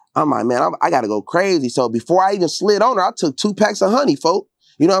I'm like, man, I got to go crazy. So before I even slid on her, I took 2 packs of honey, folk.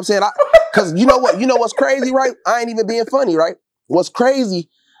 You know what I'm saying? Because you know what? You know what's crazy, right? I ain't even being funny, right? What's crazy,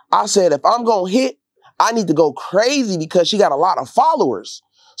 I said, if I'm going to hit, I need to go crazy because she got a lot of followers.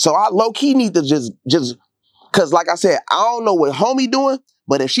 So I low-key need to just, because like I said, I don't know what homie doing,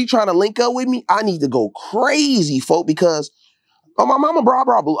 but if she trying to link up with me, I need to go crazy, folk, because, oh, my mama, bro,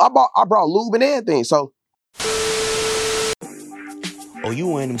 I brought lube and everything, so. Oh, you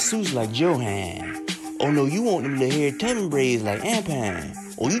want them suits like Johan. Oh, no, you want them little hair tubbing braids like Ampan.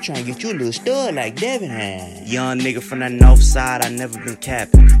 Oh, you trying to get you a little stud like Devin had. Young nigga from the north side, I never been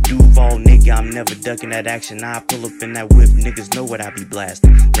capping. Duval nigga, I'm never ducking that action. I pull up in that whip, niggas know what I be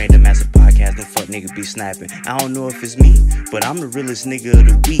blasting. Random ass podcast, them fuck niggas be snapping. I don't know if it's me, but I'm the realest nigga of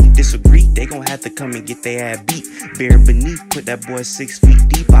the week. Disagree, they gon' have to come and get their ass beat. Bare beneath, put that boy 6 feet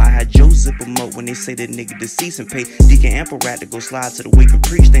deep. I had Joe zip him up when they say that nigga deceased and pay Deacon Ample Rat to go slide to the wake and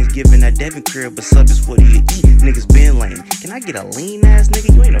preach. Thanksgiving at Devin crib, but sub is what he eat. Niggas been lame. Can I get a lean ass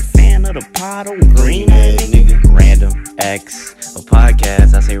nigga? You ain't a fan of the pod, oh green ass nigga. Random X, a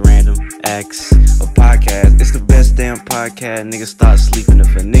podcast. I say Random X, a podcast. It's the best damn podcast. Nigga stop sleeping.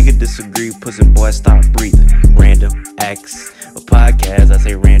 If a nigga disagree, pussy boy stop breathing. Random X, a podcast. I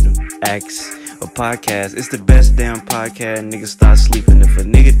say Random X, a podcast. It's the best damn podcast. Nigga stop sleeping. If a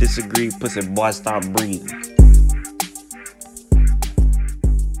nigga disagree, pussy boy stop breathing.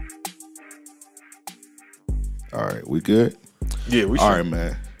 All right, we good? Yeah, we should. All right,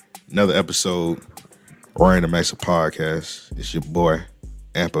 man. Another episode, Random Acts Podcast. It's your boy,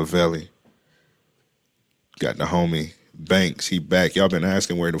 Ampavelli. Got the homie Banks. He back. Y'all been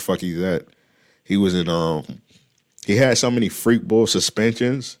asking where the fuck he's at. He was in he had so many freak bull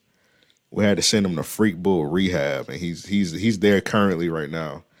suspensions. We had to send him to freak bull rehab, and he's there currently right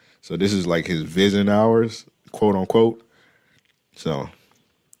now. So this is like his vision hours, quote unquote. So,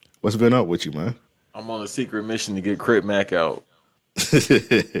 what's been up with you, man? I'm on a secret mission to get Crip Mac out.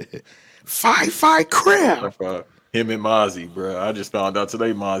 Fight, Crip. Him and Mozzie, bro. I just found out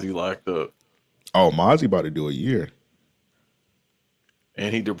today Mozzie locked up. Oh, Mozzie about to do a year.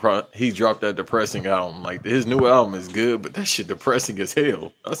 And he dropped that depressing album. Like, his new album is good, but that shit depressing as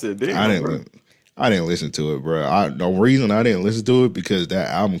hell. I said, damn. I didn't listen to it, bro. The reason I didn't listen to it because that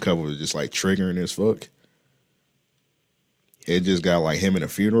album cover was just like triggering as fuck. It just got like him in a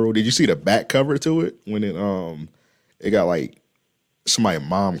funeral. Did you see the back cover to it when it got like somebody's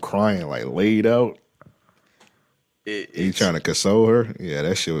mom crying, like laid out? He trying to console her. Yeah,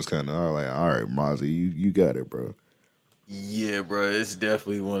 that shit was kind of like, all right, Mozzie, you got it, bro. Yeah, bro, it's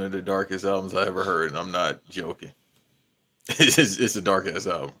definitely one of the darkest albums I ever heard, and I'm not joking. It's a dark ass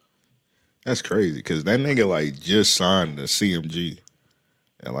album. That's crazy because that nigga like just signed the CMG,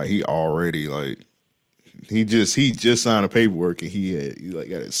 and like he already like he just signed the paperwork and he like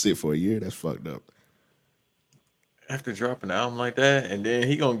got to sit for a year. That's fucked up. After dropping an album like that, and then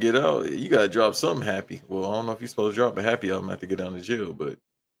he gonna get out, you gotta drop something happy. Well, I don't know if you're supposed to drop a happy album after get down to jail, but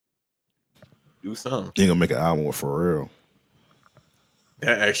do something. You gonna make an album with Pharrell?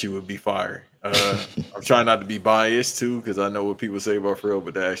 That actually would be fire. I'm trying not to be biased too, because I know what people say about Pharrell,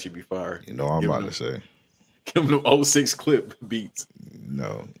 but that actually be fire. You know what I'm about to say. Give him them 06 clip beats.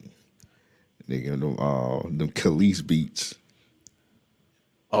 No. Nigga, them Khalees beats.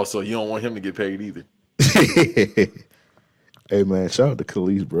 Also, you don't want him to get paid either. Hey man, shout out to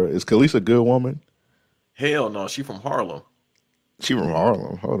Khalees, bro. Is Khalees a good woman? Hell no, she from Harlem. She from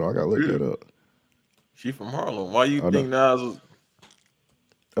Harlem. Hold on, I gotta look that up. She from Harlem. Why you think Nas was...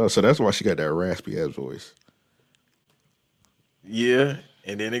 Oh, so that's why she got that raspy ass voice. Yeah,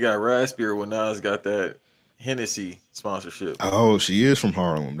 and then they got raspier when Nas got that Hennessy sponsorship. Oh, she is from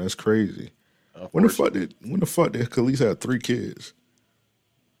Harlem. That's crazy. When the fuck did Khalees have 3 kids?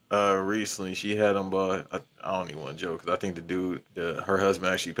 Recently she had them, but I don't even want to joke because I think the dude, her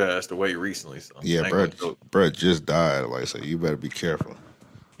husband actually passed away recently. So yeah, bro just died. Like, so you better be careful.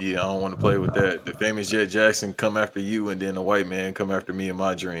 Yeah, I don't want to play with that. The famous Jet Jackson come after you, and then a white man come after me in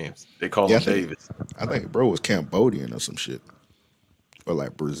my dreams. They call him Davis. I think bro was Cambodian or some shit, or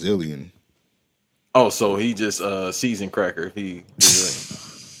like Brazilian. Oh, so he just seasoned cracker. He.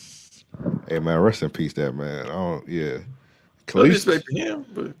 Hey man, rest in peace, that man. Yeah. No respect to him,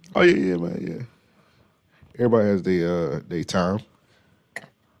 but oh yeah, man, yeah. Everybody has their time.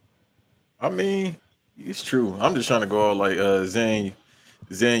 I mean, it's true. I'm just trying to go out like Kevin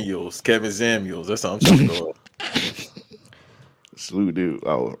Samuels. That's how I'm trying to go out. Salute, dude.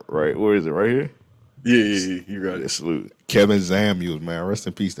 Oh, right. Where is it? Right here? Yeah. You got it. Salute. Kevin Samuels, man. Rest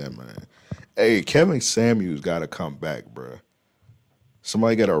in peace, that man. Hey, Kevin Samuels got to come back, bro.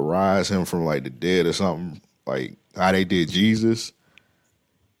 Somebody got to rise him from like the dead or something. Like how they did Jesus.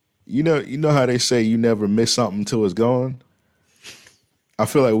 You know how they say you never miss something until it's gone. I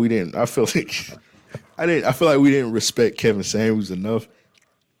feel like we didn't. I feel like I feel like we didn't respect Kevin Samuels enough.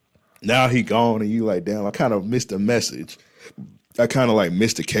 Now he gone, and you like, damn. I kind of missed the message. I kind of like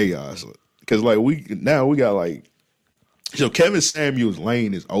missed the chaos because like we got like, so Kevin Samuels'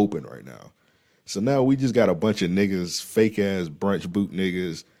 lane is open right now. So now we just got a bunch of niggas, fake ass brunch boot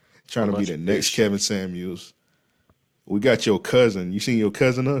niggas, trying to be the next Kevin Samuels. We got your cousin. You seen your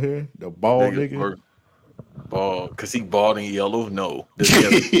cousin out here? The bald nigga? Bald. Because he bald and yellow? No. Does he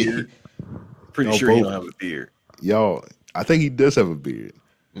have a beard? Pretty sure he don't have a beard. Y'all, I think he does have a beard.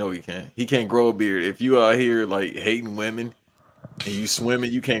 No, he can't. He can't grow a beard. If you out here like hating women and you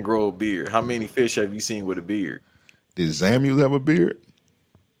swimming, you can't grow a beard. How many fish have you seen with a beard? Did Samuels have a beard?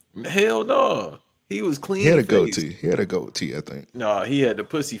 Hell no. He was clean. He had a goatee. He had a goatee, I think. Nah, he had the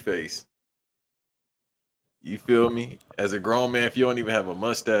pussy face. You feel me? As a grown man, if you don't even have a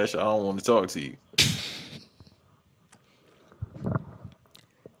mustache, I don't want to talk to you.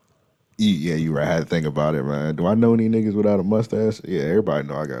 Yeah, you right. I had to think about it, man. Do I know any niggas without a mustache? Yeah, everybody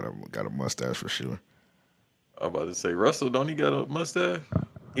know I got a mustache for sure. I'm about to say, Russell, don't he got a mustache?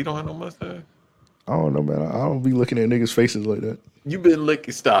 He don't have no mustache? I don't know, man. I don't be looking at niggas' faces like that. You've been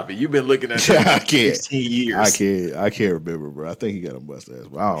looking. Stop it. You've been looking at him I can't. 16 years. I can't remember, bro. I think he got a mustache,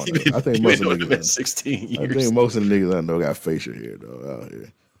 but I don't know. I think most of the niggas 16 years. I think most of the niggas I know got facial hair though out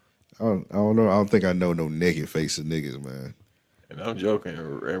here. I don't know. I don't think I know no naked faces niggas, man. And I'm joking.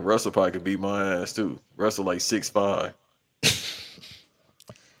 And Russell probably could beat my ass too. Russell like 6'5".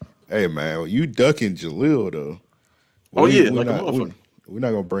 Hey man, you ducking Jalil though. We're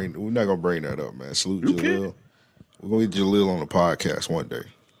not gonna bring that up, man. Salute you Jalil. Can. We're gonna get Jalil on the podcast one day.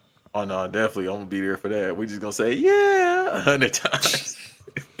 Oh no, definitely. I'm gonna be there for that. We're just gonna say, yeah, 100 times.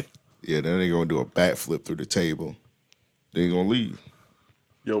 Yeah, then they're gonna do a backflip through the table. They're gonna leave.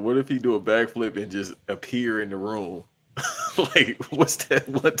 Yo, what if he do a backflip and just appear in the room? Like, what's that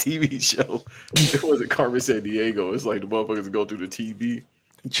one TV show? It wasn't Carmen Sandiego. It's like the motherfuckers go through the TV.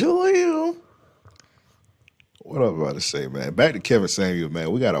 Jalil. What I'm about to say, man. Back to Kevin Samuels,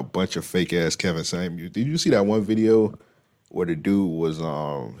 man. We got a bunch of fake ass Kevin Samuels. Did you see that one video where the dude was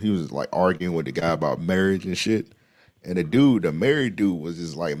he was like arguing with the guy about marriage and shit? And the married dude was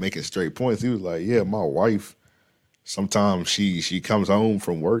just like making straight points. He was like, yeah, my wife, sometimes she comes home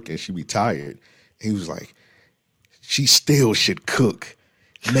from work and she be tired. He was like, she still should cook.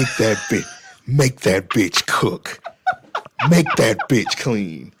 Make that bitch cook. Make that bitch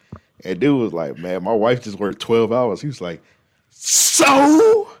clean. And dude was like, man, my wife just worked 12 hours. He was like,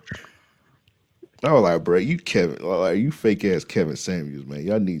 so? I was like, bro, you fake ass Kevin Samuels, man.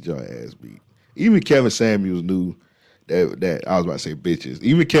 Y'all need y'all ass beat. Even Kevin Samuels knew that I was about to say bitches.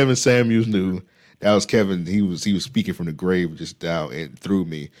 Even Kevin Samuels knew that was Kevin. He was speaking from the grave just down and through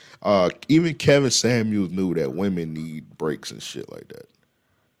me. Even Kevin Samuels knew that women need breaks and shit like that.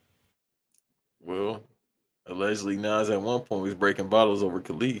 Well, allegedly Nas at one point was breaking bottles over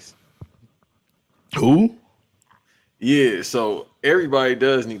Khalees. Who? Yeah, so everybody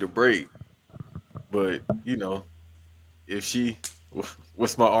does need a break. But, you know, if she,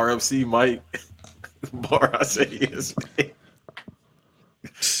 what's my RMC mic? Bar, I say yes.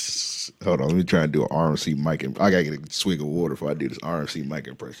 Hold on, let me try and do an RMC mic. I gotta get a swig of water before I do this RMC mic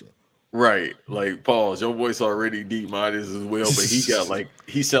impression. Right, like pause. Your voice already deep, mine is as well, but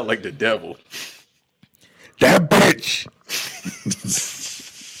he sound like the devil. That bitch.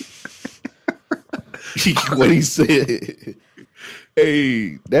 What he said.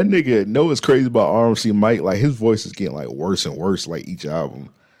 Hey, that nigga know what's crazy about RMC Mike. Like his voice is getting like worse and worse like each album.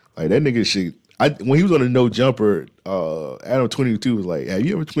 Like that nigga shit. When he was on the No Jumper, Adam 22 was like, have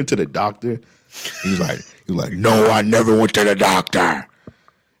you ever went to the doctor? He was like, no, I never went to the doctor.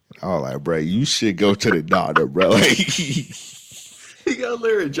 I was like, bro, you should go to the doctor, bro. Like, he got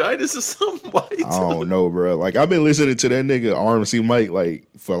laryngitis or something. I don't know, bro. Like I've been listening to that nigga RMC Mike like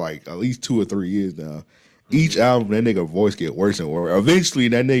for like at least 2 or 3 years now. Each album, that nigga voice get worse and worse. Eventually,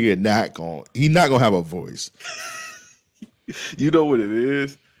 that nigga not gonna have a voice. You know what it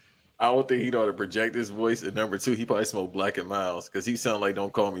is? I don't think he know how to project his voice. And number 2, he probably smoked Black and Miles because he sound like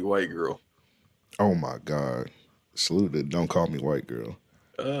Don't Call Me White Girl. Oh my God! Salute to Don't Call Me White Girl.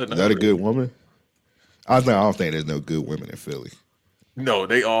 Is that really a good woman? I don't think there's no good women in Philly. No,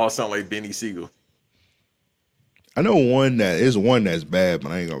 they all sound like Benny Siegel. I know one that's bad,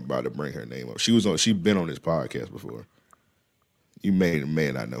 but I ain't gonna about to bring her name up. She been on this podcast before. You may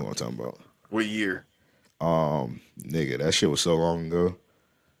not know what I'm talking about. What year? Nigga, that shit was so long ago.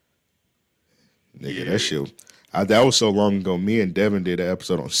 Nigga, Yeah. that shit. That was so long ago. Me and Devin did an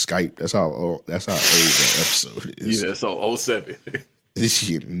episode on Skype. That's how old that episode is. Yeah, so 07.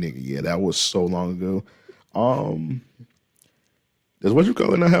 Shit, nigga, yeah, that was so long ago. Um, does what you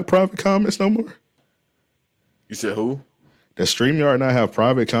call it not have private comments no more? You said who? Does StreamYard not have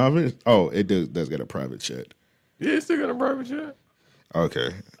private comments? Oh, it does get a private chat. Yeah, it's still got a private chat. Okay,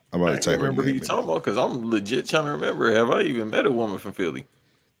 I'm I about to can't type her remember who name you in. talking about because I'm legit trying to remember. Have I even met a woman from Philly?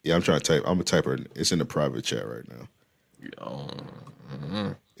 Yeah, I'm trying to type. I'm gonna type her. It's in the private chat right now.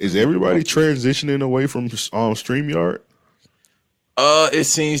 Is everybody transitioning away from StreamYard? It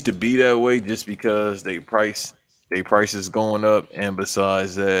seems to be that way just because they price is going up, and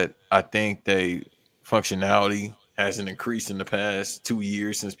besides that, I think they functionality hasn't increased in the past 2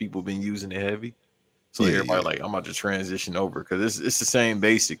 years since people been using it heavy. So Yeah, everybody yeah, like, I'm about to transition over because it's the same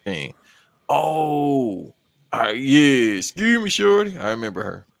basic thing. Oh, yeah, excuse me, shorty. I remember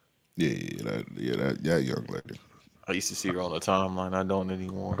her. that young lady. I used to see her on the timeline. I don't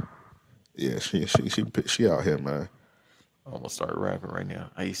anymore. Yeah, she out here, man. I'm gonna start rapping right now.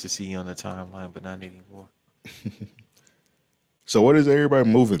 I used to see you on the timeline, but not anymore. So what is everybody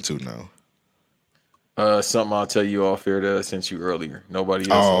moving to now? Something I'll tell you off air that I sent you earlier. Nobody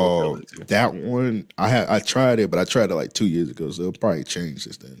else knows tell Oh, it to. that one. I tried it, but I tried it like 2 years ago, so it'll probably change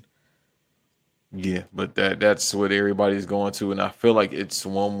since then. Yeah, but that's what everybody's going to, and I feel like it's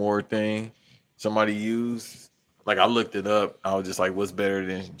one more thing somebody used. Like I looked it up, I was just like, "What's better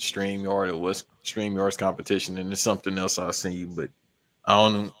than StreamYard or what's StreamYard's competition?" And there's something else I'll send you, but I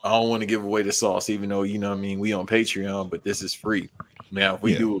don't want to give away the sauce, even though you know what I mean we on Patreon, but this is free. Now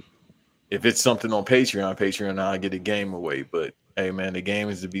Yeah. if it's something on Patreon, I get a game away. But hey, man, the game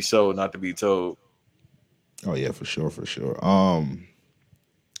is to be sold, not to be told. Oh yeah, for sure, for sure.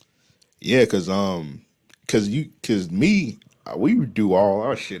 Yeah, cause me, we do all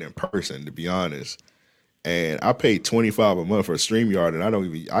our shit in person, to be honest. And I pay $25 a month for a StreamYard,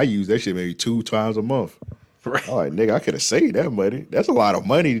 and I use that shit maybe 2 times a month. Right? I'm like, nigga, I could have saved that money. That's a lot of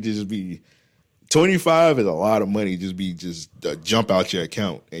money to just be 25 is a lot of money just jump out your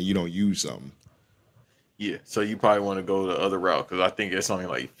account and you don't use something. Yeah. So you probably want to go the other route because I think it's only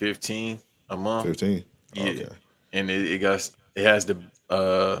like 15 a month. 15. Yeah, Okay. and it has the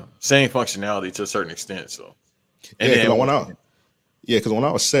same functionality to a certain extent. So, and Yeah, because then when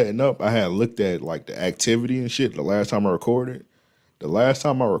I was setting up, I had looked at like the activity and shit. The last time I recorded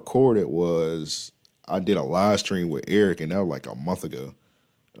was I did a live stream with Eric, and that was like a month ago.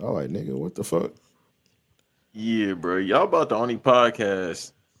 I was like, nigga, what the fuck? yeah, bro, y'all about the only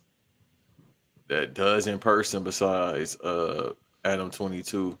podcast that does in person besides Adam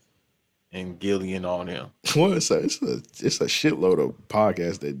 22 and Gillian on them. Well, it's a shitload of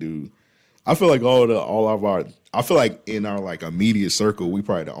podcasts that do. I feel like I feel like in our like immediate circle, we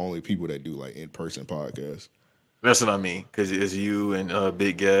probably the only people that do like in person podcasts. That's what I mean, because it's you and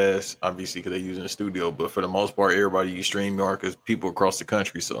Big Gas, obviously, because they use in the studio. But for the most part, everybody use StreamYard because people across the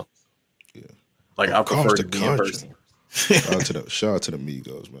country. So, Yeah, like, I across prefer the to be in country. person. Shout out to the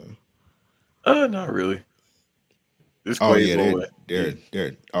Migos, man. Not really. This Oh yeah, Quavo.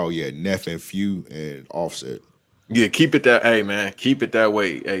 they're oh yeah, Neff and Few and Offset. Yeah, keep it that. Hey, man, keep it that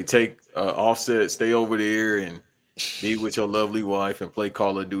way. Hey, take Offset, stay over there and be with your lovely wife and play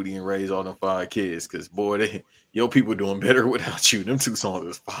Call of Duty and raise all them 5 kids. Because boy, your people doing better without you. Them 2 songs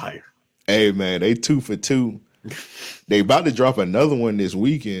is fire. Hey man, they 2 for 2. They about to drop another one this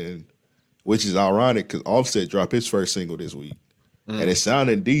weekend, which is ironic because Offset dropped his first single this week, and it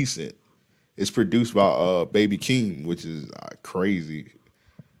sounded decent. It's produced by Baby King, which is crazy.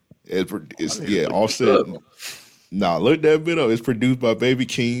 Offset. Nah, look that bit up. It's produced by Baby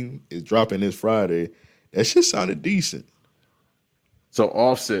King. It's dropping this Friday. That shit sounded decent. So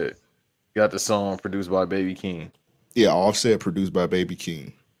Offset got the song produced by Baby King. Yeah, Offset produced by Baby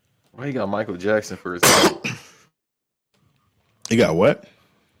King. Why he got Michael Jackson for his Abby? He got what?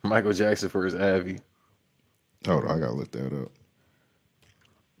 Michael Jackson for his Abby. Hold on, I gotta look that up.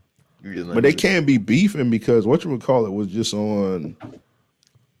 You But they can't be beefing because what you would call it was just on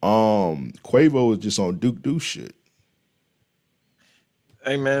Quavo was just on Duke shit.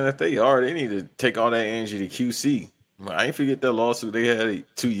 Hey man, if they are, they need to take all that energy to QC. I ain't forget that lawsuit they had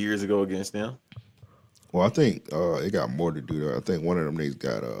 2 years ago against them. Well, I think it got more to do there. I think one of them niggas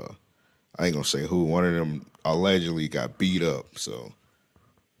got I ain't gonna say who. One of them allegedly got beat up. So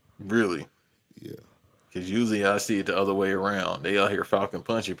Really? yeah. Because usually I see it the other way around. They out here falcon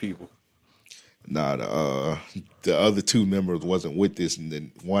punching people. Nah, the other 2 members wasn't with this, and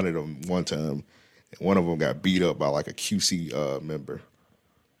then one of them one time, one of them got beat up by like a QC member.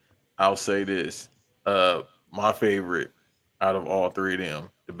 I'll say this. My favorite out of all 3 of them,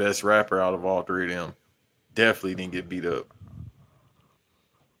 the best rapper out of all 3 of them, definitely didn't get beat up.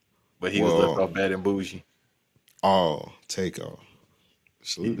 But he was left off bad and bougie. Oh, Takeoff.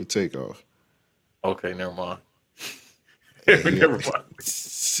 Salute to Takeoff. Okay, never mind. Never mind.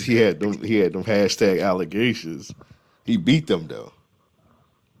 He had them hashtag allegations. He beat them though.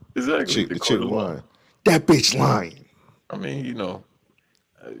 Exactly. The chick lying. That bitch lying. I mean, you know,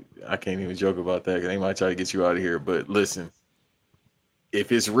 I can't even joke about that because they might try to get you out of here. But listen,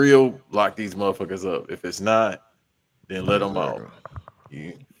 if it's real, lock these motherfuckers up. If it's not, then let them out.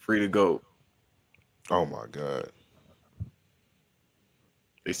 You free to go. Oh my God.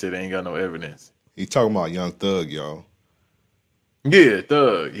 They said they ain't got no evidence. He talking about Young Thug, y'all. Yeah,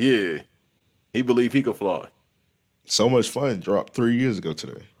 Thug. Yeah, he believed he could fly. So Much Fun dropped 3 years ago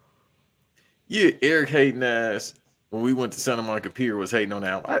today. Yeah, Eric hating ass when we went to Santa Monica Pier was hating on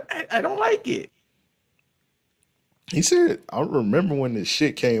that. I don't like it. He said, I remember when this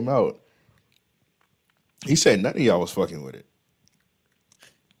shit came out. He said none of y'all was fucking with it.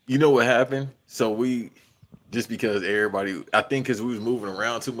 You know what happened? So we, just because everybody, I think because we was moving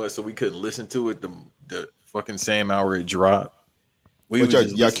around too much, so we couldn't listen to it. The fucking same hour it dropped. But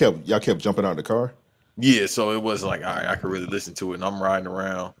y'all kept jumping out of the car. Yeah, so it was like, all right, I could really listen to it, and I'm riding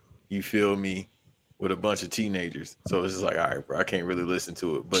around. You feel me? With a bunch of teenagers, so it's just like, all right, bro, I can't really listen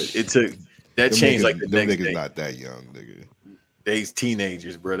to it. But it took that changed like the next niggas day. Not that young, nigga. They's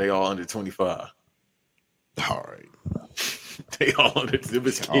teenagers, bro. They all under 25. All right. They all under. It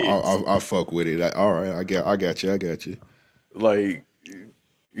was kids. I'll fuck with it. All right, I got you. Like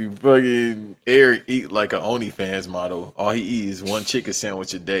you fucking Eric eat like an OnlyFans model. All he eats is one chicken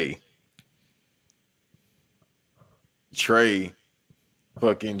sandwich a day. Trey,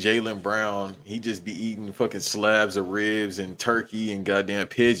 fucking Jaylen Brown, he just be eating fucking slabs of ribs and turkey and goddamn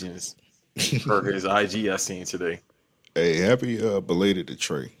pigeons. Per his IG I seen today. Hey, happy belated to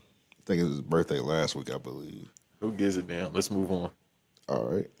Trey. I think it was his birthday last week, I believe. Who gives a damn? Let's move on. All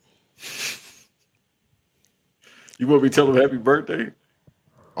right. You want me to tell him happy birthday?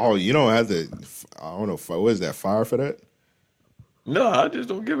 Oh, you don't have to. I don't know. What is that? Fire for that? No, I just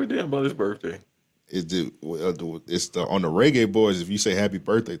don't give a damn about his birthday. It's on the Reggae Boys. If you say happy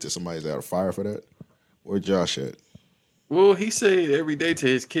birthday to somebody, is that a fire for that? Where Josh at? Well, he say it every day to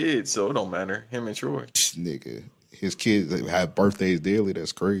his kids, so it don't matter. Him and Troy. Nigga, his kids have birthdays daily.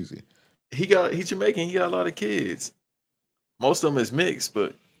 That's crazy. He's Jamaican. He got a lot of kids. Most of them is mixed,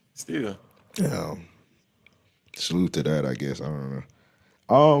 but still. Yeah. Salute to that, I guess. I don't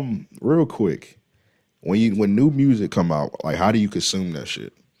know. Real quick, when new music come out, like how do you consume that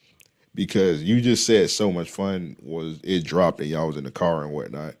shit? Because you just said So Much Fun it dropped and y'all was in the car and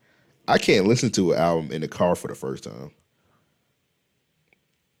whatnot. I can't listen to an album in the car for the first time.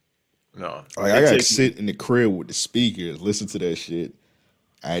 No. Like I gotta sit in the crib with the speakers, listen to that shit,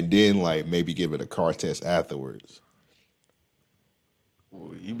 and then like maybe give it a car test afterwards.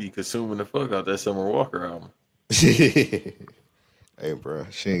 Well, you be consuming the fuck out that Summer Walker album. Hey, bro,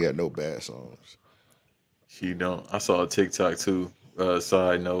 she ain't got no bad songs. She don't. I saw a TikTok too.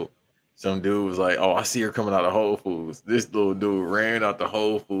 Side note. Some dude was like, "Oh, I see her coming out of Whole Foods." This little dude ran out the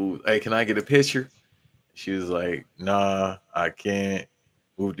Whole Foods. Hey, can I get a picture? She was like, "Nah, I can't."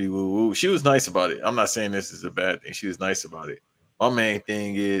 Woo-dee woo-woo. She was nice about it. I'm not saying this is a bad thing. She was nice about it. My main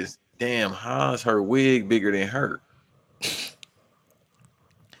thing is, damn, how's her wig bigger than her?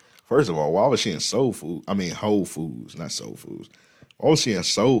 First of all, why was she in Soul Food? I mean, Whole Foods, not Soul Foods. Why was she in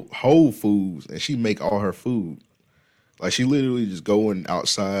Whole Foods and she make all her food? Like she literally just going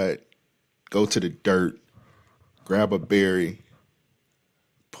outside, go to the dirt, grab a berry,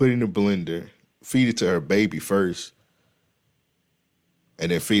 put it in the blender, feed it to her baby first,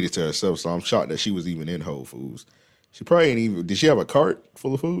 and then feed it to herself. So I'm shocked that she was even in Whole Foods. She probably ain't even. Did she have a cart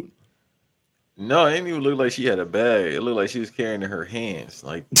full of food? No, it didn't even look like she had a bag. It looked like she was carrying it in her hands,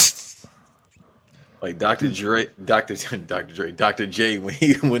 like Dr. J when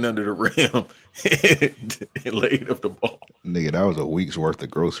he went under the rim and laid up the ball. Nigga, that was a week's worth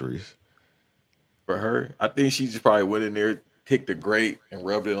of groceries. For her, I think she just probably went in there, picked a grape, and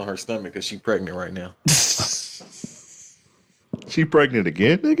rubbed it on her stomach because she's pregnant right now. She pregnant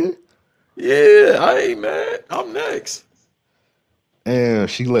again, nigga? Yeah, I ain't mad. I'm next. And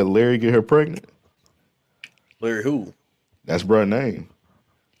she let Larry get her pregnant? Larry who? That's bruh's name.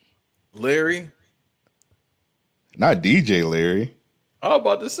 Larry? Not DJ Larry. I was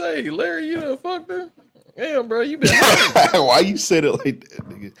about to say, Larry, you done fucked her? Damn, bro, you been Why you said it like that,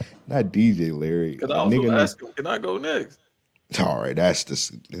 nigga? Not DJ Larry. Because I was going to ask him, can I go next? All right, that's the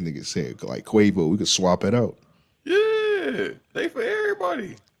nigga said. Like Quavo, we could swap it out. Yeah, they for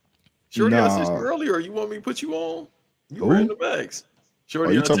everybody. Shorty, I texted you earlier. You want me to put you on? You were in the bags.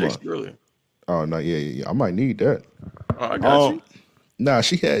 Shorty, I texted you earlier. Oh, no, yeah. I might need that. Oh, I got you. Nah,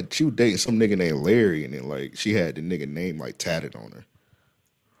 she was dating some nigga named Larry, and then like she had the nigga name like tatted on her.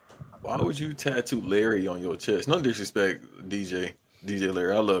 Why would you tattoo Larry on your chest? No disrespect, DJ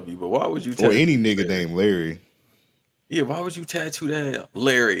Larry. I love you, but why would you tattoo Or any nigga Larry? named Larry. Yeah, why would you tattoo that?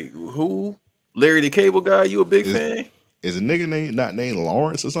 Larry. Who? Larry the Cable Guy? You a big fan? Is a nigga not named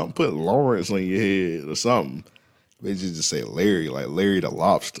Lawrence or something? Put Lawrence on your head or something. They just say Larry, like Larry the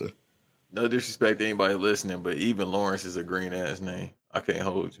Lobster. No disrespect to anybody listening, but even Lawrence is a green ass name. I can't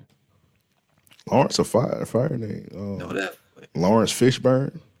hold you. Lawrence a fire name. No, that. Lawrence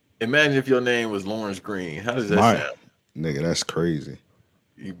Fishburne. Imagine if your name was Lawrence Green. How does that sound? Nigga, that's crazy.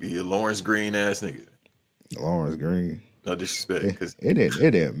 You be a Lawrence Green ass nigga. Lawrence Green. No disrespect, because It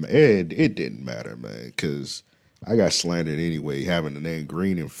didn't matter, man. Because I got slandered anyway, having the name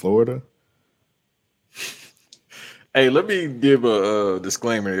Green in Florida. hey, let me give a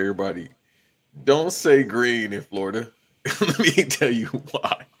disclaimer to everybody. Don't say green in Florida. Let me tell you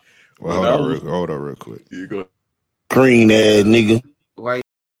why. Well, hold on real quick. You go. Green ass nigga. Why?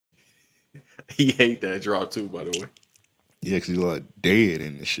 He hate that drop too, by the way. Yeah, because he's like dead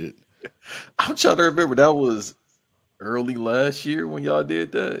in this shit. I'm trying to remember. That was early last year when y'all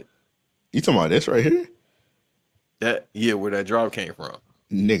did that. You talking about this right here? Where that drop came from.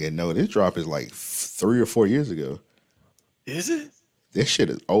 Nigga, no, this drop is like 3 or 4 years ago. Is it? This shit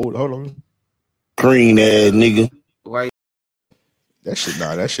is old. Hold on. Green ass nigga. Why? That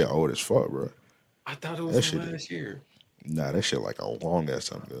shit old as fuck, bro. I thought it was from last year. Nah, that shit like a long ass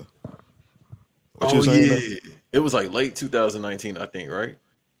time ago. What you saying? Yeah. It was like late 2019, I think, right?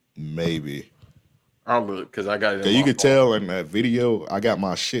 Maybe. I'll look because I got it. You could tell in that video, I got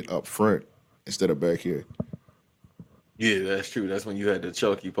my shit up front instead of back here. Yeah, that's true. That's when you had the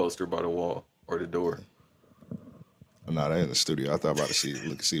Chucky poster by the wall or the door. Nah, that in the studio. I thought about to see it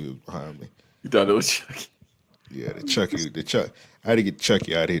was behind me. You thought it was Chucky? Yeah, I had to get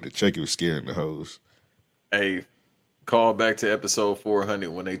Chucky out of here. The Chucky was scaring the hoes. Hey, call back to episode 400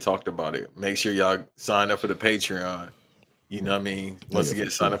 when they talked about it. Make sure y'all sign up for the Patreon. You know what I mean? Once again,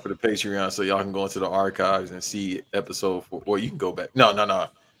 sign up for the Patreon so y'all can go into the archives and see episode 4. Or you can go back. No.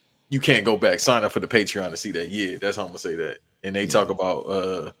 You can't go back. Sign up for the Patreon to see that. Yeah, that's how I'm going to say that. And they talk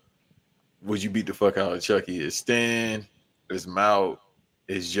about, would you beat the fuck out of Chucky? It's Stan, it's Maut,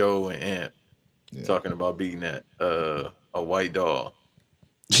 it's Joe, and Amp. Yeah. Talking about beating that a white dog.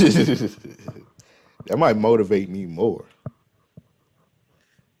 That might motivate me more.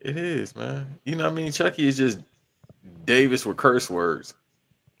 It is, man. You know what I mean? Chucky is just Davis with curse words.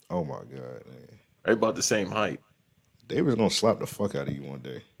 Oh my God, man. They about the same height. Davis gonna slap the fuck out of you one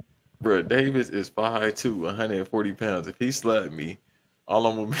day. Bro, Davis is 5'2", 140 pounds. If he slapped me, all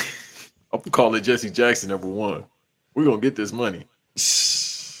I'm gonna call it Jesse Jackson #1. We're gonna get this money.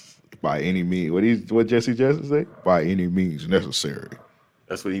 By any means. What Jesse Jackson say? By any means necessary.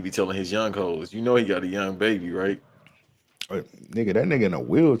 That's what he be telling his young hoes. You know he got a young baby, right? Nigga, that nigga in a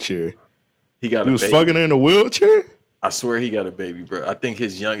wheelchair. He was fucking in a wheelchair? I swear he got a baby, bro. I think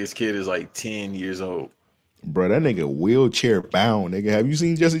his youngest kid is like 10 years old. Bro, that nigga wheelchair bound, nigga. Have you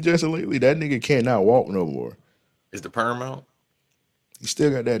seen Jesse Jackson lately? That nigga cannot walk no more. Is the perm out? He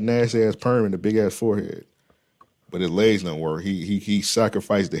still got that nasty ass perm and the big ass forehead. But his legs don't work. He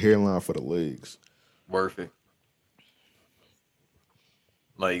sacrificed the hairline for the legs. Worth it.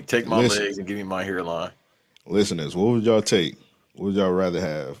 Like, take my legs and give me my hairline. Listeners, what would y'all take? What would y'all rather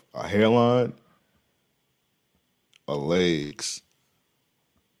have? A hairline or legs?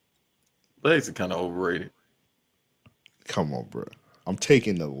 Legs are kind of overrated. Come on, bro. I'm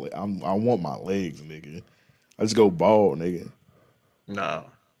taking I want my legs, nigga. I just go bald, nigga. Nah.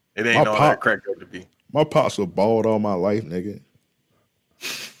 It ain't all that cracked up to be. My pops were bald all my life, nigga.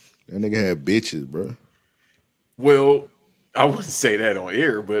 That nigga had bitches, bro. Well, I wouldn't say that on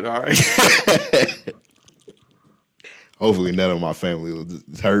air, but all right. Hopefully none of my family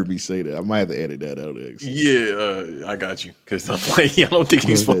heard me say that. I might have to edit that out, actually. Yeah, I got you. Because I'm like, I don't think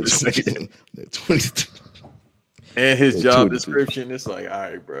he's supposed to say that. And his job description, it's like, all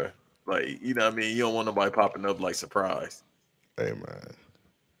right, bro. Like, you know what I mean? You don't want nobody popping up like surprise. Hey, man.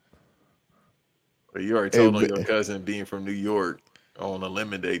 But you already told on your cousin being from New York on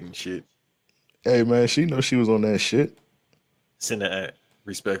eliminating shit. Hey, man, she knows she was on that shit. Send that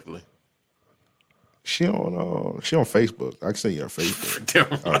respectfully. She on Facebook. I can send you her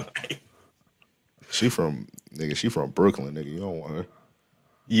Facebook. She from Brooklyn, nigga. You don't want her.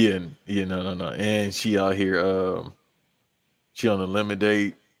 Yeah, no. And she out here, she on the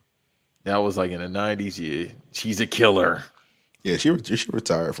Lemonade. That was like in the 90s. Yeah, she's a killer. Yeah, she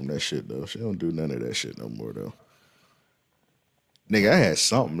retired from that shit though. She don't do none of that shit no more though. Nigga, I had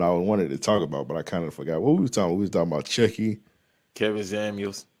something I wanted to talk about, but I kind of forgot. What we was talking about? We was talking about Chucky. Kevin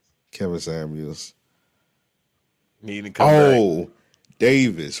Samuels. Need to come back.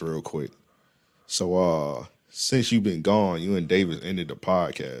 Davis real quick. So since you've been gone, you and Davis ended the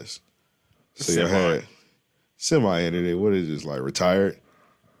podcast. So you had semi-ended it. What is this, like retired?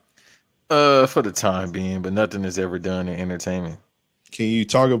 For the time being, but nothing is ever done in entertainment. Can you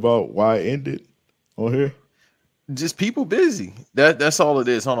talk about why it ended on here? Just people busy. That's all it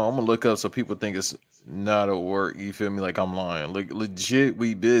is. Hold on, I'm gonna look up so people think it's not at work. You feel me? Like I'm lying. Like legit,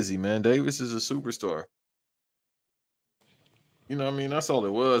 we busy, man. Davis is a superstar. You know what I mean? That's all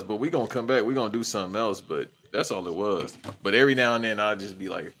it was. But we gonna come back. We gonna do something else. But that's all it was. But every now and then I'll just be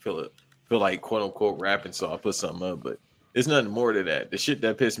like feel like quote unquote rapping, so I put something up. But it's nothing more to that. The shit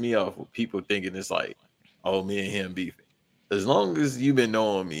that pissed me off with people thinking it's like, oh, me and him beefing. As long as you've been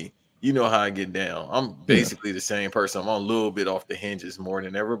knowing me, you know how I get down. I'm basically the same person. I'm a little bit off the hinges more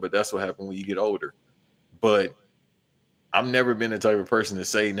than ever, but that's what happens when you get older. But I've never been the type of person to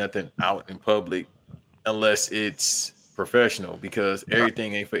say nothing out in public unless it's professional, because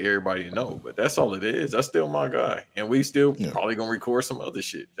everything ain't for everybody to know. But that's all it is. That's still my guy. And we still probably gonna record some other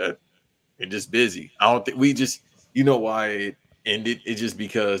shit. That we're just busy. I don't think we just, you know why it ended? It's just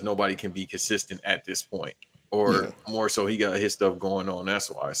because nobody can be consistent at this point. Or more so he got his stuff going on. That's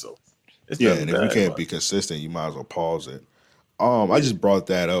why. So it's and if you can't be consistent, you might as well pause it. I just brought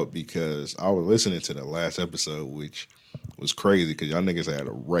that up because I was listening to the last episode, which was crazy because y'all niggas had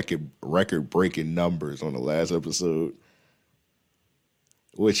a record breaking numbers on the last episode,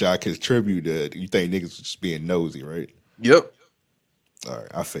 which I contribute to. You think niggas was just being nosy, right? Yep. All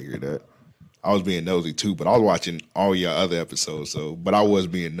right, I figured that. I was being nosy too, but I was watching all your other episodes. But I was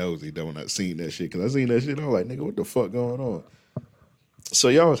being nosy though when I seen that shit, because I seen that shit. I was like, nigga, what the fuck going on? So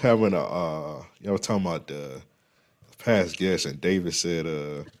y'all was having y'all was talking about the past guest, and David said,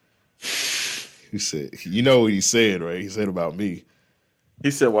 he said, you know what he said, right? He said about me.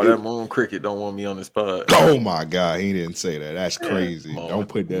 He said, "Why that moon cricket don't want me on this pod?" Oh my God, he didn't say that. That's crazy. Don't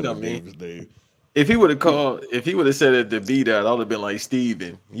put that on David's name. If he would have said it to be that, I would have been like,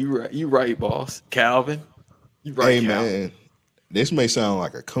 Steven, you right, boss. Calvin, you right, hey, Calvin. Man, this may sound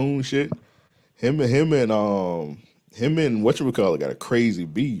like a coon shit. Him and whatchamacallit got a crazy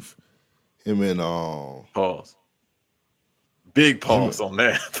beef. Him and Pause. Big pause on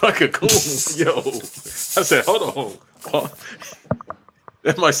that. Fucking coon. Yo. I said, hold on.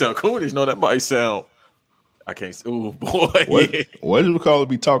 That might sound coonish. No, that might sound, I can't. Ooh, boy. Whatchamacallit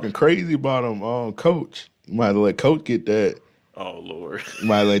be talking crazy about him, Coach. You might let Coach get that. Oh Lord. You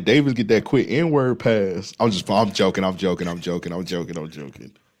might let Davis get that quick N-word pass. I'm joking. I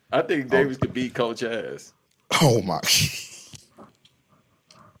think Davis could beat Coach ass. Oh my.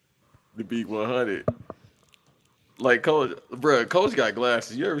 To beat 100. Like Coach got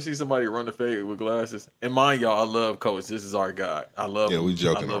glasses. You ever see somebody run the fade with glasses? And mind y'all, I love Coach. This is our guy. I love him. We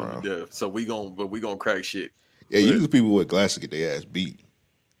joking I love around. him to death. So we gonna crack shit. Yeah, usually people with glasses get their ass beat.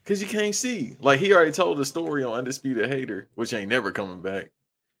 Cause you can't see. Like he already told the story on Undisputed Hater, which ain't never coming back.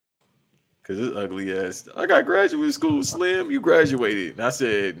 Cause it's ugly ass. I got graduate school, Slim. You graduated. And I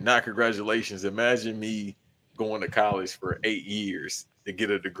said, not congratulations. Imagine me going to college for 8 years to get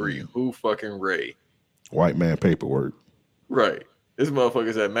a degree. Who fucking Ray? White man paperwork. Right. This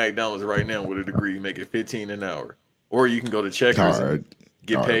motherfucker's at McDonald's right now with a degree, making $15 an hour. Or you can go to Checkers and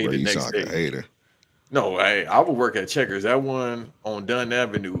get paid the next day. Like a hater. No, I would work at Checkers. That one on Dunn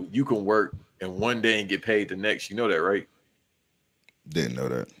Avenue, you can work in one day and get paid the next. You know that, right? Didn't know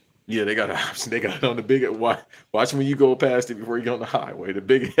that. Yeah, they got an option. They got it on the big. Watch when you go past it before you get on the highway. The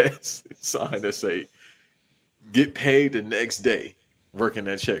big ass sign that say, "Get paid the next day working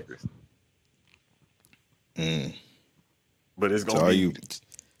at Checkers." But it's gonna be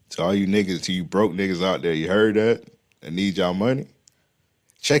to all you niggas, to you broke niggas out there. You heard that? That need y'all money.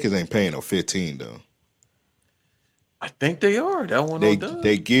 Checkers ain't paying no 15 though. I think they are. That one they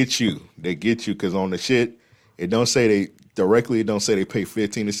get you. They get you because on the shit, it don't say they directly. It don't say they pay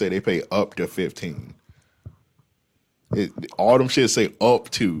 15. It say they pay up to 15. All them shit say up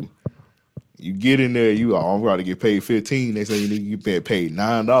to. You get in there, I'm about to get paid 15. They say you need to get paid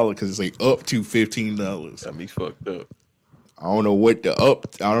 $9 because it say up to $15. Got me fucked up. I don't know what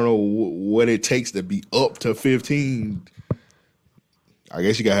what it takes to be up to 15. I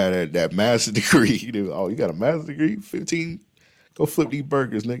guess you gotta have that master's degree. You got a master's degree? 15? Go flip these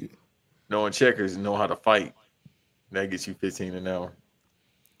burgers, nigga. Knowing Checkers, know how to fight. That gets you 15 an hour.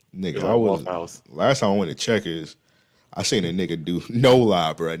 Nigga, last time I went to Checkers, I seen a nigga do, no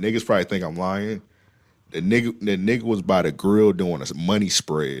lie, bro. Niggas probably think I'm lying. The nigga was by the grill doing a money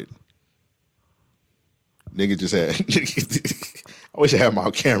spread. Nigga just had, I wish I had my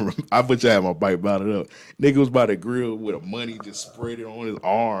camera. I wish I had my bike mounted up. Nigga was by the grill with a money just spread it on his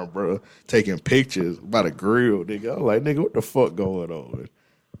arm, bro. Taking pictures by the grill, nigga. I was like, nigga, what the fuck going on?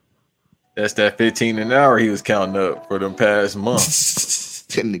 That's that 15 an hour he was counting up for them past month.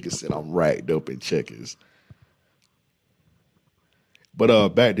 That nigga said I'm racked up in checkers. But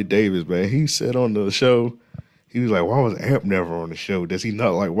back to Davis, man. He said on the show, he was like, why was Amp never on the show? Does he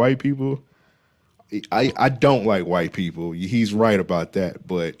not like white people? I don't like white people. He's right about that.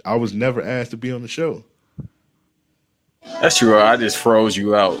 But I was never asked to be on the show. That's true. I just froze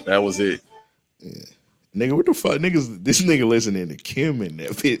you out. That was it. Yeah. Nigga, what the fuck? Niggas, this nigga listening to Kim in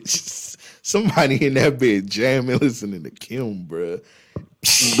that bitch. Somebody in that bitch jamming listening to Kim, bruh.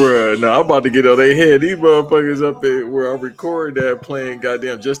 Bruh, no, I'm about to get on their head. These motherfuckers up there where I record that playing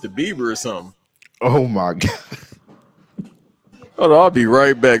goddamn Justin Bieber or something. Oh my God. Hold on, I'll be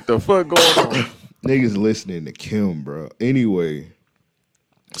right back. The fuck going on? Niggas listening to Kim, bro. Anyway,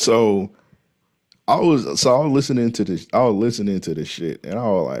 so I was listening to this shit, and I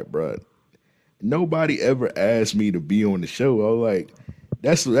was like, bro, nobody ever asked me to be on the show. I was like,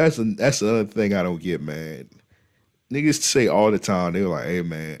 that's another thing I don't get, man. Niggas say all the time, they were like, hey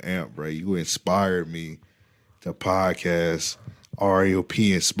man, Amp, bro, you inspired me to podcast.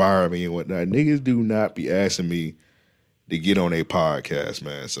 RAOP inspired me and whatnot. Niggas do not be asking me to get on a podcast,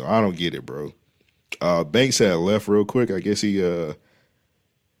 man. So I don't get it, bro. Banks had left real quick. I guess he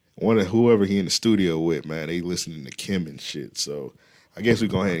one of whoever he in the studio with, man, they listening to Kim and shit. So I guess we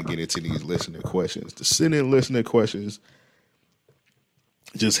go ahead and get into these listener questions. To send in listener questions,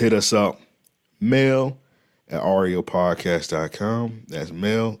 just hit us up. Mail at raopodcast.com. That's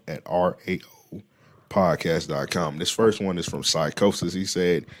mail at raopodcast.com. This first one is from Psychosis. He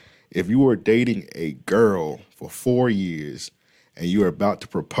said, if you were dating a girl for 4 years and you are about to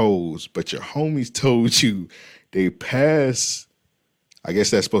propose, but your homies told you they passed, I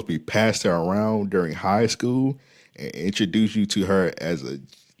guess that's supposed to be passed her around during high school and introduce you to her as a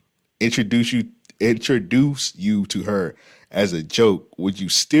joke, would you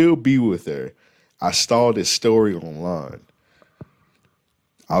still be with her? I saw this story online.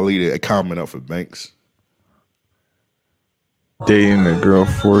 I'll leave a comment up for Banks. Dating a girl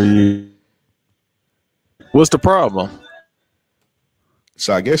for you. What's the problem?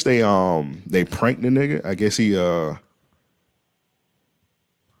 So I guess they pranked the nigga. I guess he I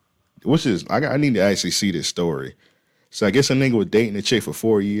need to actually see this story. So I guess a nigga was dating a chick for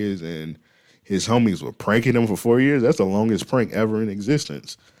 4 years and his homies were pranking him for 4 years. That's the longest prank ever in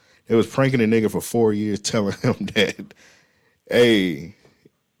existence. They was pranking a nigga for 4 years, telling him that, hey,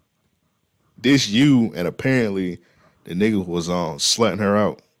 this you, and apparently the nigga was slutting her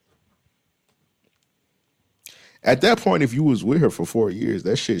out. At that point, if you was with her for 4 years,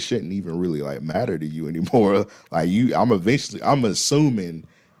 that shit shouldn't even really like matter to you anymore. Like I'm assuming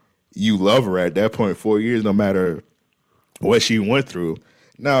you love her at that point, 4 years, no matter what she went through.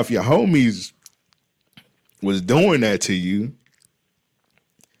 Now, if your homies was doing that to you,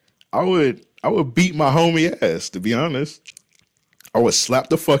 I would beat my homie ass, to be honest. I would slap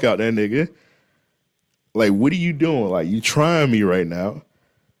the fuck out that nigga. Like, what are you doing? Like, you trying me right now.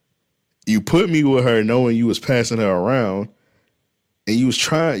 You put me with her knowing you was passing her around, and you was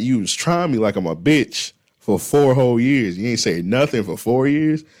trying me like I'm a bitch for 4 whole years. You ain't say nothing for 4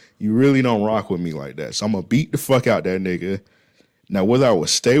 years. You really don't rock with me like that. So I'm gonna beat the fuck out that nigga. Now, whether I would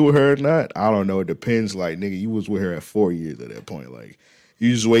stay with her or not, I don't know. It depends. Like, nigga, you was with her at 4 years at that point. Like,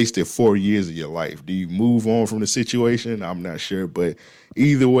 you just wasted 4 years of your life. Do you move on from the situation? I'm not sure. But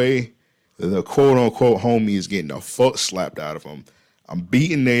either way, the quote-unquote homie is getting the fuck slapped out of him. I'm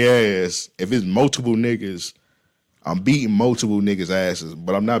beating their ass. If it's multiple niggas, I'm beating multiple niggas' asses.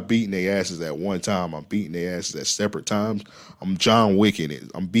 But I'm not beating their asses at one time. I'm beating their asses at separate times. I'm John Wicking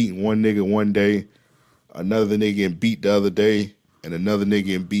it. I'm beating one nigga one day, another nigga getting beat the other day, and another nigga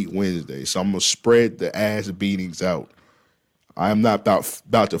getting beat Wednesday. So I'm going to spread the ass beatings out. I'm not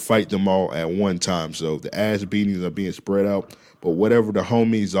about to fight them all at one time. So the ass beatings are being spread out. But whatever the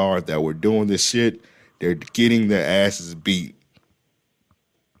homies are that were doing this shit, they're getting their asses beat.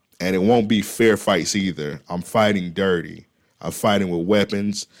 And it won't be fair fights either. I'm fighting dirty. I'm fighting with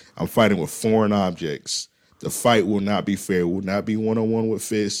weapons. I'm fighting with foreign objects. The fight will not be fair. It will not be one-on-one with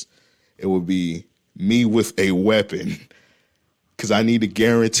fists. It will be me with a weapon. Because I need to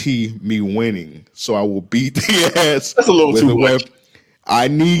guarantee me winning. So I will beat the ass. That's a little with too a much. weapon. I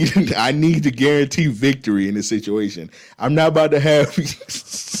need to guarantee victory in this situation. I'm not about to have...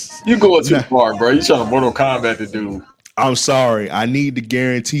 You going too far, bro. You trying to Mortal Kombat the dude. I'm sorry. I need to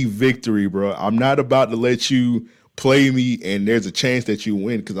guarantee victory, bro. I'm not about to let you play me and there's a chance that you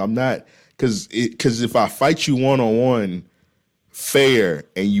win because I'm not. Because if I fight you one-on-one fair,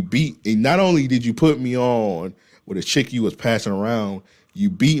 and you beat. And not only did you put me on with a chick you was passing around, you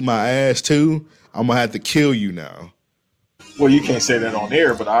beat my ass too. I'm gonna have to kill you now. Well, you can't say that on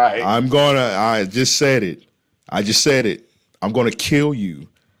air, but I just said it. I'm gonna kill you.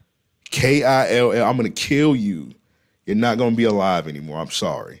 KILL. I'm gonna kill you. You're not gonna be alive anymore. I'm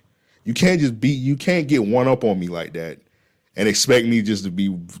sorry. You can't get one up on me like that and expect me just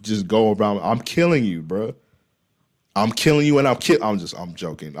to go around. I'm killing you, bro. I'm killing you, and I'm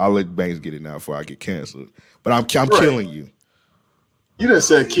joking. I'll let Banks get it now before I get canceled. But I'm killing you. You done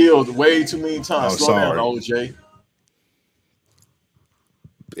said killed way too many times. I'm Slow sorry. down, OJ.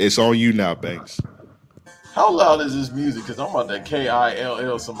 It's on you now, Banks. How loud is this music? Because I'm about to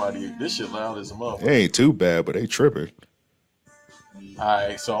KILL somebody. This shit loud as a motherfucker. It ain't too bad, but they tripping. All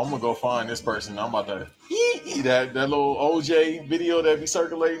right, so I'm gonna go find this person. I'm about to that little OJ video that be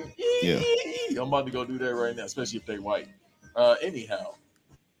circulating. Yeah. I'm about to go do that right now, especially if they white. Anyhow,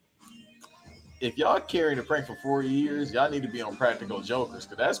 if y'all carrying a prank for 4 years, y'all need to be on Practical Jokers,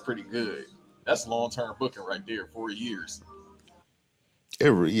 because that's pretty good. That's long-term booking right there, 4 years.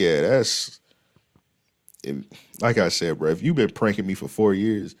 Like I said, bro, if you've been pranking me for 4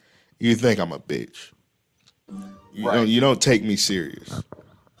 years, you think I'm a bitch. You don't take me serious.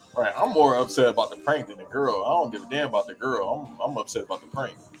 Right, I'm more upset about the prank than the girl. I don't give a damn about the girl. I'm upset about the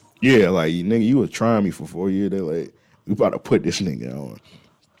prank. Yeah, like, nigga, you was trying me for 4 years. They're like, we about to put this nigga on.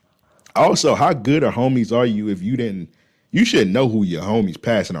 Also, how good of homies are you if you didn't? You should know who your homies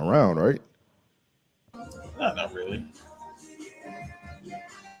passing around, right? No, not really.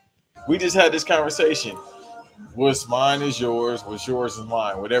 We just had this conversation. What's mine is yours. What's yours is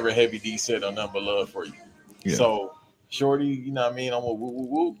mine. Whatever Heavy D said on Number Love for you. Yeah. So, shorty, you know what I mean? I'm a woo woo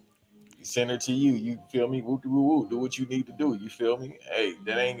woo. Send her to you. You feel me? Woo woo woo. Do what you need to do. You feel me? Hey,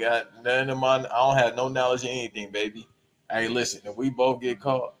 that ain't got none of mine. I don't have no knowledge of anything, baby. Hey, listen, if we both get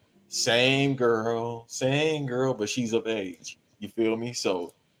caught, same girl, but she's of age. You feel me?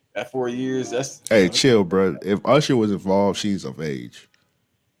 So at 4 years, that's hey, chill, bro. If Usher was involved, she's of age.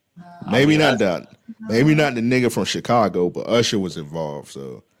 Maybe not the nigga from Chicago, but Usher was involved.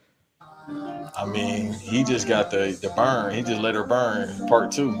 So I mean, he just got the burn. He just let her burn.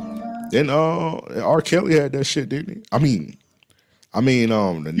 Part 2. Then R. Kelly had that shit, didn't he? I mean,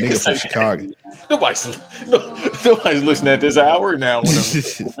 the nigga from Chicago. Nobody's listening at this hour now. When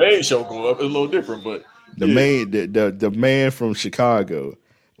the main show go up, it's a little different. But the man from Chicago.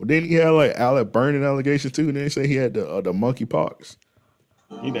 Well, then he had like burning allegations too. And then they say he had the monkeypox.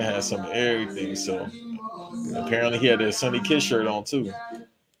 He done had some of everything. So apparently he had a Sunny Kiss shirt on too.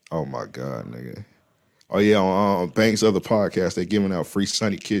 Oh my God, nigga. Oh yeah, on Banks' other podcast, they giving out free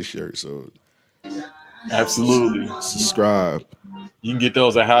Sunny Kiss shirts. So absolutely subscribe. You can get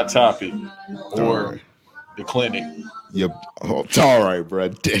those at Hot Topic or the clinic. Yep. Oh, all right,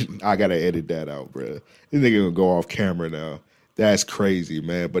 bro. I gotta edit that out, bro. This nigga gonna go off camera now. That's crazy,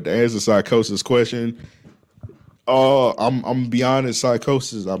 man. But to answer Psychosis' question, I'm gonna be honest,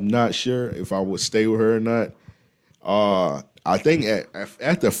 Psychosis, I'm not sure if I would stay with her or not. I think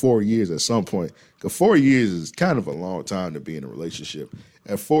after 4 years at some point, because 4 years is kind of a long time to be in a relationship.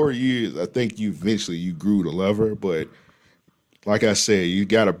 At 4 years, I think you grew to love her, but like I said, you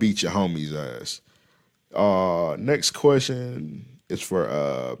gotta beat your homie's ass. Next question is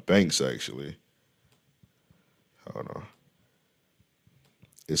for Banks, actually. Hold on.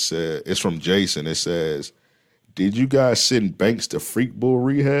 It's from Jason. It says, did you guys send Banks to Freak Bull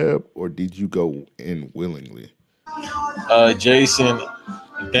rehab, or did you go in willingly? Jason,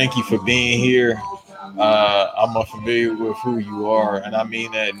 thank you for being here. I'm unfamiliar with who you are, and I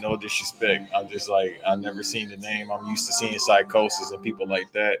mean that no disrespect. I'm just like, I've never seen the name. I'm used to seeing Psychosis and people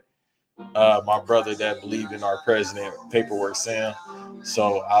like that. My brother that believed in our president, Paperwork Sam.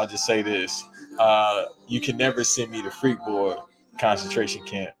 So I'll just say this. You can never send me to Freak Boy concentration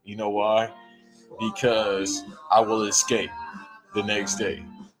camp. You know why? Because I will escape the next day.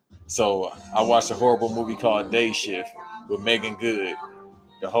 So I watched a horrible movie called Day Shift with Megan Good.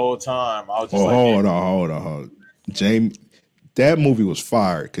 The whole time I was just hold on. James, that movie was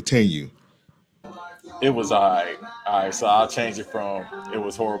fire. Continue. It was all right. So I'll change it from it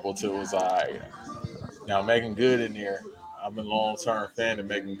was horrible to it was all right. Now Megan Good in there. I'm a long-term fan of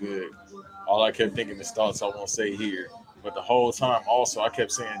Megan Good. All I kept thinking is thoughts I won't say here. But the whole time also I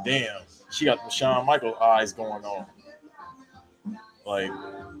kept saying, damn, she got the Shawn Michaels eyes going on. Like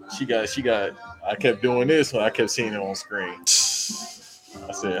she got I kept doing this, so I kept seeing it on screen.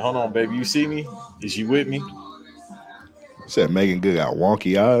 I said, hold on, baby, you see me? Is you with me? You said Megan Good got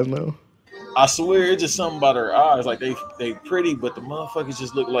wonky eyes now? I swear it's just something about her eyes. Like they pretty, but the motherfuckers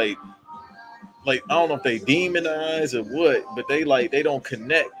just look like like I don't know if they demonize or what, but they don't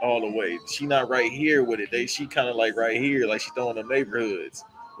connect all the way. She not right here with it. She kind of like right here, like she throwing the neighborhoods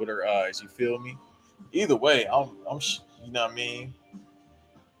with her eyes. You feel me? Either way, you know what I mean.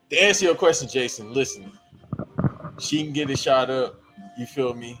 To answer your question, Jason, listen, she can get it shot up. You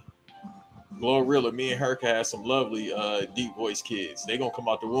feel me? Glorilla, me and her can have some lovely deep voice kids. They gonna come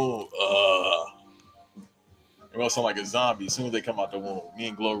out the womb. They're gonna sound like a zombie as soon as they come out the womb. Me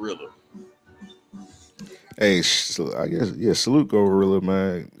and Glorilla. Hey, so I guess salute Gorilla,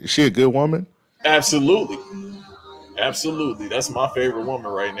 man. Is she a good woman? Absolutely. Absolutely. That's my favorite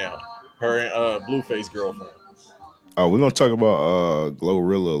woman right now. Her and Blueface girlfriend. Oh, we're gonna talk about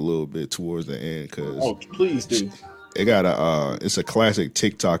Glorilla a little bit towards the end because please do. It got it's a classic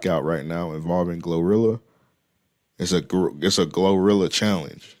TikTok out right now involving Glorilla. It's a Glorilla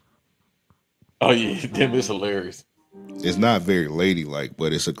challenge. Oh yeah, damn, it's hilarious. It's not very ladylike,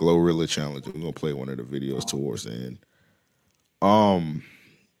 but it's a Glorilla challenge. We're gonna play one of the videos towards the end.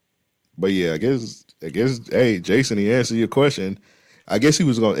 But yeah, I guess, hey, Jason, he answered your question. I guess he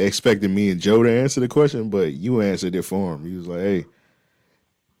was expecting me and Joe to answer the question, but you answered it for him. He was like, hey,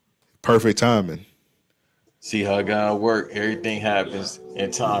 perfect timing. See how God work. Everything happens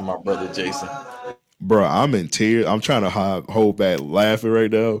in time, my brother Jason. Bro, I'm in tears. I'm trying to hold back laughing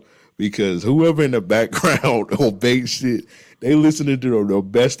right now because whoever in the background on bait shit, they listening to the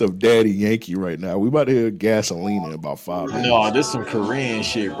best of Daddy Yankee right now. We about to hear Gasoline in about 5 minutes. No, this some Korean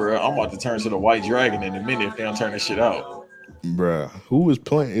shit, bro. I'm about to turn to the White Dragon in a minute if they don't turn this shit out. Bruh, who is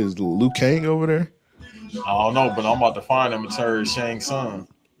playing? Is Liu Kang over there? I don't know, but I'm about to find him and turn Shang Tsung.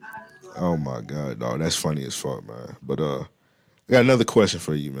 Oh my God, dog, that's funny as fuck, man. But I got another question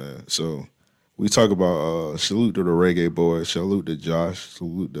for you, man. So we talk about salute to the reggae boys, salute to Josh,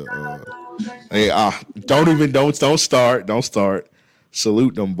 salute to hey, don't start.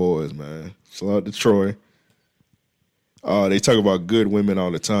 Salute them boys, man. Salute to Troy. They talk about good women all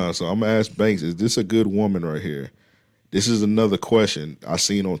the time. So I'm gonna ask Banks, is this a good woman right here? This is another question I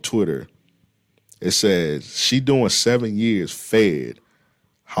seen on Twitter. It says, she doing 7 years fed.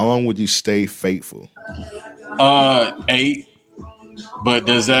 How long would you stay faithful? 8. But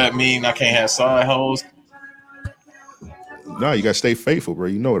does that mean I can't have side hoes? No, you gotta stay faithful, bro.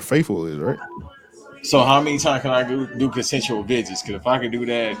 You know what faithful is, right? So how many times can I do consensual visits? Because if I can do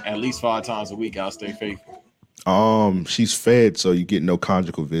that at least 5 times a week, I'll stay faithful. She's fed, so you get no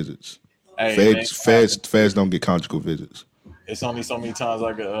conjugal visits. Hey, feds don't get conjugal visits. It's only so many times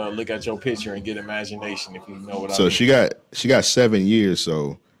I could look at your picture and get imagination, if you know what I mean. So she got 7 years,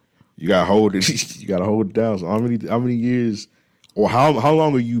 so you gotta hold it. You gotta hold it down. So how many years, or how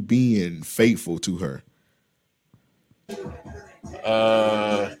long are you being faithful to her?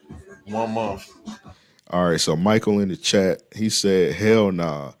 1 month. All right. So Michael in the chat, he said, "Hell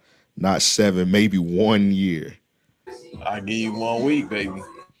nah, not 7, maybe 1 year." I give you 1 week, baby.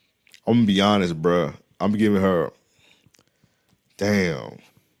 I'm gonna be honest, bro. I'm giving her. Damn,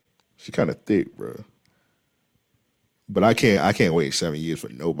 she kind of thick, bro. But I can't wait 7 years for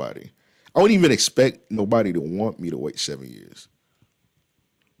nobody. I wouldn't even expect nobody to want me to wait 7 years.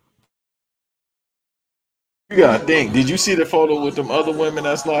 You gotta think. Did you see the photo with them other women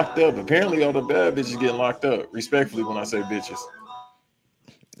that's locked up? Apparently, all the bad bitches getting locked up. Respectfully, when I say bitches.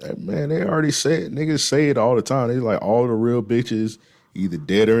 Man, they already say it. Niggas say it all the time. They like all the real bitches either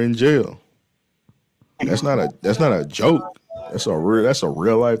dead or in jail. That's not a joke. That's a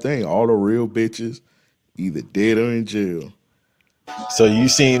real life thing. All the real bitches either dead or in jail. So you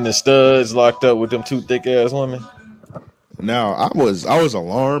seen the studs locked up with them 2 thick ass women? Now I was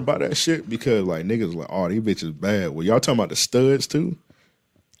alarmed by that shit because like niggas like, oh, these bitches bad. Well, y'all talking about the studs too?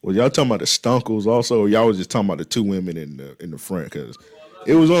 Well, y'all talking about the stunkles also? Or y'all was just talking about the 2 women in the front? Because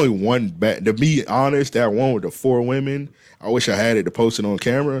it was only one bad. To be honest, that one with the 4 women, I wish I had it to post it on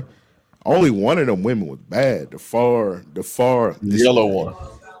camera. Only one of them women was bad. The yellow one.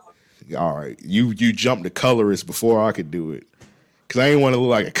 All right, you jumped the colorist before I could do it, cause I didn't want to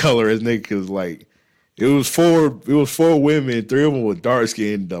look like a colorist nigga. Cause like it was 4 women, 3 of them were dark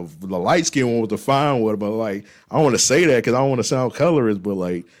skinned. The light skinned one was the fine one, but like I don't want to say that because I don't want to sound colorist. But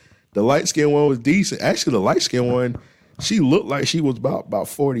like the light skinned one was decent. Actually, the light skinned one, she looked like she was about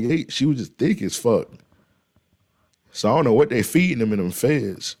 48. She was just thick as fuck. So I don't know what they feeding them in them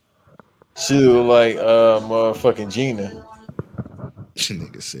feds. She look like motherfucking Gina.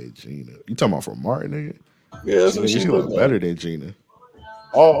 Nigga said Gina. You talking about from Martin, nigga? Yeah, that's what she look like. better than Gina.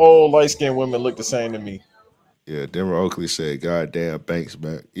 All old light skinned women look the same to me. Yeah, Denver Oakley said, "Goddamn, Banks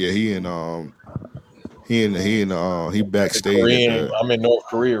back." Yeah, he backstage. I'm in North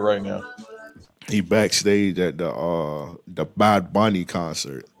Korea right now. He backstage at the The Bad Bunny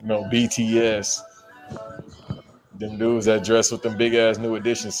concert. No, BTS. Them dudes that dress with them big ass New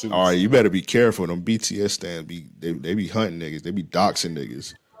Edition suits. All right, you better be careful. Them BTS stands they be hunting niggas. They be doxing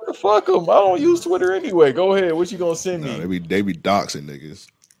niggas. Fuck them. I don't use Twitter anyway. Go ahead. What you gonna send me? No, they be doxing niggas.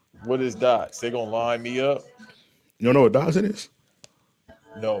 What is dots? They gonna line me up? You don't know what doxing is?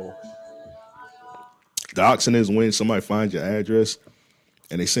 No. Doxing is when somebody finds your address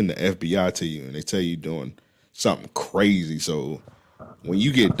and they send the FBI to you and they tell you doing something crazy. So when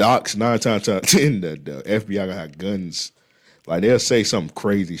you get doxed, 9 times out of 10, the FBI gonna have guns. Like they'll say some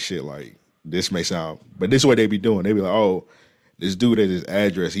crazy shit like this may sound, but this is what they be doing. They be like, oh, this dude at his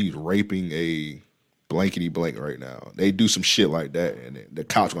address, he's raping a blankety blank right now. They do some shit like that, and the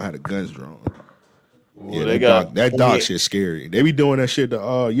cops gonna have the guns drawn. Well, Yeah, they got that dog shit scary. They be doing that shit.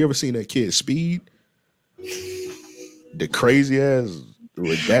 You ever seen that kid Speed? The crazy ass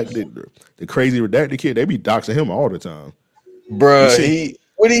redacted, the crazy redacted kid. They be doxing him all the time, bruh.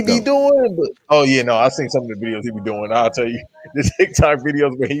 What he be doing? But, oh yeah, no, I seen some of the videos he be doing. I'll tell you, the TikTok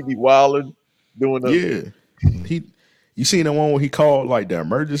videos where he be wilding, doing the You seen the one where he called like the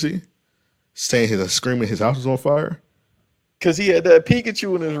emergency, saying screaming his house was on fire? Cause he had that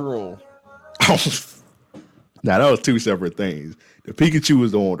Pikachu in his room. Now that was two separate things. The Pikachu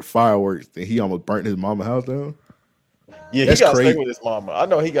was the one with the fireworks, and he almost burnt his mama's house down. Yeah, that's he got to crazy. stay with his mama. I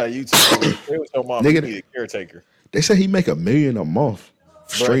know he got YouTube. Stay with your mama. He need a caretaker. They say he make $1 million a month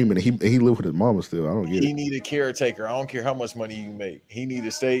streaming, and he live with his mama still. I don't get it. He need a caretaker. I don't care how much money you make. He need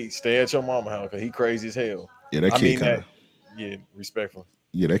to stay at your mama house because he crazy as hell. Yeah, that kid yeah, respectful.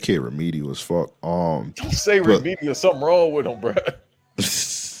 Yeah, that kid remedial as fuck. Don't say remedial. Something wrong with him, bro.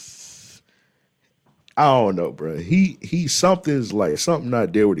 I don't know, bro. He something's like something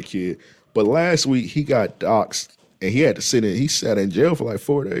not there with the kid. But last week he got doxxed and he had to he sat in jail for like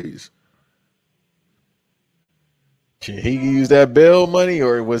 4 days. Should he use that bail money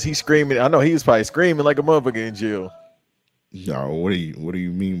or was he screaming? I know he was probably screaming like a motherfucker in jail. No, what do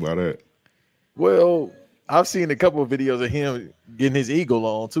you mean by that? Well, I've seen a couple of videos of him getting his eagle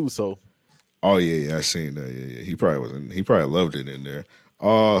on too. So, oh yeah, I seen that. Yeah. He probably loved it in there.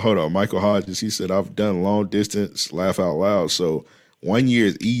 Hold on, Michael Hodges. He said I've done long distance, laugh out loud. So 1 year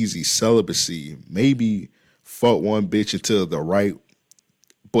is easy, celibacy. Maybe fuck one bitch until the right,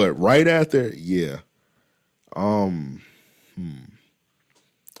 but right after, yeah. I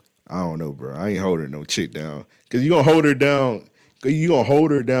don't know, bro. I ain't holding no chick down because you gonna hold her down. You gonna hold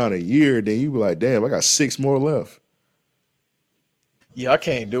her down a year, then you be like, damn, I got 6 more left. Yeah, I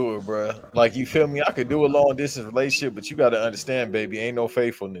can't do it, bro. Like, you feel me? I could do a long distance relationship, but you got to understand, baby, ain't no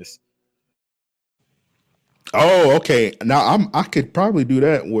faithfulness. Oh, okay. Now I could probably do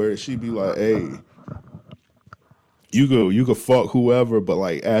that where she'd be like, hey, you go fuck whoever, but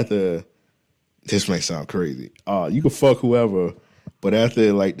like after this may sound crazy. You can fuck whoever, but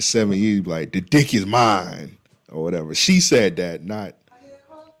after like the 7 years, you be like, the dick is mine or whatever. She said that, not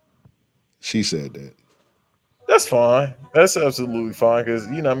she said that. That's fine. That's absolutely fine because,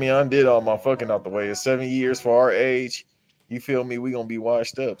 you know what I mean? I did all my fucking out the way. It's 7 years for our age. You feel me? We going to be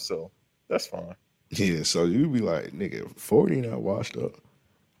washed up. So that's fine. Yeah, so you be like, nigga, 40 not washed up.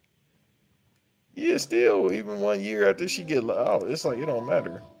 Yeah, still, even 1 year after she get out, it's like, it don't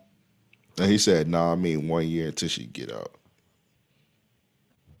matter. And he said, nah, I mean 1 year until she get out.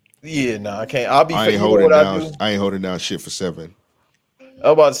 Yeah, nah, I can't. I'll be I ain't holding down shit for 7.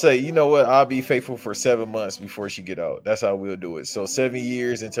 I'm about to say, you know what? I'll be faithful for 7 months before she get out. That's how we'll do it. So 7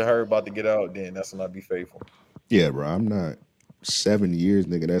 years into her about to get out, then that's when I'll be faithful. Yeah, bro. I'm not 7 years,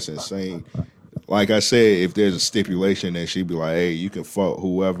 nigga. That's insane. Like I said, if there's a stipulation that she'd be like, hey, you can fuck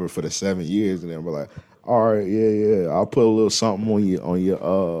whoever for the 7 years, and then we're like, all right, yeah. I'll put a little something on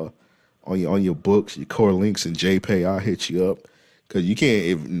your books, your core links and JPay. I'll hit you up. Cause you can't,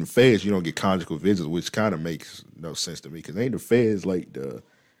 if in the feds you don't get conjugal visits, which kind of makes no sense to me. Cause ain't the feds like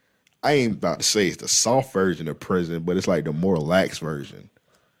I ain't about to say it's the soft version of prison, but it's like the more lax version.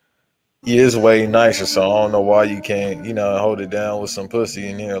 Yeah, it's way nicer, so I don't know why you can't, hold it down with some pussy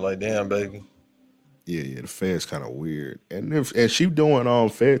in here. Like, damn, baby. Yeah, the feds kind of weird. And she doing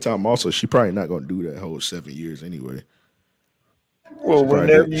fed time also, she probably not gonna do that whole 7 years anyway. Well,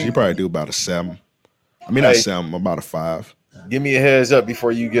 she probably do about a 7. I mean, not 7, about a 5. Give me a heads up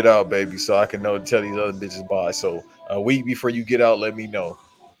before you get out, baby, so I can know to tell these other bitches bye. So a week before you get out, let me know.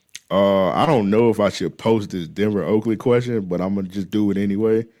 I don't know if I should post this Denver Oakley question, but I'm gonna just do it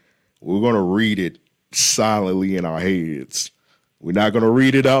anyway. We're gonna read it silently in our heads. We're not gonna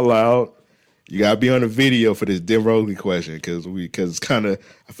read it out loud. You gotta be on the video for this Denver Oakley question because it's kind of,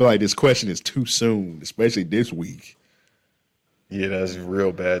 I feel like this question is too soon, especially this week. Yeah, that's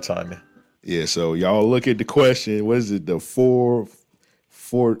real bad timing. Yeah, so y'all look at the question. What is it? The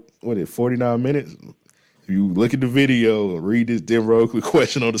 49 minutes? If you look at the video, read this Denver Oakley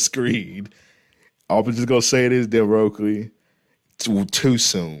question on the screen. I'm just gonna say this, Denver Oakley. Too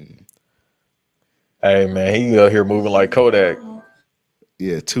soon. Hey man, he out here moving like Kodak.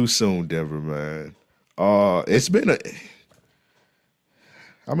 Yeah, too soon, Denver, man. It's been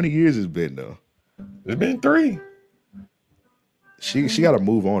how many years it's been though? It's been 3. She got to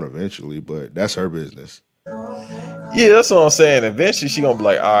move on eventually, but that's her business. Yeah, that's what I'm saying. Eventually, she gonna be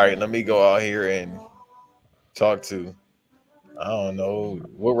like, all right, let me go out here and talk to, I don't know,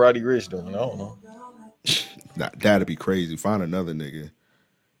 what Roddy Ricch doing. I don't know. That'd be crazy. Find another nigga.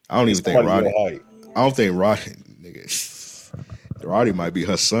 I don't It's even think somebody Roddy. your height. I don't think Roddy, nigga. Roddy might be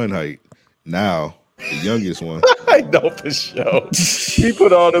her son height now, the youngest one. I know for sure. He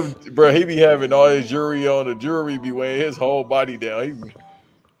put all them, bro. He be having all his jewelry on. The jewelry be weighing his whole body down.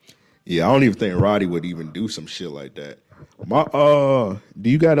 Yeah, I don't even think Roddy would even do some shit like that. Do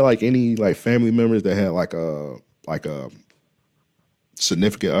you got like any like family members that had like a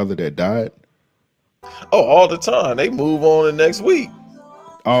significant other that died? Oh, all the time. They move on the next week.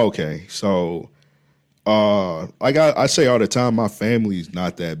 Oh, okay. So like I say all the time, my family's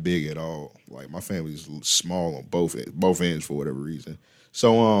not that big at all. Like my family's small on both ends for whatever reason.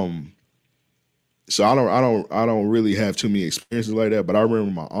 So so I don't really have too many experiences like that. But I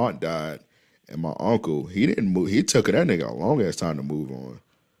remember my aunt died, and my uncle, he didn't move. He took that nigga a long ass time to move on.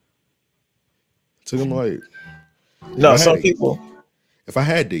 It took him like No, some people. If I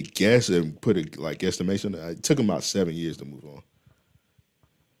had to guess and put a like guesstimation, it took him about 7 years to move on.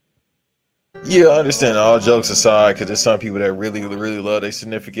 Yeah, I understand. All jokes aside, because there's some people that really, really love their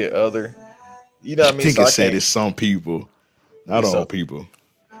significant other. You know what I mean? I think So it said it's some people, not all people.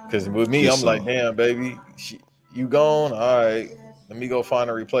 Because with me, It's I'm like, damn, baby, you gone? All right, let me go find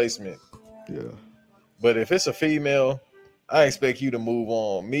a replacement. Yeah. But if it's a female, I expect you to move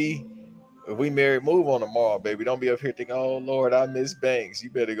on. Me, if we married, move on tomorrow, baby. Don't be up here thinking, oh Lord, I miss Banks. You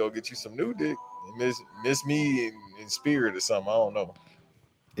better go get you some new dick. And miss me in spirit or something. I don't know.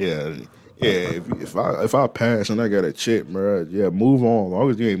 Yeah. Yeah, if I pass and I got a chick, bro, yeah, move on. As long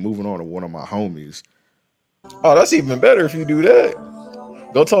as you ain't moving on to one of my homies. Oh, that's even better if you do that.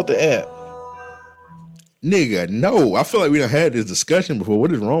 Go talk to Ant. Nigga, no. I feel like we done had this discussion before.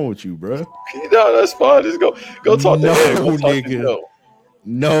 What is wrong with you, bro? No, that's fine. Just go talk to Ant. Go talk nigga. to Joe.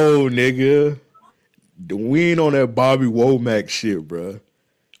 No, nigga. We ain't on that Bobby Womack shit, bro.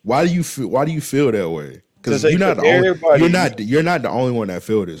 Why do you feel that way? Because you're not the only one that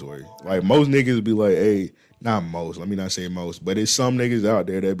feel this way. Like most niggas be like, hey, not most. Let me not say most, but it's some niggas out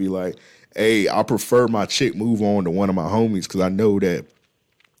there that be like, hey, I prefer my chick move on to one of my homies because I know that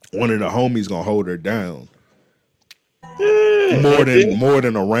one of the homies gonna hold her down. Yeah, more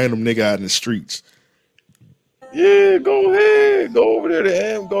than a random nigga out in the streets. Yeah, go ahead. Go over there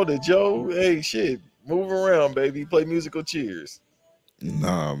to Ant. Go to Joe. Hey, shit. Move around, baby. Play musical chairs.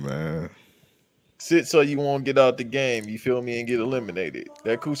 Nah, man. Sit so you won't get out the game. You feel me? And get eliminated.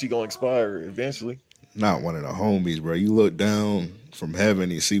 That coochie gonna expire eventually. Not one of the homies, bro. You look down from heaven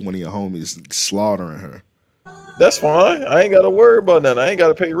and you see one of your homies slaughtering her. That's fine. I ain't got to worry about that. I ain't got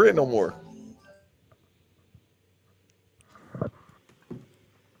to pay rent no more.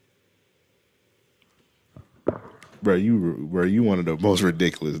 Bro, you one of the most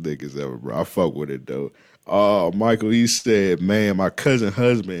ridiculous niggas ever, bro. I fuck with it though. Michael, he said, man, my cousin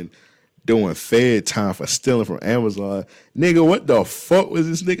husband doing fed time for stealing from Amazon. Nigga, what the fuck was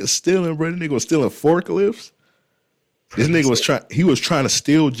this nigga stealing, bro? This nigga was stealing forklifts. This nigga was trying to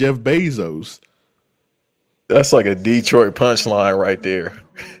steal Jeff Bezos. That's like a Detroit punchline right there.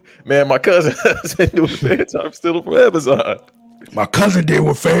 Man, my cousin has been doing fed time stealing from Amazon. My cousin did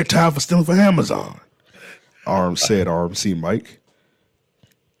with fair time for stealing from Amazon. RMC Mike.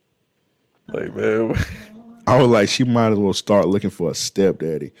 Like, man. I was like, she might as well start looking for a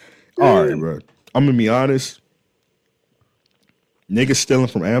stepdaddy. All right, bro. I'm gonna be honest. Niggas stealing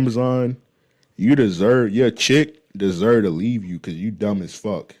from Amazon, your chick deserve to leave you because you dumb as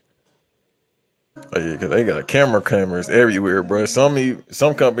fuck. Oh yeah, because they got cameras everywhere, bro. Some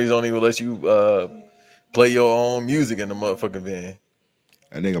companies don't even let you play your own music in the motherfucking van.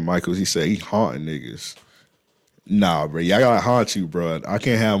 That nigga Michaels, he said he haunting niggas. Nah, bro, y'all gotta haunt you, bro. I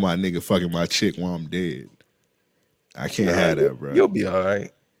can't have my nigga fucking my chick while I'm dead. I can't have that, bro. You'll be all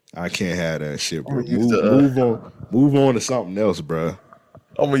right. I can't have that shit, bro. Move on to something else, bro.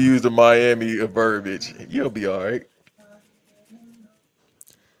 I'm gonna use the Miami verbiage. You'll be all right.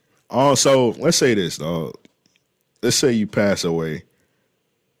 So let's say this, dog. Let's say you pass away.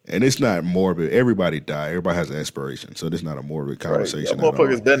 And it's not morbid. Everybody die. Everybody has an expiration. So this not a morbid conversation Y'all at all.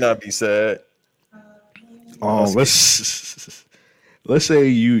 motherfuckers better not be sad. Let's say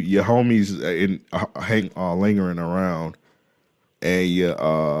your homies lingering around, and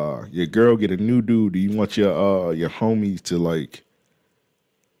your girl get a new dude. Do you want your homies to like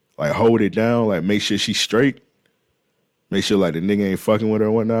hold it down, like make sure she's straight, make sure like the nigga ain't fucking with her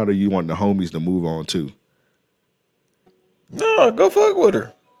or whatnot, or you want the homies to move on too? No, go fuck with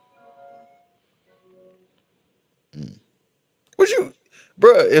her. What you,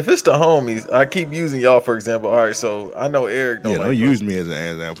 bruh, if it's the homies, I keep using y'all for example. All right, so I know Eric don't don't use me as an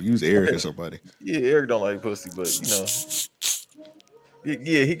example. Use Eric or somebody. Yeah, Eric don't like pussy, but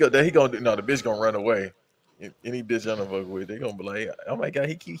he gonna do. No, the bitch gonna run away. Any bitch I don't fuck with, they gonna be like, oh my god,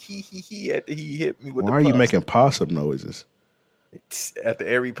 he after he hit me with. Why are you making possum noises? After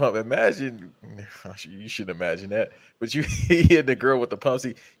every pump? Imagine, you should imagine that, but you hit the girl with the pumps.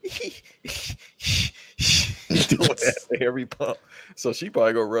 He's doing that after every pump, so she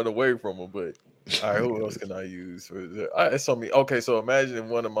probably gonna run away from him. But all right, who else can I use? It's on me. Okay, so imagine if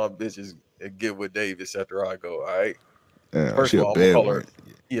one of my bitches get with Davis after I go. All right, first of all, I'm gonna call her.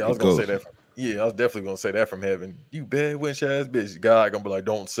 Yeah, I was gonna say that. I was definitely gonna say that from heaven. You bad wench ass bitch. God gonna be like,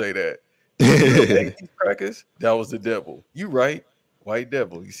 don't say that. These crackers, that was the devil. You right, white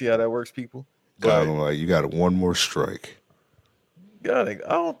devil. You see how that works, people? God, I'm like, you got one more strike. God, I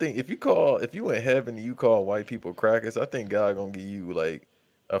don't think if you in heaven and you call white people crackers, I think God gonna give you like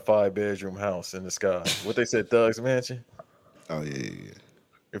a 5-bedroom house in the sky. What they said, Thug's Mansion. Oh yeah.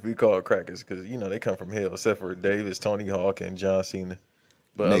 If we call it crackers, because they come from hell, except for Davis, Tony Hawk, and John Cena.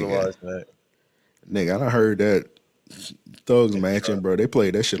 But otherwise, nigga, I done heard that Thug's Mansion, bro. They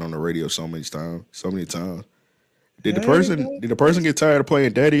played that shit on the radio so many times. Did the person get tired of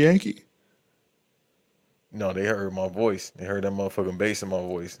playing Daddy Yankee? No, they heard my voice. They heard that motherfucking bass in my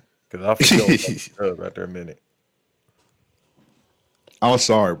voice. Because I forgot after a minute. I'm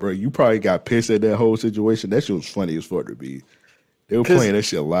sorry, bro. You probably got pissed at that whole situation. That shit was funny as fuck to be. They were playing that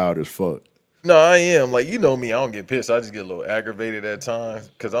shit loud as fuck. No, I am. Like, you know me, I don't get pissed. I just get a little aggravated at times.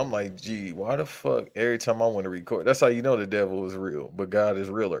 Because I'm like, gee, why the fuck every time I want to record? That's how you know the devil is real. But God is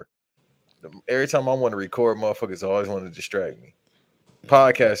realer. Every time I want to record, motherfuckers always want to distract me.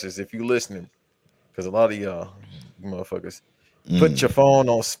 Podcasters, if you listening, because a lot of y'all motherfuckers put your phone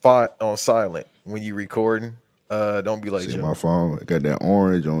on silent when you recording. Don't be like See Joe. My phone got that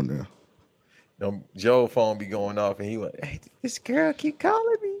orange on there. Joe phone be going off and he like, hey, this girl keep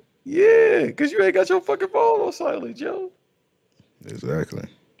calling me. Yeah, because you ain't got your fucking phone on silent, Joe. Exactly.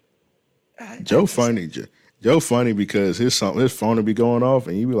 Joe funny because his phone will be going off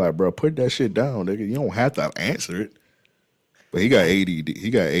and you be like, bro, put that shit down, nigga. You don't have to answer it. But he got ADD. He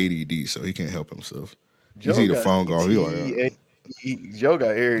got ADD, so he can't help himself. You see the phone go, he like, Joe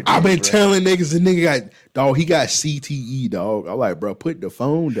got ADD. I've been telling niggas the nigga he got CTE, dog. I'm like, bro, put the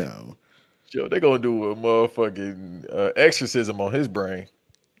phone down. Joe, they gonna do a motherfucking exorcism on his brain.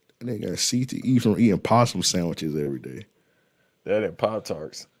 And they got CTE from eating possum sandwiches every day. That and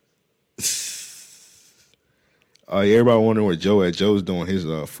Pop-Tarts. Everybody wondering what Joe at. Joe's doing his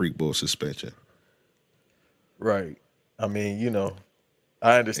freak bull suspension. Right. I mean,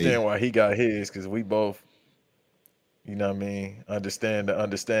 I understand why he got his, because we both, understand the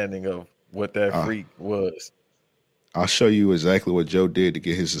understanding of what that freak was. I'll show you exactly what Joe did to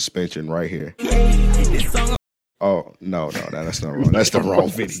get his suspension right here. Oh, no, that's not wrong. That's the wrong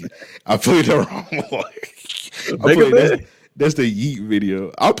video. I played the wrong one. That's the Yeet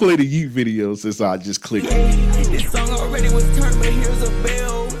video. I play the Yeet video since I just clicked it. This song already was turned, but here's a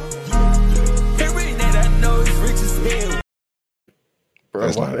bell. Every night I know it's rich as hell.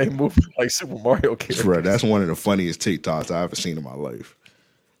 Bro, why they move like Super Mario characters? Bro, that's one of the funniest TikToks I've ever seen in my life.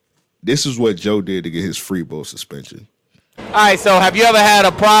 This is what Joe did to get his free bull suspension. All right, so have you ever had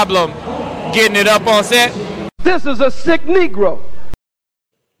a problem getting it up on set? This is a sick Negro.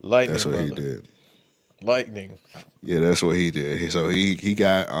 Lightning. That's what he did. Lightning. Yeah, that's what he did. So he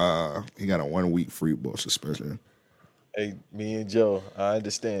got a 1 week free bull suspension. Hey, me and Joe, I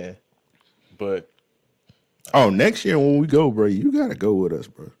understand, but next year when we go, bro, you gotta go with us,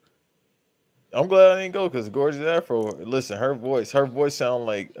 bro. I'm glad I didn't go because Gorgeous Afro. Listen, her voice sounds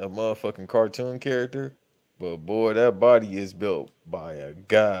like a motherfucking cartoon character, but boy, that body is built by a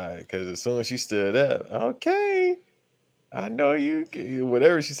guy. Because as soon as she stood up, okay, I know you.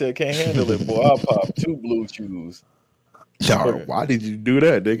 Whatever she said, can't handle it. Boy, I'll pop 2 blue chews. Why did you do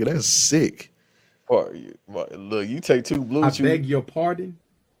that, nigga? That's sick. Look, you take 2 blue chews. I beg your pardon.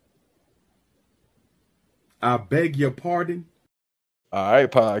 I beg your pardon. All right,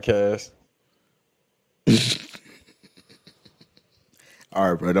 podcast. All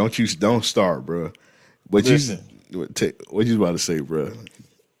right, bro. Don't start, bro. But Listen, what you about to say, bro?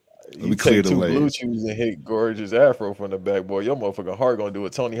 Let you me clear take the two lane. blue chews and hit gorgeous afro from the back, boy. Your motherfucking heart gonna do a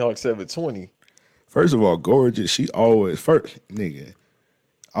Tony Hawk 720. First of all, gorgeous. She always first nigga.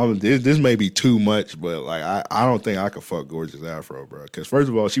 This may be too much, but like I don't think I could fuck gorgeous afro, bro. Because first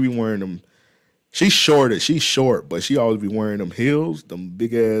of all, she be wearing them. She's short, but she always be wearing them heels, them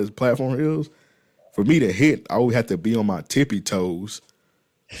big ass platform heels. For me to hit, I would have to be on my tippy toes.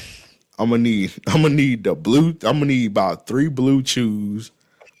 I'm gonna need the blue. I'm gonna need about 3 blue chews.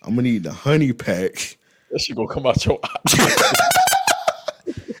 I'm gonna need the honey pack. That shit gonna come out your eye.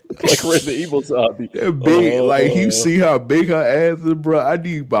 Like Resident Evil zombie. That big, like you see how big her ass is, bro. I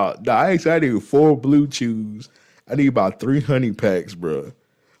need 4 blue chews. I need about 3 honey packs, bro.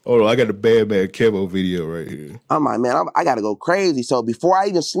 Hold on, I got the Bad Man Kevo video right here. I'm like, man, I gotta go crazy. So before I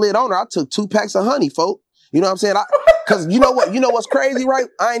even slid on her, I took 2 packs of honey, folk. You know what I'm saying? Cause you know what's crazy, right?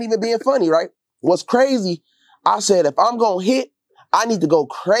 I ain't even being funny, right? What's crazy, I said, if I'm gonna hit, I need to go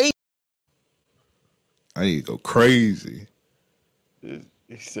crazy. I need to go crazy.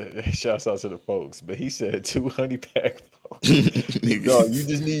 He said, shouts out to the folks, but he said 2 honey pack folks. Dog, you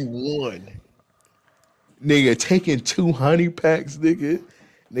just need 1. Nigga, taking 2 honey packs, nigga.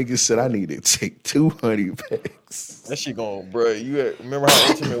 Nigga said I need to take 2 honey packs. That shit going, bro. Remember how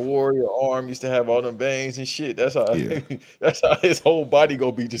Ultimate Warrior arm used to have all them veins and shit? That's how that's how his whole body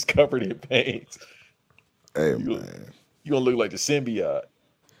gonna be just covered in veins. Hey, man. You gonna look like the symbiote.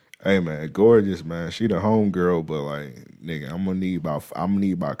 Hey man, gorgeous man. She the home girl, but like, nigga, I'm gonna need about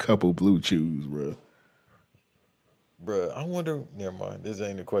a couple blue chews, bro. Bro, I wonder. Never mind. This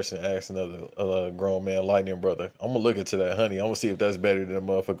ain't a question. Ask another grown man, lightning brother. I'm gonna look into that honey. I'm gonna see if that's better than the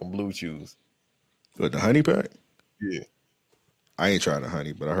motherfucking blue chews. What, the honey pack? Yeah. I ain't tried the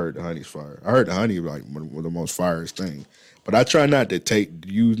honey, but I heard the honey's fire. I heard the honey like one of the most firest thing. But I try not to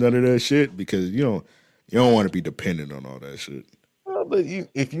use none of that shit because you don't want to be dependent on all that shit. But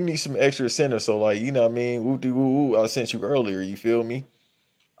if you need some extra center, so like, you know what I mean, woo I sent you earlier, you feel me?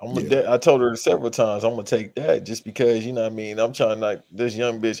 I told her several times I'm gonna take that just because, you know what I mean, I'm trying to knock this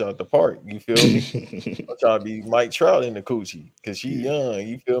young bitch out the park, you feel me? I'm trying to be Mike Trout in the coochie because she young,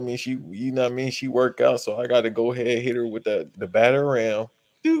 you feel me? She, you know what I mean, she work out, so I gotta go ahead and hit her with the batter around.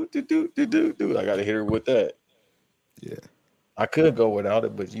 Do. I gotta hit her with that. Yeah. I could go without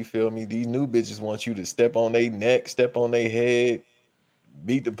it, but you feel me? These new bitches want you to step on their neck, step on their head,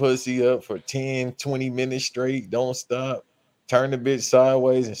 beat the pussy up for 10, 20 minutes straight, don't stop, turn the bitch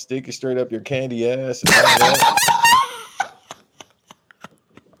sideways and stick it straight up your candy ass. And all that.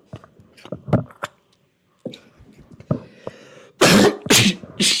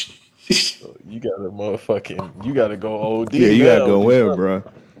 So you gotta go OD. Yeah, you now, gotta go in, bro.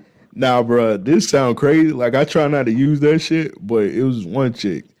 Now, bro, this sound crazy. Like, I try not to use that shit, but it was one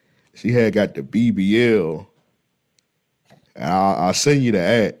chick. She had got the BBL. And I'll send you the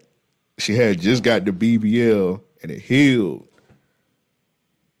ad. She had just got the BBL and it healed.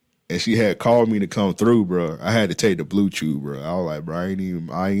 And she had called me to come through, bro. I had to take the blue chew, bro. I was like, bro, I ain't even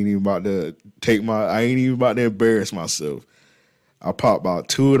about to embarrass myself. I popped about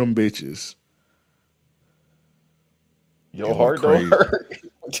 2 of them bitches. Your heart don't hurt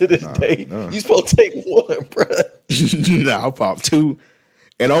to this day. Nah. You supposed to take 1, bro. Nah, I popped 2.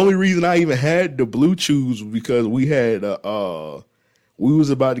 And the only reason I even had the blue chews was because we had we was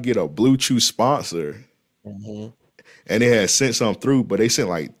about to get a blue chew sponsor. Mm-hmm. And they had sent some through, but they sent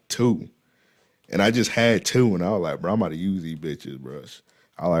like 2. And I just had 2, and I was like, bro, I'm about to use these bitches, bro.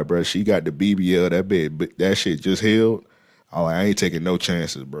 I was like, bro, she got the BBL, that shit just healed. I was like, I ain't taking no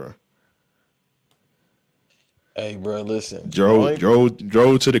chances, bro. Hey, bro, listen. Drove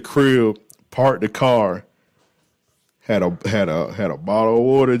to the crib, parked the car, had a bottle of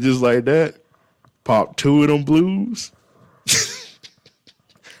water just like that. Popped 2 of them blues.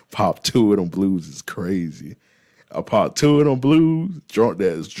 Popped 2 of them blues is crazy. I popped 2 of them blues, drunk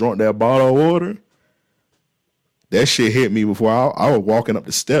that bottle of water. That shit hit me before I was walking up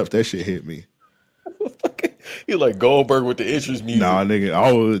the steps. That shit hit me. You like Goldberg with the interest music. Nah,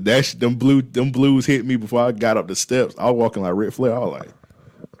 nigga, them blues hit me before I got up the steps. I was walking like Ric Flair. I was like,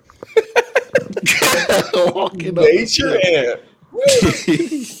 walking nature air.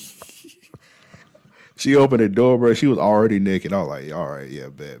 She opened the door, bro. She was already naked. I was like, all right, yeah,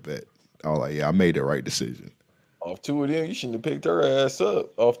 bet. I was like, yeah, I made the right decision. Off 2 of them, you shouldn't have picked her ass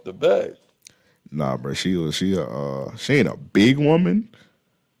up off the back. Nah, bro, she ain't a big woman,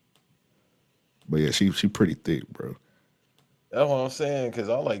 but yeah, she pretty thick, bro. That's what I'm saying, because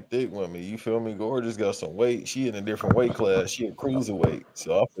I like thick women. You feel me? Gorgeous got some weight. She in a different weight class. She a cruiserweight.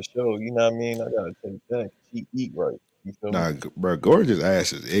 So I for sure, you know what I mean? I gotta take that. She eat right. You feel me? Nah, bro, gorgeous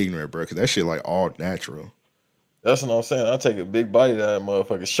ass is ignorant, bro, because that shit like all natural. That's what I'm saying. I'll take a big bite of that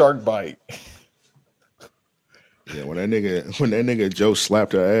motherfucker. Shark bite. Yeah, when that nigga Joe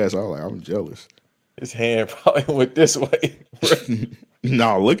slapped her ass, I was like, I'm jealous. His hand probably went this way.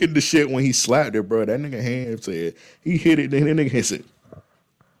 Nah, look at the shit when he slapped it, bro. That nigga hand said he hit it, then that nigga hit it.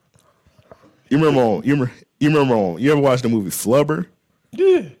 You ever watched the movie Flubber?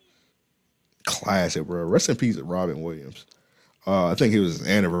 Yeah. Classic, bro. Rest in peace, Robin Williams. I think it was his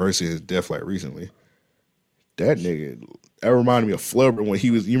anniversary of his death, like recently. That nigga, that reminded me of Flubber when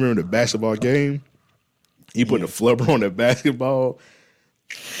he was. You remember the basketball game? He put the flubber on the basketball.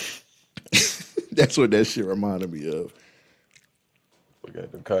 That's what that shit reminded me of. We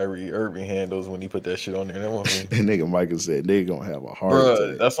got the Kyrie Irving handles when he put that shit on there. That one And nigga Michael said they gonna have a heart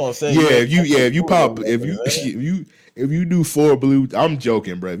attack. That's what I'm saying. Yeah, if you do 4 blue, I'm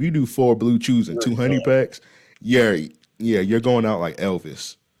joking, bro. If you do 4 blue chews and 2 honey packs, you're going out like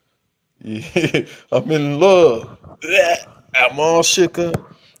Elvis. Yeah, I'm in love. I'm all shook up.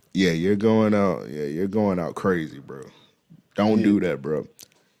 Yeah, you're going out. Yeah, you're going out crazy, bro. Don't do that, bro.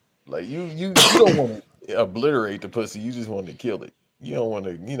 Like you don't want to obliterate the pussy. You just want to kill it. You don't want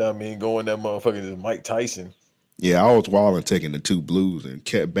to, you know what I mean, go in that motherfucker as Mike Tyson. Yeah, I was wilding taking the 2 blues, and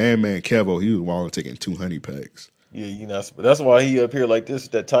Bandman Kevo, he was wilding taking 2 honey packs. Yeah, you know, but that's why he up here like this,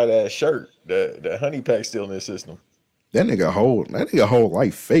 that tight ass shirt. That honey pack still in his system. That nigga whole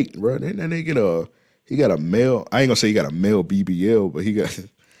life fake, bro. That nigga he got a male. I ain't gonna say he got a male BBL,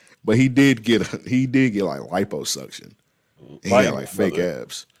 but he did get like liposuction. He got like fake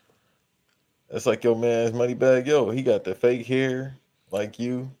abs. That's like your man's money bag. Yo, he got the fake hair like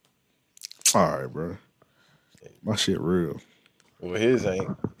you. All right, bro. My shit real. Well, his ain't.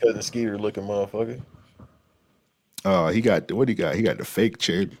 Cousin Skeeter looking motherfucker. He got what he got? He got the fake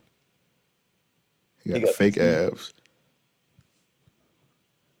chin. He got the fake abs.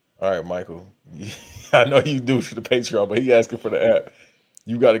 All right, Michael. I know you do for the Patreon, but he asking for the app.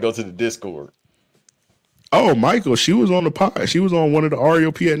 You got to go to the Discord. Oh, Michael, she was on the pod. She was on one of the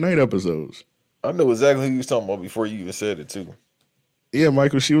REOP at Night episodes. I know exactly who you was talking about before you even said it too. Yeah,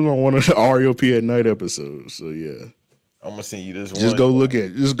 Michael, she was on one of the REOP at Night episodes. So yeah, I'm gonna send you this. Just go look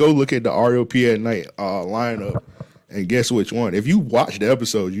at the REOP at Night lineup and guess which one. If you watch the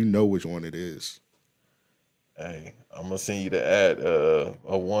episode, you know which one it is. Hey, I'm gonna send you the ad.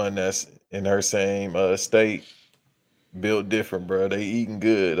 A one that's in her same state, built different, bro. They eating